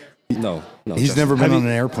 No. He's never been on an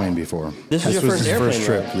airplane before. This was your his first airplane first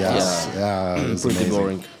trip. ride. Yes. Yeah. It was Pretty amazing.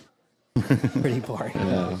 boring. Pretty boring.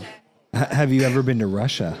 Yeah. Have you ever been to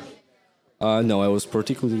Russia? No, I was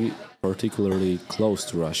particularly close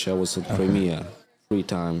to Russia. I was at Crimea 3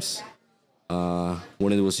 times.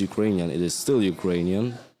 When it was Ukrainian, it is still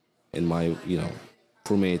Ukrainian. In my,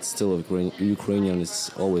 for me, it's still Ukrainian. It's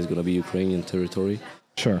always gonna be Ukrainian territory.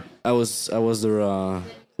 Sure. I was there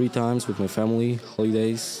 3 times with my family,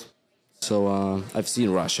 holidays. So I've seen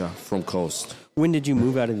Russia from coast. When did you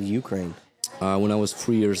move out of the Ukraine? When I was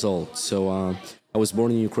 3 years old. So I was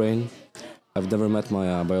born in Ukraine. I've never met my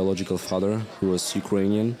biological father, who was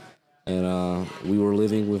Ukrainian. And we were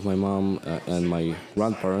living with my mom and my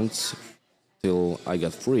grandparents till I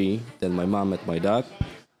got 3. Then my mom met my dad.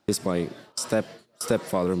 He's my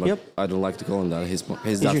stepfather, but I don't like to call him that.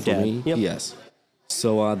 His dad for dad. me. Yep. Yes. So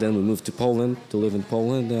then we moved to Poland to live in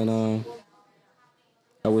Poland, and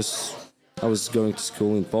I was going to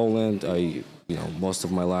school in Poland. Most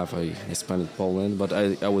of my life I spent in Poland, but I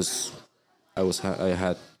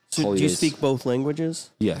had. So do you speak both languages?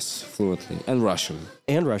 Yes, fluently, and Russian.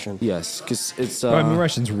 And Russian. Yes, because it's.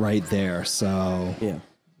 Russian's right there, so Yeah.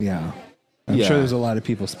 yeah. I'm sure there's a lot of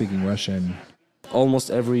people speaking Russian almost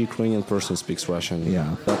every Ukrainian person speaks Russian.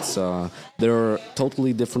 Yeah. That's they're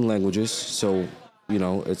totally different languages. So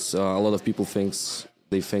it's a lot of people think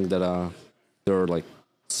that they're like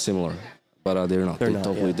similar, but they're not. They're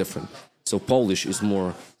totally different. So Polish is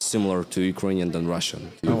more similar to Ukrainian than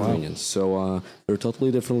Russian to Ukrainians. So they're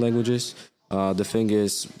totally different languages. The thing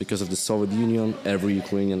is, because of the Soviet Union,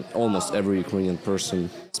 almost every Ukrainian person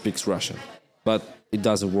speaks Russian, but it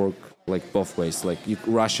doesn't work like both ways. Like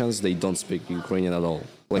Russians, they don't speak Ukrainian at all,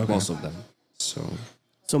 like most of them.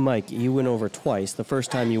 So Mike, you went over twice. The first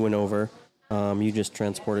time you went over, you just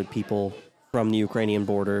transported people from the Ukrainian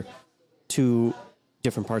border to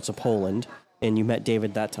different parts of Poland, and you met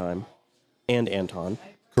David that time, and Anton.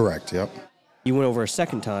 Correct. Yep. You went over a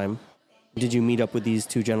second time. Did you meet up with these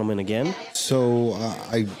two gentlemen again? So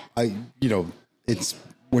it's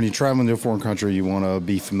when you travel into a foreign country, you want to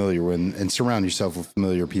be familiar with and surround yourself with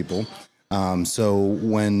familiar people. So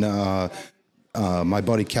when my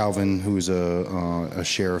buddy Calvin, who's a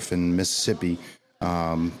sheriff in Mississippi,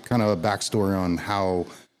 kind of a backstory on how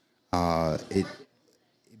it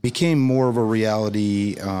became more of a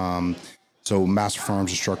reality. So Master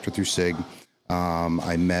Farms instructor through SIG.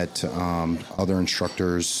 I met other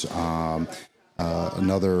instructors.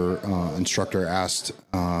 Another instructor asked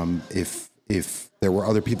if there were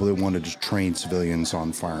other people that wanted to train civilians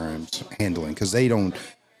on firearms handling, because they don't,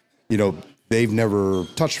 they've never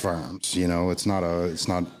touched firearms. It's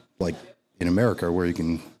not like in America where you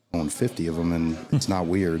can own 50 of them and it's not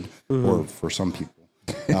weird, or for some people.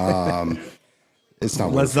 It's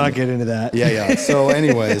not. Let's not get into that. Yeah. So,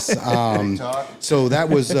 anyways, so that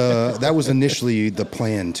was initially the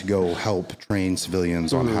plan, to go help train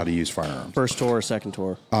civilians on how to use firearms. First tour or second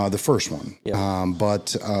tour? The first one. Yeah.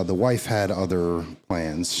 But the wife had other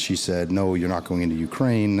plans. She said, "No, you're not going into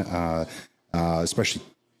Ukraine, especially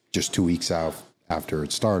just 2 weeks out after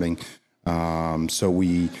it's starting." So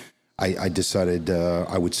I decided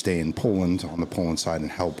I would stay in Poland, on the Poland side,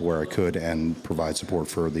 and help where I could and provide support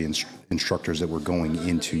for the instructors that were going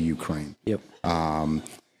into Ukraine. Yep.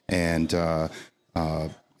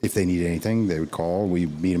 If they need anything, they would call. We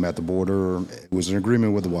meet them at the border. It was an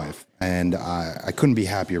agreement with the wife. And I couldn't be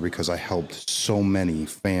happier, because I helped so many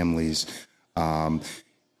families.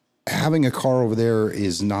 Having a car over there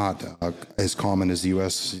is not as common as the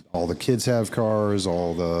U.S. All the kids have cars,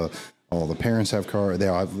 all the parents have cars. They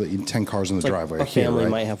have 10 cars in the driveway. A family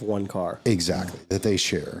might have one car. Exactly, that they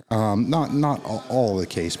share. Not all the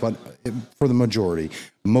case, but for the majority,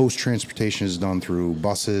 most transportation is done through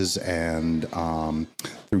buses and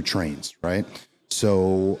through trains, right?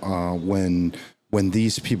 So when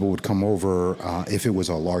these people would come over, if it was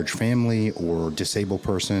a large family or disabled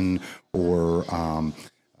person, or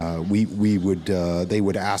they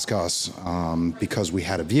would ask us, because we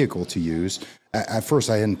had a vehicle to use. At first,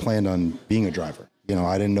 I hadn't planned on being a driver.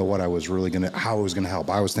 I didn't know what I was how I was going to help.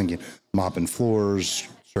 I was thinking mopping floors,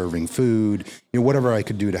 serving food, whatever I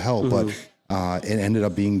could do to help. But it ended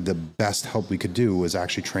up being the best help we could do was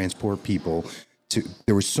actually transport people to.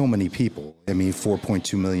 There were so many people. I mean,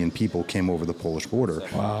 4.2 million people came over the Polish border.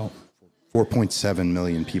 Wow. 4.7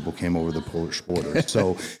 million people came over the Polish border.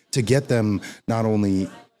 So to get them not only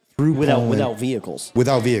without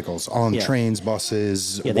vehicles on trains,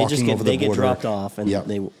 buses, walking over the border. They get dropped off,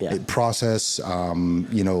 and process.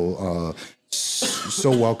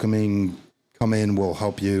 So welcoming. Come in, we'll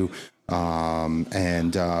help you.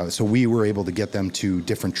 So we were able to get them to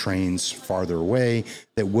different trains farther away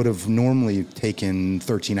that would have normally taken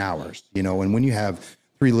 13 hours. And when you have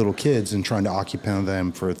 3 little kids and trying to occupy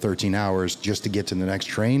them for 13 hours just to get to the next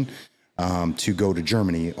train, to go to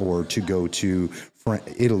Germany or to go to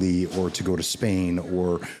Italy or to go to Spain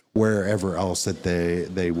or wherever else that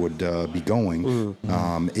they would be going,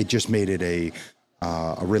 it just made it a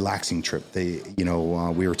relaxing trip.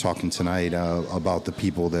 We were talking tonight about the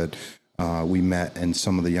people that we met, and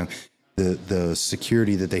some of the young, the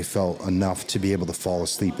security that they felt enough to be able to fall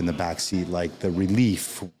asleep in the back seat, like the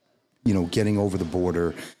relief, getting over the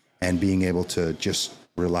border and being able to just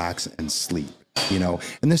relax and sleep.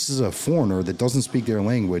 And this is a foreigner that doesn't speak their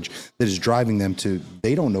language that is driving them to,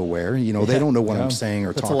 they don't know where, they don't know what I'm saying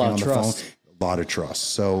or talking on the phone. A lot of trust.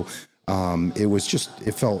 So it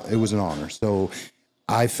was an honor. So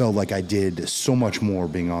I felt like I did so much more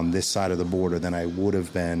being on this side of the border than I would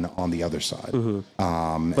have been on the other side.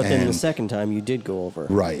 But then the second time you did go over.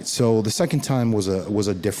 Right. So the second time was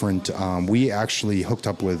a different, we actually hooked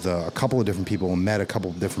up with a couple of different people and met a couple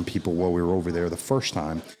of different people while we were over there the first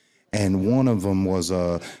time. And one of them was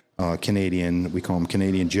a Canadian, we call him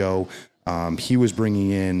Canadian Joe. He was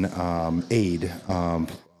bringing in aid,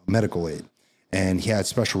 medical aid. And he had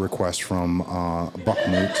special requests from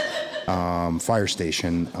Bakhmut fire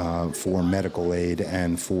station for medical aid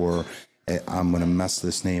and for, I'm going to mess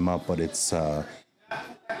this name up, but it's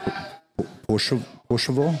Pushable.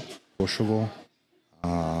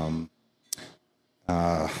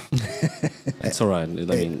 It's all right. I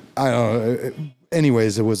mean,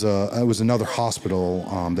 Anyways, it was another hospital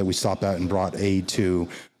that we stopped at and brought aid to,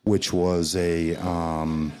 which was they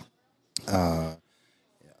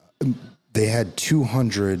had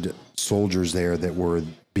 200 soldiers there that were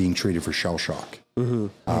being treated for shell shock.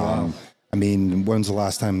 I mean, when's the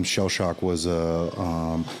last time shell shock was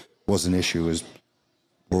an issue? It was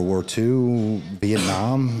World War II,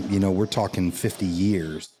 Vietnam. You know, we're talking 50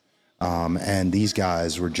 years, and these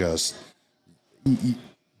guys were just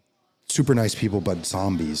super nice people, but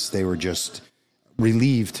zombies. They were just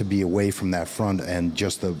relieved to be away from that front and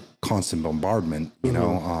just the constant bombardment. You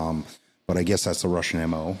know, but I guess that's the Russian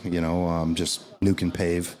MO. You know, just nuke and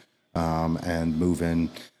pave and move in,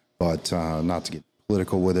 but not to get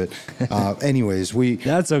political with it. Anyways,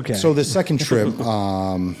 that's okay. So the second trip,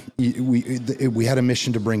 we had a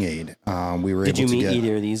mission to bring aid. We were Did able you to meet get,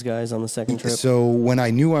 either of these guys on the second trip? So when I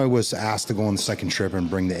knew I was asked to go on the second trip and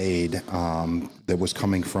bring the aid that was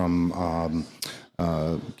coming from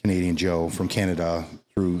Canadian Joe from Canada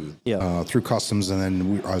through customs, and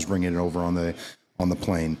then I was bringing it over on the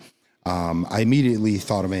plane. I immediately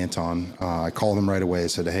thought of Anton. I called him right away. I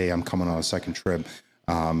said, "Hey, I'm coming on a second trip."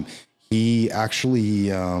 He actually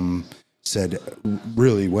said,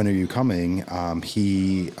 "Really, when are you coming?"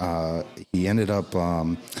 He ended up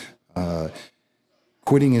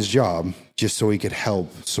quitting his job just so he could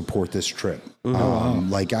help support this trip.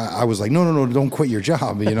 Like I was like, no, don't quit your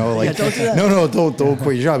job. You know, like don't do that. no, don't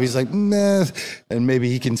quit your job. He's like, nah. And maybe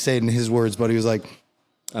he can say it in his words, but he was like,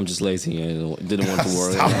 I'm just lazy. I didn't want to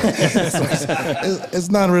work. It's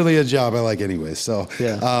not really a job I like anyway. So,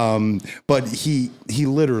 Yeah. But he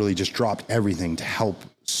literally just dropped everything to help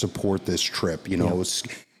support this trip. You know,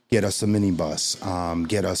 get us a minibus,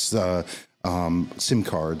 get us SIM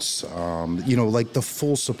cards. You know, like the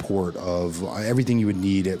full support of everything you would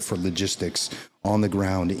need for logistics on the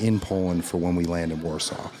ground in Poland for when we land in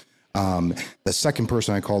Warsaw. The second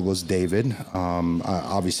person I called was David.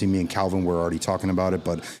 Obviously, me and Calvin were already talking about it,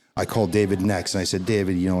 but I called David next, and I said,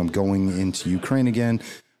 David, you know, I'm going into Ukraine again.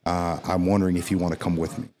 I'm wondering if you want to come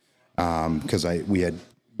with me, because we had,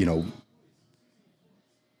 you know,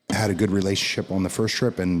 had a good relationship on the first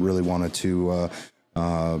trip and really wanted to,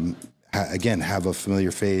 again, have a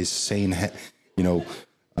familiar face, saying, you know,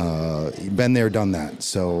 been there, done that.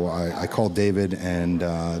 So I called David, and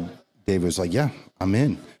David was like, yeah, I'm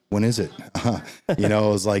in. When is it? You know,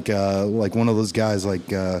 it was like one of those guys,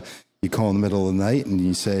 like you call in the middle of the night and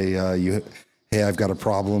you say, hey, I've got a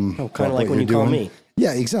problem. Oh, kind of like when you call me.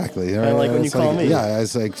 Yeah, exactly. Kind of like when you call me. Yeah, I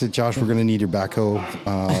was like, Josh, we're going to need your backhoe.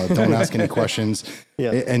 Don't ask any questions.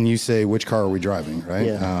 Yeah. And you say, which car are we driving, right?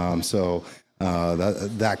 Yeah. So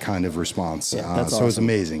that kind of response. Yeah, that's so it was awesome.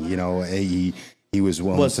 amazing. You know, he was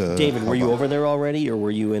willing to. David, were help you out. over there already, or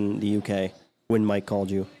were you in the UK when Mike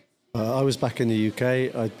called you? I was back in the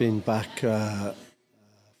UK. I'd been back for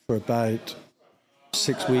about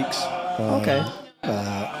 6 weeks. Okay.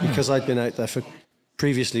 Because I'd been out there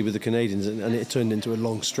previously with the Canadians, and it turned into a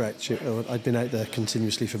long stretch. I'd been out there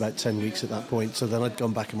continuously for about 10 weeks at that point. So then I'd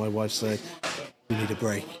gone back, and my wife said, "You need a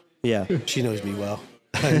break." Yeah. She knows me well.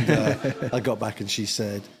 And I got back, and she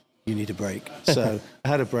said, "You need a break." So I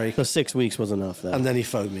had a break. So 6 weeks was enough then. And then he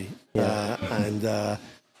phoned me.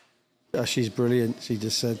 She's brilliant. She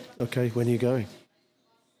just said, "Okay, when are you going?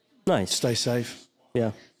 Nice. Stay safe."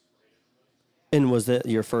 Yeah. And was that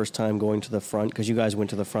your first time going to the front? Because you guys went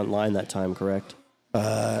to the front line that time, correct?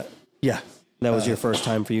 Yeah. That was your first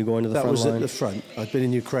time for you going to the That front was line? at the front. I'd been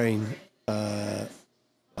in Ukraine a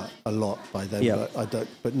lot by then, Yeah.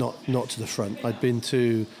 but not to the front. I'd been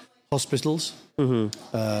to hospitals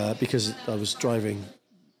because I was driving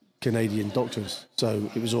Canadian doctors,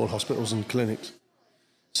 so it was all hospitals and clinics.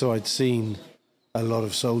 So I'd seen a lot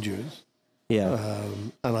of soldiers, Yeah.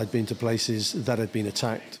 and I'd been to places that had been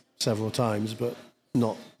attacked several times, but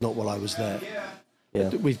not while I was there. Yeah.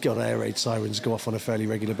 We've got air raid sirens go off on a fairly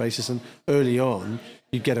regular basis, and early on,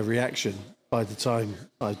 you'd get a reaction. By the time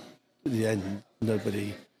at the end,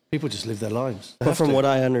 people just live their lives. They But have from to. what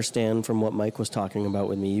I understand, from what Mike was talking about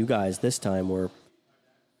with me, you guys this time were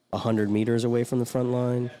 100 meters away from the front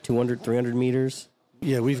line, 200, 300 meters.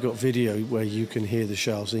 Yeah, we've got video where you can hear the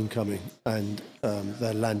shells incoming, and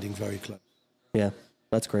they're landing very close. Yeah,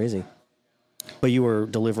 that's crazy. But you were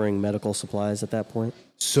delivering medical supplies at that point?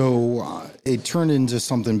 So it turned into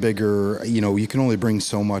something bigger. You know, you can only bring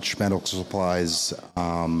so much medical supplies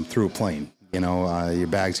through a plane. You know, your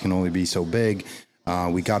bags can only be so big.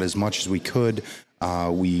 We got as much as we could.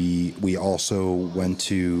 We also went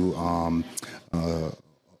to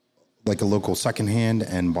like a local secondhand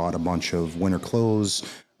and bought a bunch of winter clothes.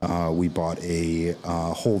 We bought a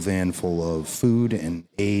whole van full of food and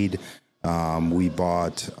aid. We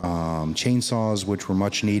bought chainsaws, which were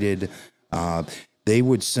much needed. They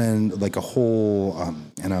would send like a whole,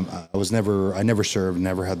 and I never served,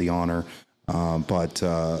 never had the honor, but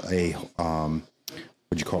what'd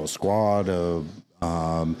you call a squad?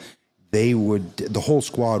 The whole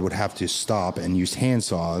squad would have to stop and use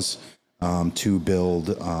handsaws to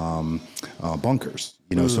build bunkers.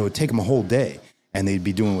 So it'd take them a whole day, and they'd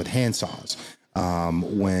be doing with handsaws.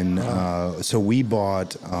 So we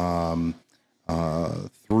bought 3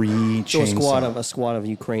 chainsaws. A squad of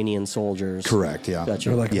Ukrainian soldiers. Correct. Yeah.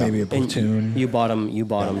 Gotcha. Or like maybe a platoon. You bought them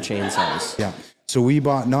chainsaws. Yeah. So we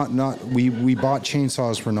bought we bought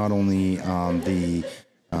chainsaws for not only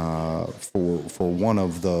for one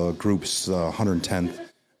of the groups, 110th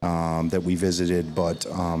that we visited, but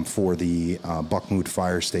for the Bakhmut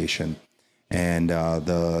fire station, and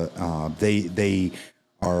they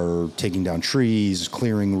are taking down trees,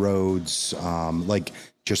 clearing roads,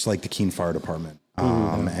 just like the Keene Fire Department,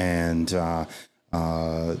 and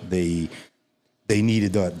they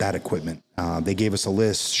needed that equipment. They gave us a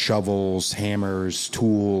list: shovels, hammers,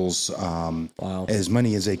 tools, as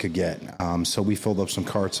many as they could get. So we filled up some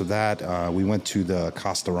carts of that. We went to the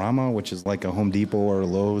Castorama, which is like a Home Depot or a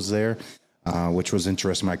Lowe's there, which was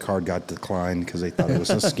interesting. My card got declined because they thought it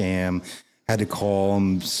was a scam. Had to call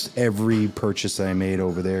them every purchase that I made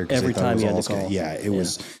over there. Every time you had to call. Yeah, it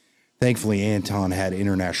was. Thankfully, Anton had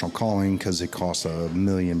international calling because it cost $1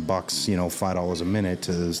 million, $5 a minute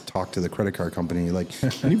to talk to the credit card company. Like,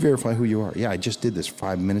 can you verify who you are? Yeah, I just did this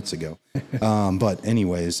 5 minutes ago. But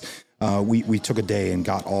anyways, we took a day and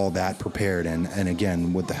got all that prepared. And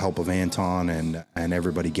again, with the help of Anton and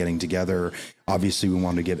everybody getting together, obviously we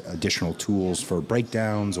wanted to get additional tools for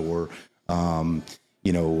breakdowns or,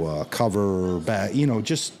 cover,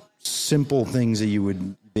 just simple things that you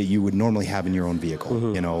would normally have in your own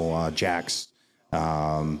vehicle, jacks,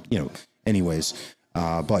 anyways.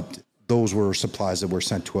 But those were supplies that were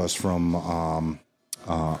sent to us from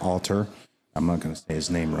Alter. I'm not going to say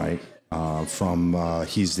his name right.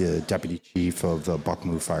 He's the deputy chief of the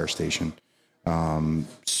Bakhmut fire station.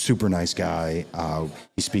 Super nice guy.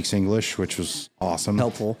 He speaks English, which was awesome.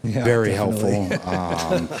 Helpful. Yeah, very definitely.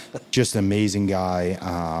 helpful. Just amazing guy.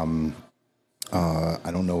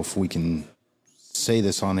 I don't know if we can say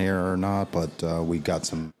this on air or not, but we got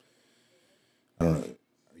some. I don't know.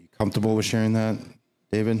 Are you comfortable with sharing that,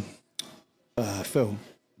 David? Film.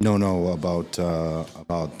 No, about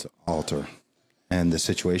Alter and the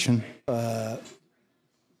situation. The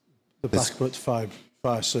Bakhmut fire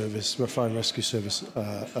service, fire and rescue service,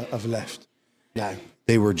 have left now.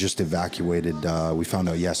 They were just evacuated. We found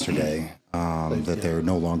out yesterday that they're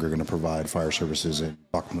no longer going to provide fire services in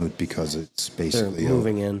Bakhmut because it's basically They're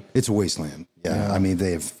moving in. It's a wasteland. Yeah, I mean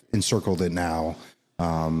they've encircled it now.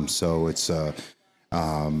 So it's to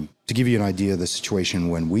give you an idea of the situation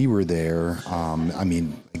when we were there. I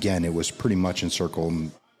mean, again, it was pretty much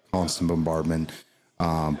encircled, constant bombardment.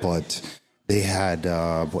 But they had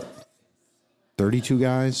 32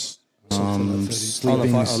 guys.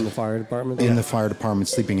 Sleeping on the fire department? in the fire department,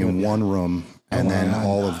 sleeping in one room, and then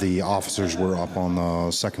all of the officers were up on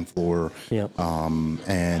the second floor. Yep.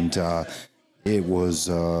 It was,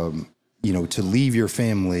 to leave your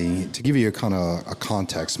family. To give you a kind of a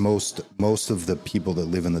context, most of the people that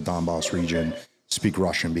live in the Donbass region speak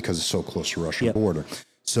Russian because it's so close to the Russian border.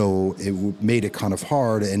 So it made it kind of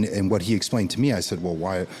hard. And what he explained to me, I said, well,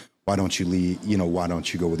 why don't you leave? Why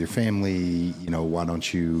don't you go with your family? Why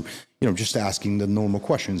don't you? Just asking the normal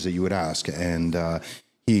questions that you would ask. And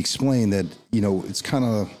he explained that, it's kind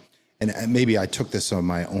of, and maybe I took this on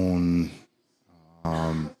my own,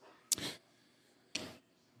 my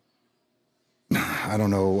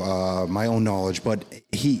own knowledge, but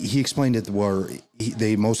he explained it where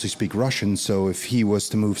they mostly speak Russian. So if he was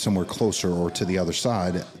to move somewhere closer or to the other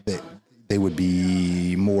side, they would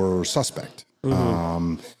be more suspect.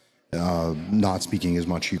 Not speaking as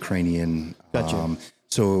much Ukrainian. Gotcha.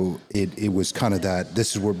 So it was kind of that.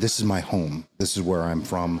 This is my home. This is where I'm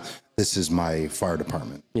from. This is my fire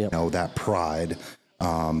department. Yep. That pride,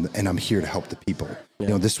 and I'm here to help the people.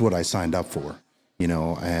 Yep. This is what I signed up for.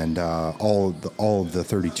 And all of the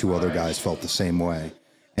 32 other guys felt the same way.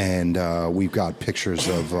 And we've got pictures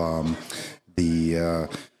of the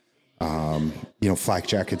flak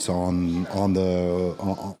jackets on the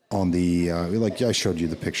like I showed you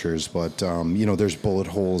the pictures, but there's bullet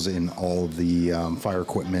holes in all of the fire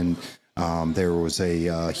equipment. There was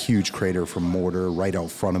a huge crater from mortar right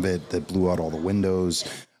out front of it that blew out all the windows.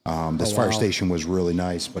 This fire station was really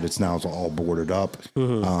nice, but it's now all boarded up.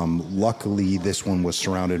 Luckily, this one was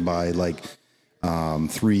surrounded by like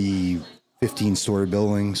 3 15-story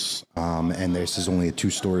buildings, and this is only a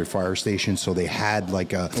 2-story fire station, so they had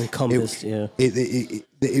like a encompassed.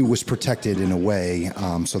 It was protected in a way,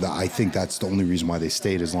 so that I think that's the only reason why they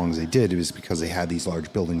stayed as long as they did. It was because they had these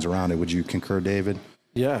large buildings around it. Would you concur, David?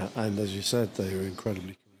 Yeah, and as you said, they were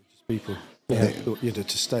incredibly courageous people. You know,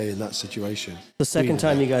 to stay in that situation. The second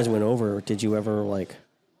time you guys went over, did you ever like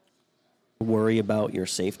worry about your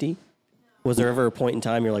safety? Was there ever a point in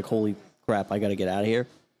time you're like, "Holy crap, I got to get out of here"?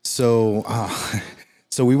 So,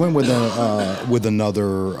 so we went with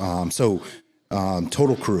another.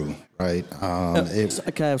 Total crew, right?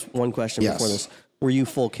 Can I ask one question before this? Were you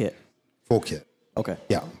full kit? Full kit. Okay.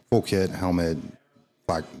 Yeah, full kit, helmet,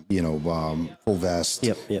 like full vest.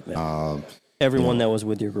 Yep. Everyone that was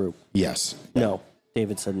with your group. Yes. No.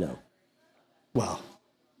 David said no. Well,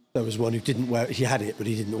 there was one who didn't wear. He had it, but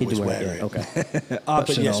he didn't always wear it. Okay.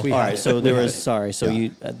 Optional. Yes, we All had right. it. So there was. Sorry. So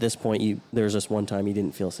you at this point there was just one time you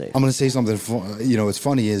didn't feel safe. I'm going to say something. It's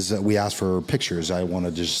funny is we asked for pictures. I want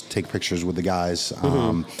to just take pictures with the guys.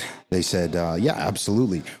 They said, yeah,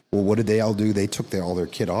 absolutely. Well, what did they all do? They took all their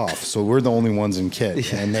kit off. So we're the only ones in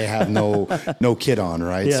kit, and they have no kit on,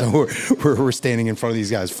 right? Yeah. So we're standing in front of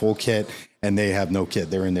these guys full kit, and they have no kit.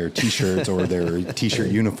 They're in their T-shirts or their T-shirt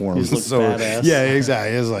uniforms. Look badass. Yeah,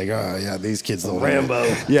 exactly. It's like, oh yeah, these kids don't Rambo.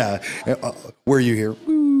 Yeah. Where are you here?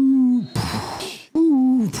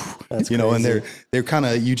 That's crazy. And they're kind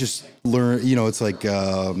of, you just learn, it's like,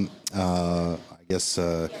 I guess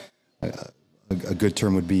a good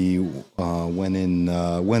term would be when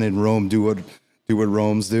in Rome, do what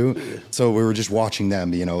Rome's do. So we were just watching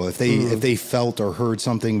them, if they felt or heard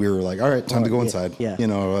something, we were like, all right, time to go inside. Yeah.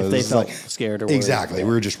 If they felt scared or worried. Exactly. We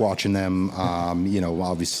were just watching them,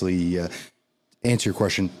 obviously, answer your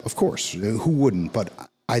question, of course, who wouldn't? But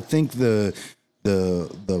I think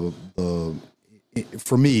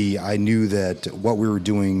for me, I knew that what we were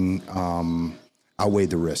doing outweighed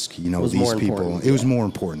the risk. These people. It was more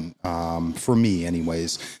important for me,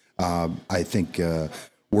 anyways. I think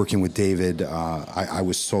working with David, I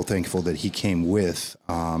was so thankful that he came with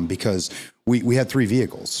because we had 3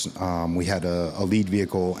 vehicles. We had a lead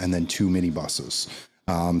vehicle and then 2 minibuses.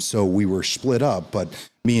 So we were split up, but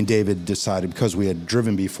me and David decided because we had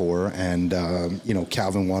driven before, and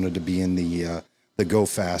Calvin wanted to be in the Go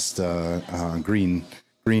Fast green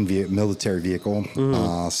military vehicle.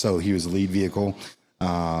 So he was the lead vehicle,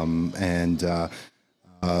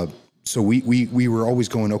 so we were always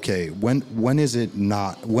going, okay, when is it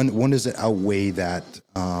not, when does it outweigh that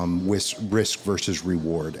risk versus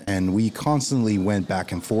reward? And we constantly went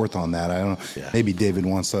back and forth on that. I don't know, maybe David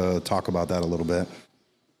wants to talk about that a little bit.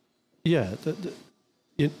 Yeah,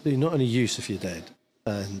 you're not any use if you're dead.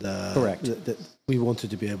 And correct. We wanted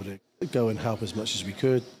to be able to go and help as much as we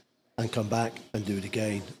could and come back and do it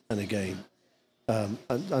again and again.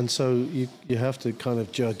 And so you have to kind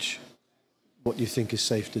of judge what you think is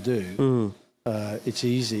safe to do. It's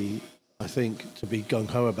easy, I think, to be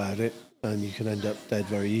gung-ho about it, and you can end up dead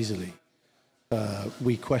very easily.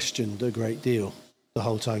 We questioned a great deal the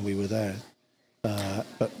whole time we were there.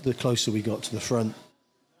 But the closer we got to the front,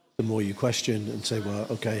 the more you question and say, well,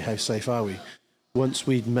 okay, how safe are we? Once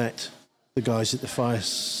we'd met the guys at the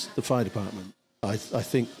fire department, I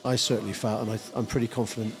think I certainly felt, and I'm pretty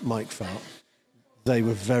confident Mike felt, they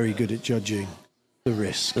were very good at judging the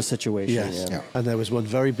risk. The situation, yes. Yeah. And there was one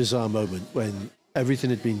very bizarre moment when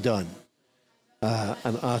everything had been done,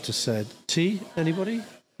 and Arta said, tea, anybody?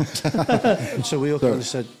 And so we all kind of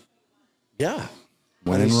said, yeah.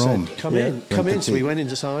 When in Rome. Said, come in. So we went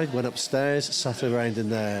inside, went upstairs, sat around in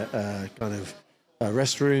their kind of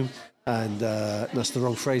restroom, and that's the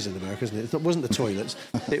wrong phrase in America, isn't it? It wasn't the toilets.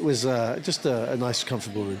 It was just a nice,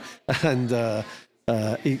 comfortable room. And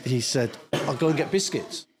he said, I'll go and get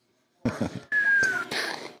biscuits.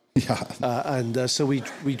 Yeah. So we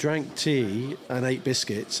drank tea and ate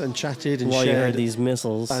biscuits and chatted and while shared. You heard these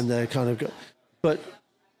missiles. And kind of but,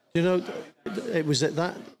 it was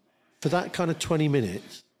for that kind of 20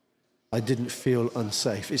 minutes, I didn't feel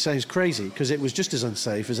unsafe. It sounds crazy because it was just as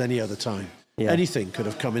unsafe as any other time. Yeah. Anything could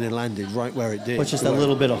have come in and landed right where it did. But just that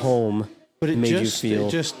little bit of home made you feel.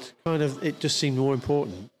 It just seemed more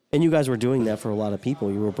important. And you guys were doing that for a lot of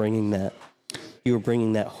people. You were bringing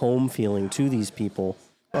that home feeling to these people.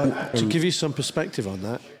 To give you some perspective on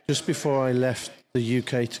that, just before I left the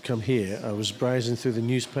UK to come here, I was browsing through the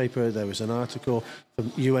newspaper. There was an article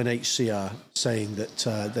from UNHCR saying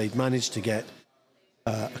that they'd managed to get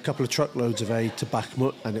a couple of truckloads of aid to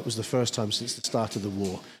Bakhmut, and it was the first time since the start of the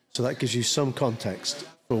war. So that gives you some context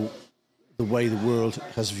for the way the world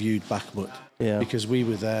has viewed Bakhmut. Yeah. Because we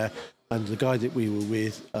were there, and the guy that we were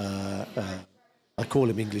with, I call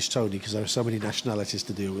him English Tony because there are so many nationalities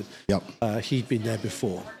to deal with. Yep. He'd been there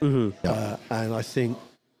before. Yep. And I think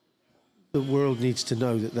the world needs to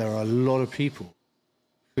know that there are a lot of people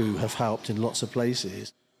who have helped in lots of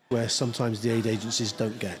places where sometimes the aid agencies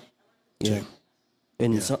don't get. Yeah.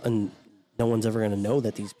 And no one's ever going to know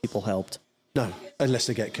that these people helped. No, unless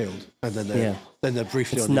they get killed, and then they're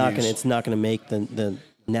briefly It's on the not news. gonna. It's not going to make the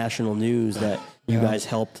national news that you guys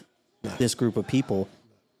helped this group of people.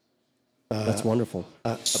 That's wonderful.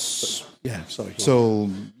 Yeah, sorry. So,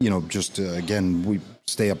 just again, we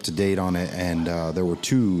stay up to date on it, and there were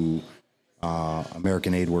 2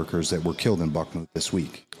 American aid workers that were killed in Bakhmut this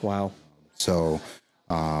week. Wow. So,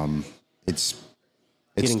 it's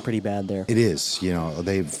Getting pretty bad there. It is.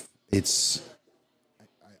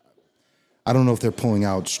 I don't know if they're pulling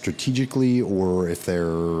out strategically or if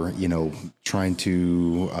they're, trying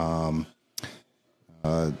to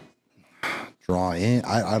draw in.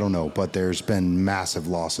 I don't know, but there's been massive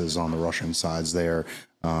losses on the Russian sides there.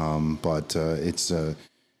 But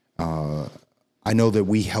I know that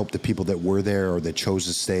we helped the people that were there or that chose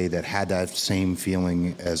to stay that had that same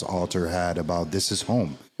feeling as Alter had about this is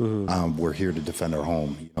home. We're here to defend our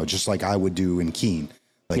home, just like I would do in Keene.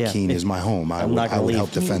 Keene is my home. I would help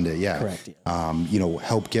defend it. Yeah. Correct. Yeah.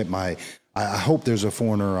 Help get I hope there's a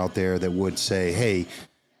foreigner out there that would say, hey,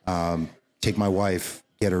 take my wife,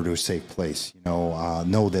 get her to a safe place.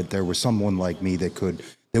 Know that there was someone like me that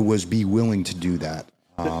was be willing to do that.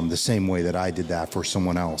 The same way that I did that for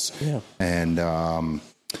someone else. Yeah. And I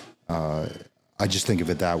just think of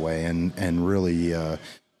it that way. And really,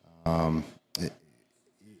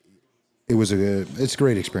 it's a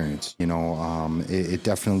great experience. It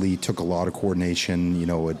definitely took a lot of coordination.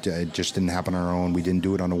 It just didn't happen on our own. We didn't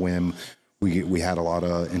do it on a whim. We had a lot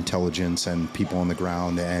of intelligence and people on the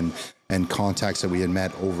ground and contacts that we had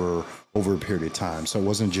met over a period of time. So it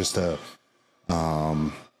wasn't just a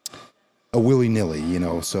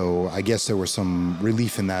willy-nilly, so I guess there was some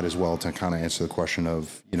relief in that as well to kind of answer the question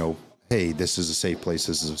of, hey, this is a safe place.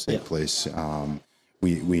 This is a safe place.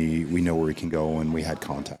 We know where we can go, and we had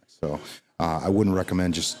contacts. So I wouldn't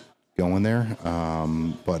recommend just going there.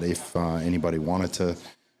 But if anybody wanted to,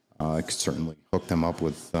 I could certainly hook them up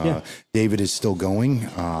with. David is still going.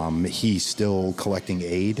 He's still collecting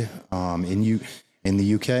aid in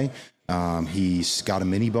the UK. He's got a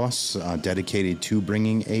minibus dedicated to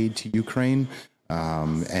bringing aid to Ukraine.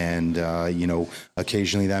 And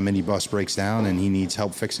occasionally that minibus breaks down and he needs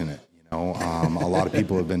help fixing it. A lot of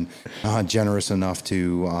people have been generous enough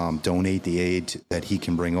to donate the aid that he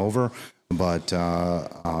can bring over. But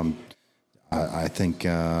I think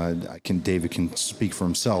David can speak for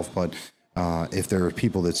himself. But if there are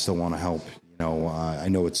people that still want to help, I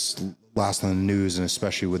know it's last on the news, and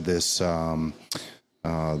especially with this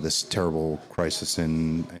this terrible crisis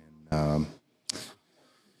in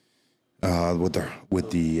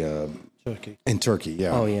Turkey. In Turkey,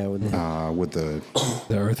 yeah. Oh yeah, with the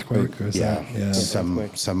earthquake. Or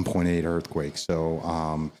 7.8 earthquake.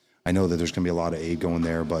 So I know that there's going to be a lot of aid going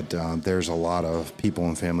there, but there's a lot of people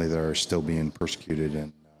and family that are still being persecuted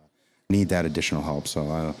and need that additional help.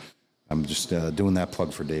 So I'm just doing that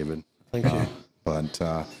plug for David. Thank you. But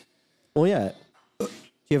well, yeah. Do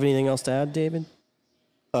you have anything else to add, David?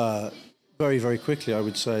 Very, very quickly, I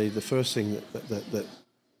would say the first thing that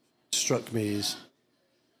struck me is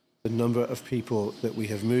the number of people that we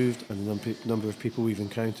have moved and the number of people we've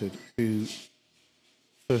encountered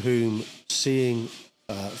for whom seeing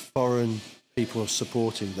foreign people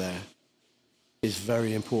supporting there is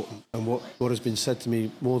very important. And what has been said to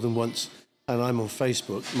me more than once, and I'm on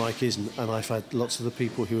Facebook, Mike isn't, and I've had lots of the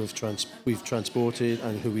people who we've transported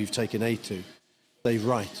and who we've taken aid to, they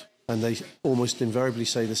write, and they almost invariably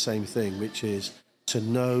say the same thing, which is to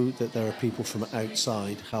know that there are people from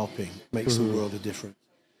outside helping makes the world a difference.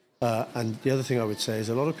 And the other thing I would say is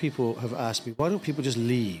a lot of people have asked me, why don't people just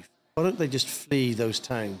leave? Why don't they just flee those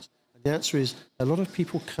towns? And the answer is a lot of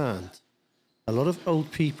people can't. A lot of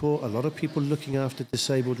old people, a lot of people looking after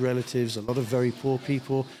disabled relatives, a lot of very poor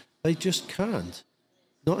people, they just can't.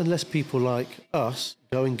 Not unless people like us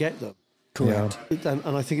go and get them. Correct. And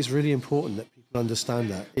I think it's really important that people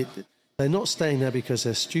understand that. They're not staying there because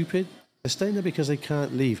they're stupid. They're staying there because they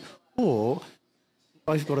can't leave. Or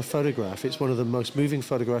I've got a photograph. It's one of the most moving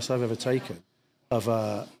photographs I've ever taken of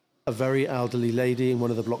a very elderly lady in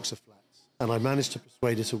one of the blocks of flats. And I managed to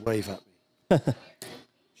persuade her to wave at me.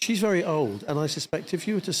 She's very old. And I suspect if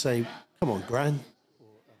you were to say, come on, Gran, or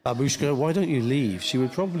Babushka, why don't you leave? She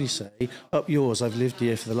would probably say, up yours, I've lived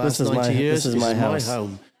here for the last This is 90 years. this is my house.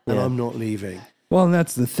 home, and Yeah. I'm not leaving. Well, and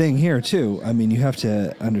that's the thing here too. I mean, you have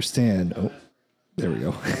to understand. Oh, there we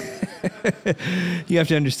go. You have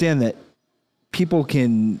to understand that people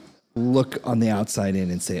can look on the outside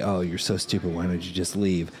in and say, "Oh, you're so stupid. Why don't you just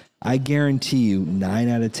leave?" I guarantee you, 9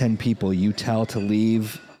 out of 10 people you tell to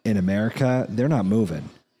leave in America, they're not moving.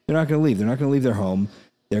 They're not going to leave. They're not going to leave their home.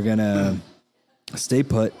 They're going to stay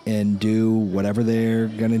put and do whatever they're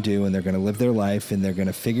going to do, and they're going to live their life, and they're going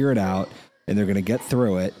to figure it out, and they're going to get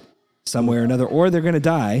through it some way or another, or they're going to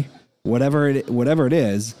die, whatever it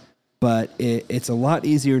is. But it's a lot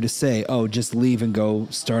easier to say, oh, just leave and go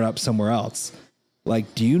start up somewhere else.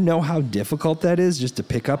 Like, do you know how difficult that is just to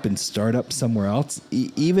pick up and start up somewhere else?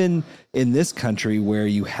 Even in this country where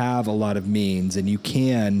you have a lot of means and you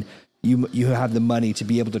have the money to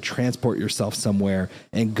be able to transport yourself somewhere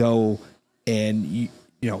and go and you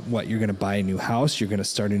know what, you're going to buy a new house, you're going to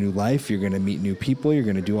start a new life, you're going to meet new people, you're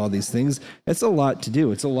going to do all these things. It's a lot to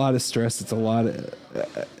do. It's a lot of stress. It's a lot of,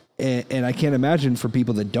 and I can't imagine for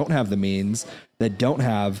people that don't have the means, that don't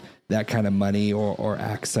have that kind of money or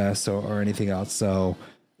access or anything else. So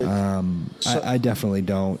I definitely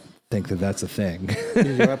don't think that that's a thing.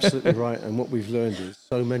 You're absolutely right. And what we've learned is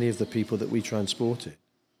so many of the people that we transported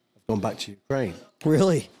have gone back to Ukraine.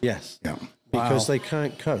 Really? Yes. Yeah. Because they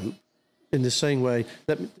can't cope in the same way.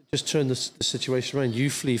 Let me just turn the situation around. You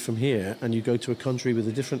flee from here and you go to a country with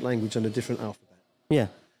a different language and a different alphabet. Yeah.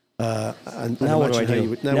 And Now what do I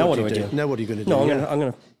do? Now what do you do? Now what are you going to do? No,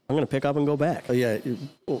 Yeah. I'm gonna pick up and go back. Yeah, and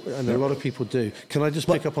a lot of people do. Can I just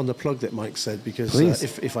pick up on the plug that Mike said? Because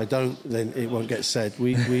if I don't, then it won't get said.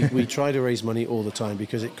 We try to raise money all the time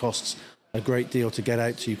because it costs a great deal to get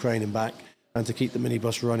out to Ukraine and back and to keep the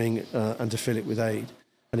minibus running and to fill it with aid.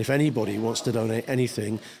 And if anybody wants to donate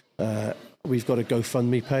anything, we've got a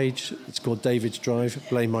GoFundMe page. It's called David's Drive.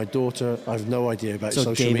 Blame my daughter. I have no idea about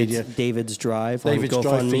social media. David's Drive. David's on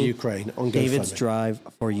Drive for GoFundMe. Ukraine on David's GoFundMe. Drive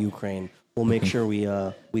for Ukraine. We'll make sure we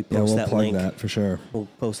post we'll that plug link. that for sure. We'll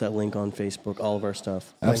post that link on Facebook. All of our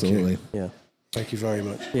stuff. Absolutely. Yeah. Thank you very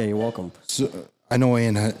much. Yeah, you're welcome. So I know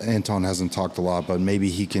Anton hasn't talked a lot, but maybe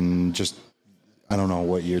he can just, I don't know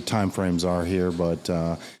what your time frames are here, but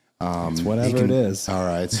It's whatever it is. All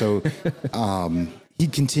right. So he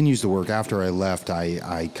continues to work. After I left,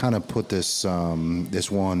 I kind of put this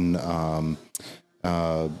one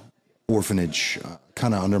orphanage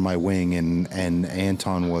kind of under my wing, and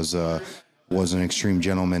Anton was an extreme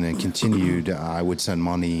gentleman and continued. I would send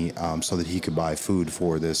money so that he could buy food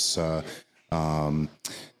for this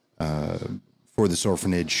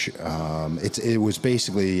orphanage. It was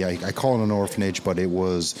basically, I call it an orphanage, but it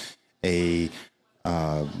was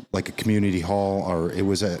like a community hall, or it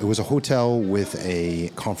was a hotel with a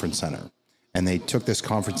conference center. And they took this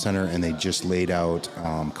conference center and they just laid out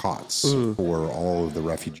cots for all of the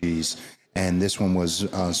refugees. And this one was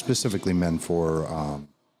specifically meant for.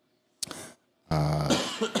 I'm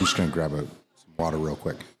just going to grab some water real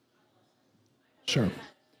quick. Sure.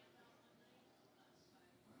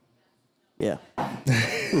 Yeah.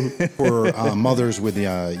 For mothers with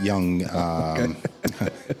young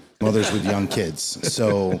mothers with young kids.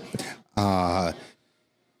 So.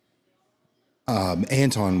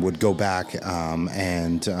 Anton would go back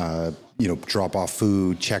and drop off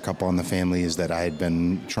food, check up on the families that I had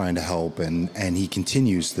been trying to help, and he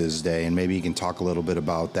continues to this day. And maybe he can talk a little bit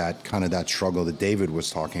about that struggle that David was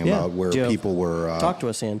talking about, where Jeff, people were. Talk to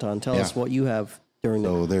us, Anton. Tell us what you have during.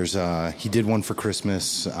 So there's he did one for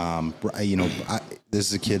Christmas. This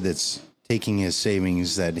is a kid that's taking his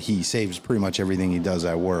savings that he saves pretty much everything he does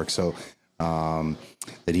at work. So.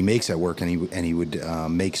 That he makes at work, and he would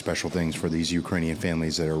make special things for these Ukrainian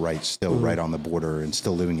families that are right on the border and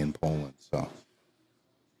still living in Poland.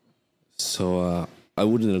 So I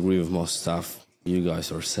wouldn't agree with most stuff you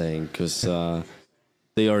guys are saying, because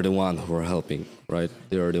they are the one who are helping, right?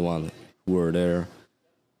 They are the one who are there.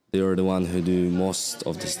 They are the one who do most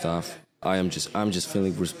of the stuff. I'm just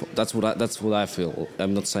feeling that's what I feel.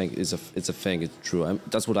 I'm not saying it's a thing. It's true.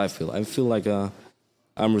 That's what I feel. I feel like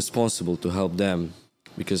I'm responsible to help them,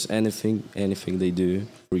 because anything they do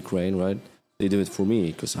for Ukraine, right? They do it for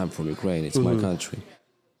me because I'm from Ukraine. It's my country.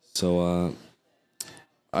 So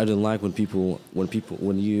I don't like when I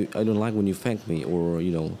don't like when you thank me, or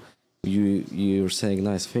you're saying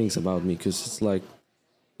nice things about me, because it's like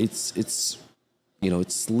it's it's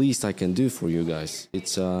the least I can do for you guys.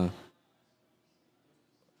 It's all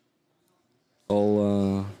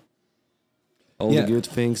the good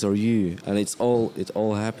things are you, and it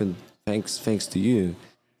all happened thanks to you.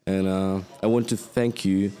 And I want to thank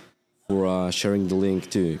you for sharing the link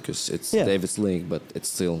too, because it's David's link, but it's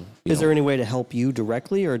still. Is there any way to help you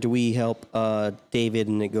directly, or do we help David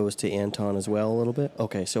and it goes to Anton as well a little bit?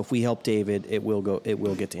 Okay, so if we help David, it will get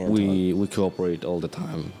to Anton. We cooperate all the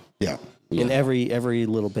time. Yeah. And every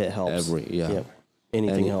little bit helps.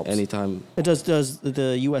 Anything helps. Anytime. Does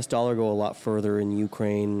the U.S. dollar go a lot further in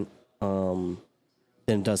Ukraine than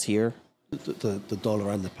it does here? The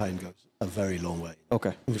dollar and the pound goes a very long way.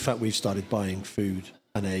 Okay. In fact, we've started buying food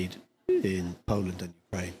and aid in Poland and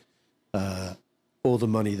Ukraine. All the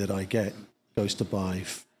money that I get goes to buy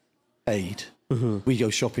aid. Mm-hmm. We go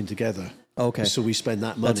shopping together. Okay. So we spend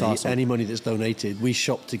that money. That's awesome. Any money that's donated, we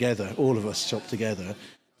shop together. All of us shop together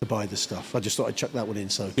to buy the stuff. I just thought I'd chuck that one in.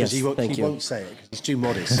 So because he won't say it because he's too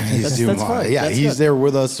modest. He's too modest. Fine. Yeah, that's he's good. there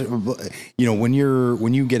with us. You know, when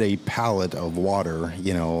you get a pallet of water,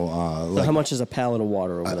 you know, So how much is a pallet of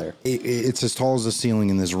water over there? It's as tall as the ceiling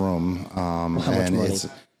in this room. How much money?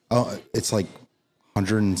 It's like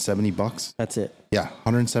 $170. That's it. Yeah,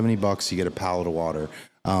 $170. You get a pallet of water.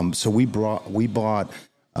 So we bought.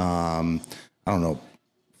 I don't know.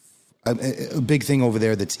 A big thing over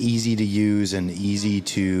there that's easy to use and easy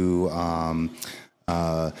to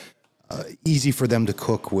easy for them to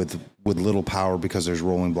cook with little power because there's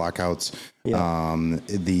rolling blackouts. Yeah.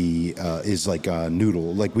 Is like a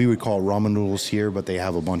noodle, like we would call ramen noodles here, but they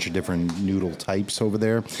have a bunch of different noodle types over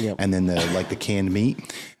there. Yep. And then the canned meat.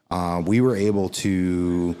 We were able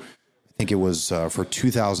to, I think it was for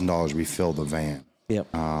 $2,000 we filled the van. Yep.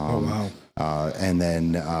 Oh wow. And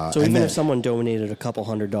then so even if someone donated a couple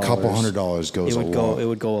 $100, goes it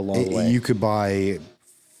would go a long way. You could buy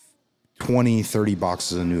 20-30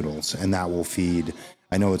 boxes of noodles, and that will feed.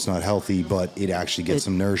 I know it's not healthy, but it actually gets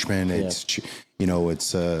some nourishment. It's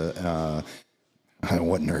it's I don't know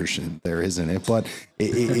what nourishment there is in it, but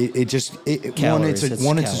it's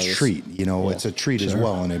a treat. You know, it's a treat as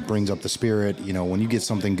well, and it brings up the spirit. You know, when you get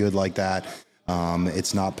something good like that,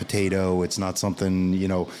 it's not potato, it's not something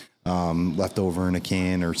left over in a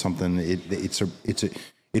can or something.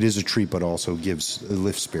 It is a treat, but also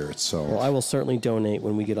lifts spirits. So, well, I will certainly donate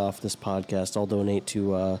when we get off this podcast. I'll donate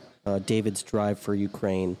to David's Drive for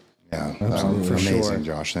Ukraine. Yeah, for amazing, sure.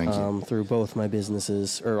 Josh. Thank you. Through both my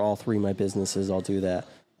businesses, or all three of my businesses, I'll do that.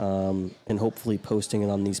 And hopefully, posting it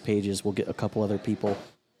on these pages will get a couple other people.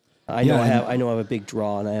 I know I have a big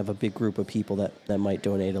draw, and I have a big group of people that might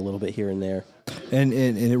donate a little bit here and there. And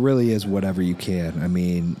it really is whatever you can. I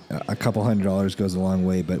mean, a couple $100 goes a long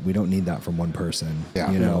way, but we don't need that from one person.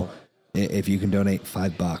 Yeah. You know, if you can donate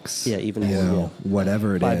 $5, even more,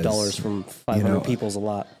 whatever it is, $5 from 500 people is a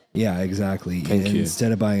lot. Yeah, exactly. Thank you.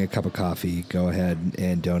 Instead of buying a cup of coffee, go ahead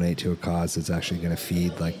and donate to a cause that's actually going to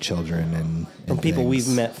feed like children and from people we've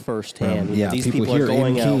met firsthand. These people are here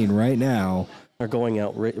going in out Keene right now. Are going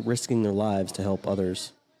out risking their lives to help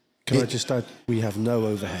others. Can I just add? We have no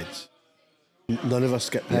overheads. None of us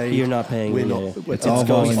get paid. You're not paying. We're not. It's all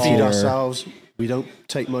volunteer. We feed ourselves. We don't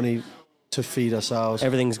take money to feed ourselves.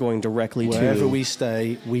 Everything's going directly wherever we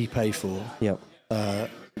stay. We pay for. Yep.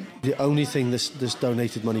 The only thing this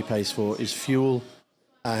donated money pays for is fuel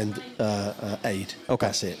and aid. Okay.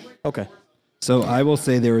 That's it. Okay. So I will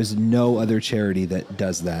say there is no other charity that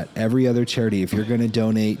does that. Every other charity, if you're going to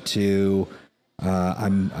donate to,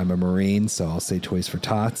 I'm a Marine, so I'll say Toys for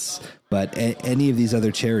Tots, but any of these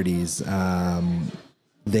other charities,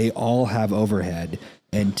 they all have overhead.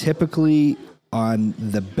 And typically on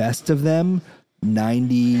the best of them,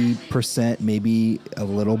 90%, maybe a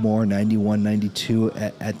little more, 91, 92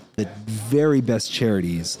 at the very best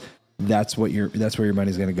charities. That's where your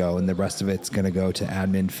money's going to go, and the rest of it's going to go to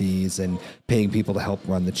admin fees and paying people to help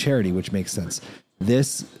run the charity, which makes sense.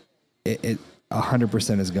 This, it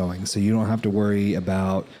 100% is going, so you don't have to worry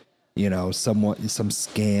about some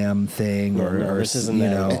scam thing or this isn't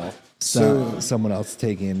that at all. Someone else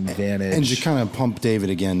taking advantage. And to kind of pump David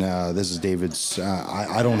again, this is David's.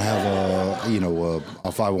 I don't have a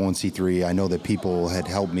 501c3. I know that people had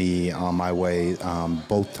helped me on my way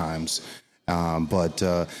both times, but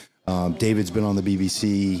David's been on the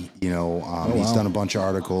BBC. He's done a bunch of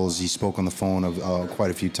articles. He spoke on the phone quite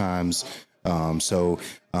a few times. So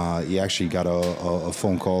he actually got a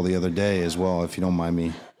phone call the other day as well, if you don't mind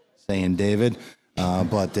me saying, David.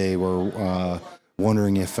 But they were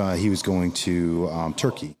wondering if he was going to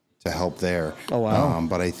Turkey to help there. Oh, wow.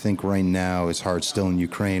 But I think right now his heart's still in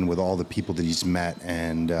Ukraine with all the people that he's met.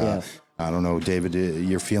 And I don't know, David,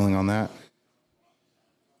 your feeling on that?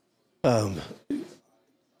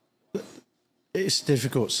 It's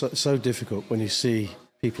difficult, so difficult when you see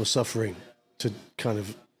people suffering to kind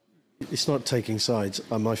of, it's not taking sides.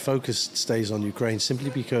 My focus stays on Ukraine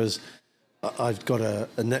simply because I've got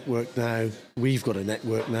a network now. We've got a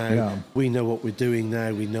network now. Yeah. We know what we're doing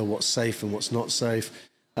now. We know what's safe and what's not safe.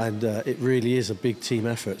 And it really is a big team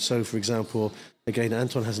effort. So, for example, again,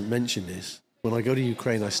 Anton hasn't mentioned this. When I go to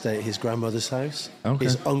Ukraine, I stay at his grandmother's house. Okay.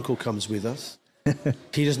 His uncle comes with us.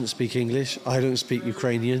 He doesn't speak English. I don't speak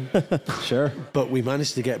Ukrainian. Sure. But we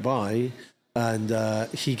managed to get by. And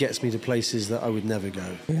he gets me to places that I would never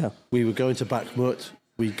go. Yeah. We were going to Bakhmut.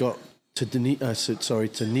 We got to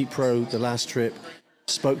Dnipro the last trip.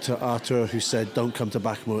 Spoke to Artur, who said, "Don't come to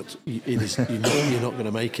Bakhmut. You're not going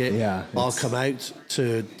to make it. Yeah, I'll come out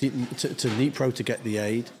to Dnipro to get the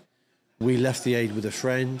aid." We left the aid with a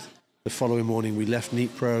friend. The following morning, we left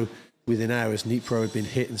Dnipro. Within hours, Dnipro had been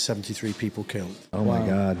hit and 73 people killed. Oh my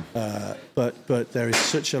God. But there is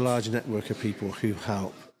such a large network of people who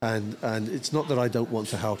help. And it's not that I don't want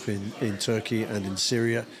to help in Turkey and in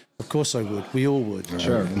Syria. Of course I would. We all would.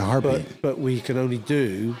 Sure. In a heartbeat. But we can only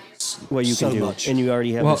do What you so can do, much. and you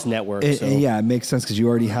already have this network. So. Yeah, it makes sense because you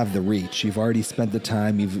already have the reach. You've already spent the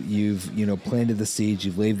time. You've planted the seeds.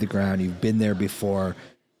 You've laid the ground. You've been there before.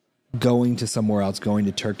 Going to somewhere else, going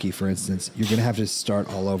to Turkey, for instance, you're going to have to start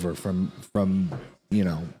all over from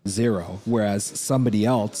zero. Whereas somebody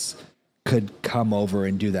else could come over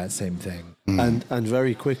and do that same thing. And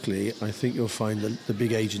very quickly, I think you'll find that the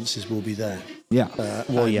big agencies will be there. Yeah.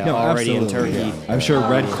 Already in Turkey. Yeah. I'm sure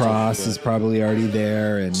Red Cross is probably already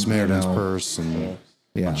there, and Samaritan's Purse and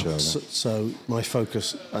yeah. bunch of So my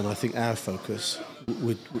focus, and I think our focus,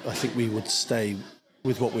 we would stay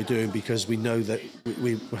with what we're doing because we know that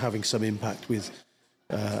we're having some impact with.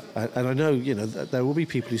 And I know, that there will be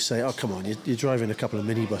people who say, "Oh, come on, you're driving a couple of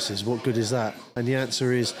minibuses. What good is that?" And the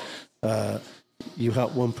answer is, you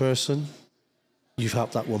help one person, you've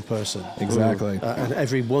helped that one person. Exactly. And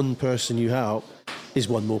every one person you help is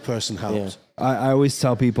one more person helped. I always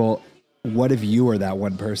tell people, what if you were that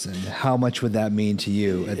one person? How much would that mean to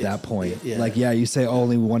you at that point? Yeah. You say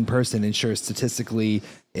only one person, and sure, statistically,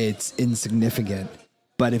 it's insignificant.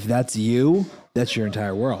 But if that's you, that's your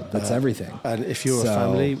entire world. That's everything. And if you're a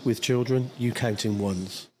family with children, you count in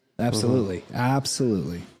ones. Absolutely.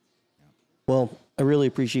 Absolutely. Well, I really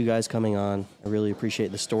appreciate you guys coming on. I really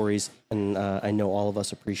appreciate the stories, and I know all of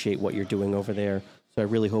us appreciate what you're doing over there. So I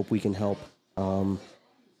really hope we can help.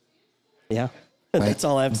 That's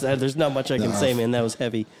all I have to say. There's not much I can say, man. That was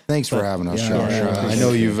heavy. Thanks for having us, Josh. I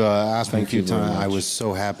know you've asked me a few times. I was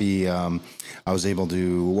so happy. I was able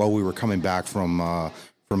to, while we were coming back from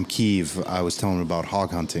Kyiv, I was telling him about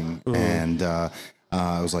hog hunting. And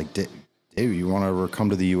I was like, Dave, you want to ever come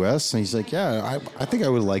to the U.S.? And he's like, yeah, I think I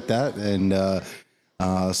would like that. And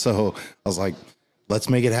so I was like, let's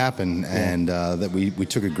make it happen. And that we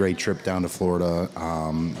took a great trip down to Florida.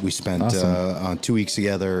 We spent 2 weeks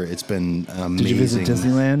together. It's been amazing. Did you visit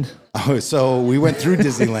Disneyland? Oh, so we went through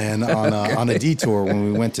Disneyland on a detour when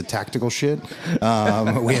we went to Tactical Shit.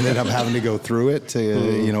 We ended up having to go through it to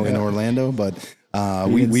in Orlando, but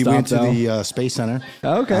we went to the Space Center.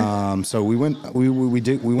 Oh, okay. So we went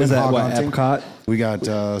Is that hog what, hunting. Epcot? We got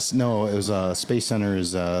no, it was Space Center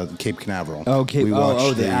is Cape Canaveral. Oh, We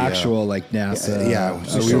watched the actual NASA. yeah.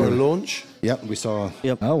 So we were a launch. Yep, we saw.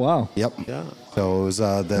 Yep. Oh, wow. Yep. Yeah. So it was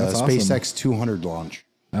the That's SpaceX 200 launch.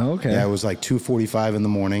 Oh, okay. Yeah, it was like 2:45 in the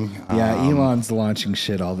morning. Yeah, Elon's launching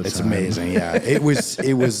shit all the It's time. amazing. Yeah, it was. At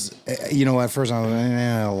first I was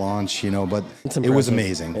like, launch, but it was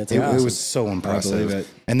amazing. It's It awesome. was so impressive. believe it.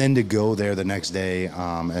 And then to go there the next day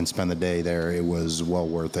and spend the day there, it was well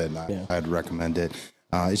worth it. I'd recommend it.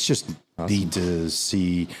 It's just neat to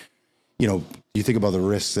see. You think about the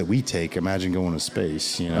risks that we take. Imagine going to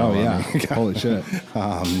space. Oh, yeah. Holy shit.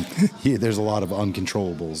 There's a lot of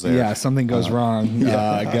uncontrollables there. Yeah, something goes wrong.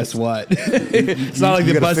 Guess what? It's not like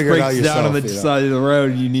you the gotta bus figure it breaks out down on the yourself, side of the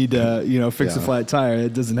road and you need to, fix a Yeah. flat tire.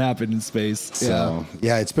 It doesn't happen in space. So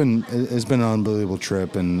it's been an unbelievable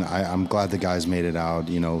trip, and I'm glad the guys made it out.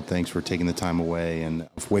 Thanks for taking the time away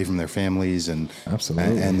from their families and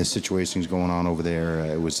Absolutely. and the situations going on over there.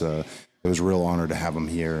 It was a real honor to have them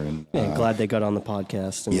here, and Glad they got on the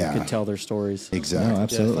podcast and yeah. could tell their stories. exactly, No,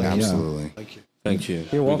 absolutely, yeah. absolutely. Thank you. Thank you.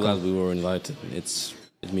 You're welcome. We're glad we were invited.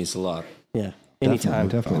 It means a lot. Yeah. Anytime.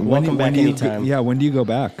 Definitely. Welcome back do you, anytime. when do you go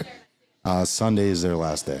back? Sunday is their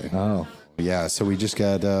last day. Oh. Yeah, so we just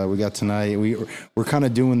got tonight. We're kind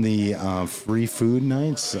of doing the free food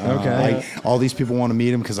nights. Okay. All these people want to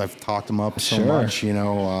meet him because I've talked them up so Sure. much,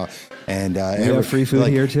 and We have free food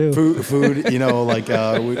here, too. Food, we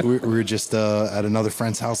were just at another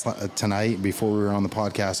friend's house tonight before we were on the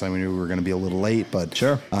podcast. I knew we were going to be a little late, but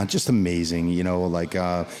Sure. just amazing.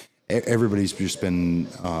 Everybody's just been.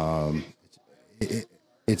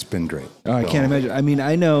 it's been great. Oh, I can't imagine. I mean,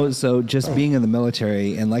 I know. So just being in the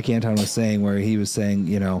military, and like Anton was saying, where he was saying,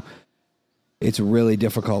 you know, it's really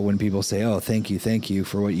difficult when people say, "Oh, thank you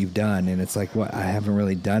for what you've done," and it's like, "What? I haven't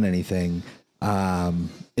really done anything."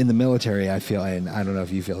 In the military, I feel, and I don't know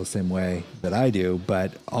if you feel the same way that I do,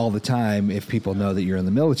 but all the time, if people know that you're in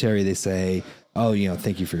the military, they say, "Oh, you know,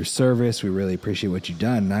 thank you for your service. We really appreciate what you've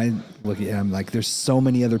done." And I look at him like, there's so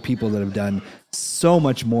many other people that have done so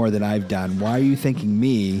much more than I've done. Why are you thanking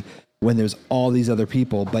me when there's all these other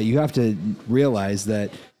people? But you have to realize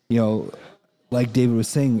that, you know, like David was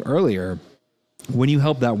saying earlier, when you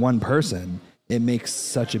help that one person, it makes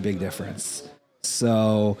such a big difference.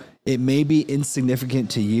 So it may be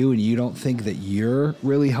insignificant to you and you don't think that you're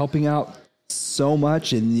really helping out so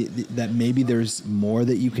much and that maybe there's more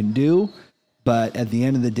that you can do. But at the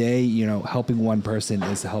end of the day, you know, helping one person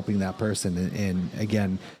is helping that person. And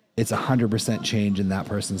again, it's 100% change in that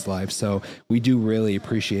person's life. So we do really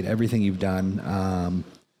appreciate everything you've done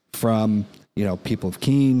from, you know, people of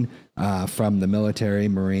Keene, from the military,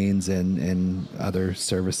 Marines, and other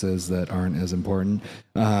services that aren't as important.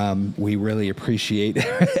 We really appreciate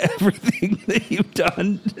everything that you've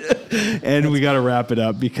done. And we got to wrap it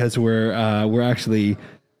up because we're actually...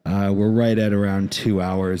 we're right at around 2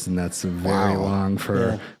 hours, and that's very long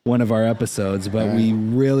for one of our episodes. But we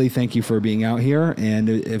really thank you for being out here. And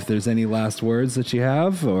if there's any last words that you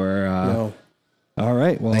have, or no. All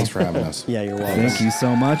right. Well, thanks for having us. Yeah, you're welcome. Thank you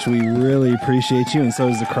so much. We really appreciate you, and so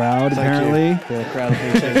does the crowd. Apparently, the crowd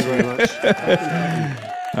appreciates you very much.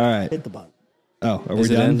 All right. Hit the button. Oh, are we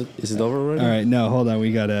done? Is it over already? All right. No, hold on.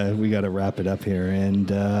 We gotta wrap it up here,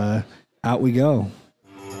 and out we go.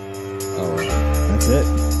 All right. That's it.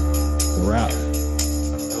 Wrap.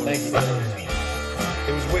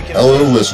 Hello, listeners.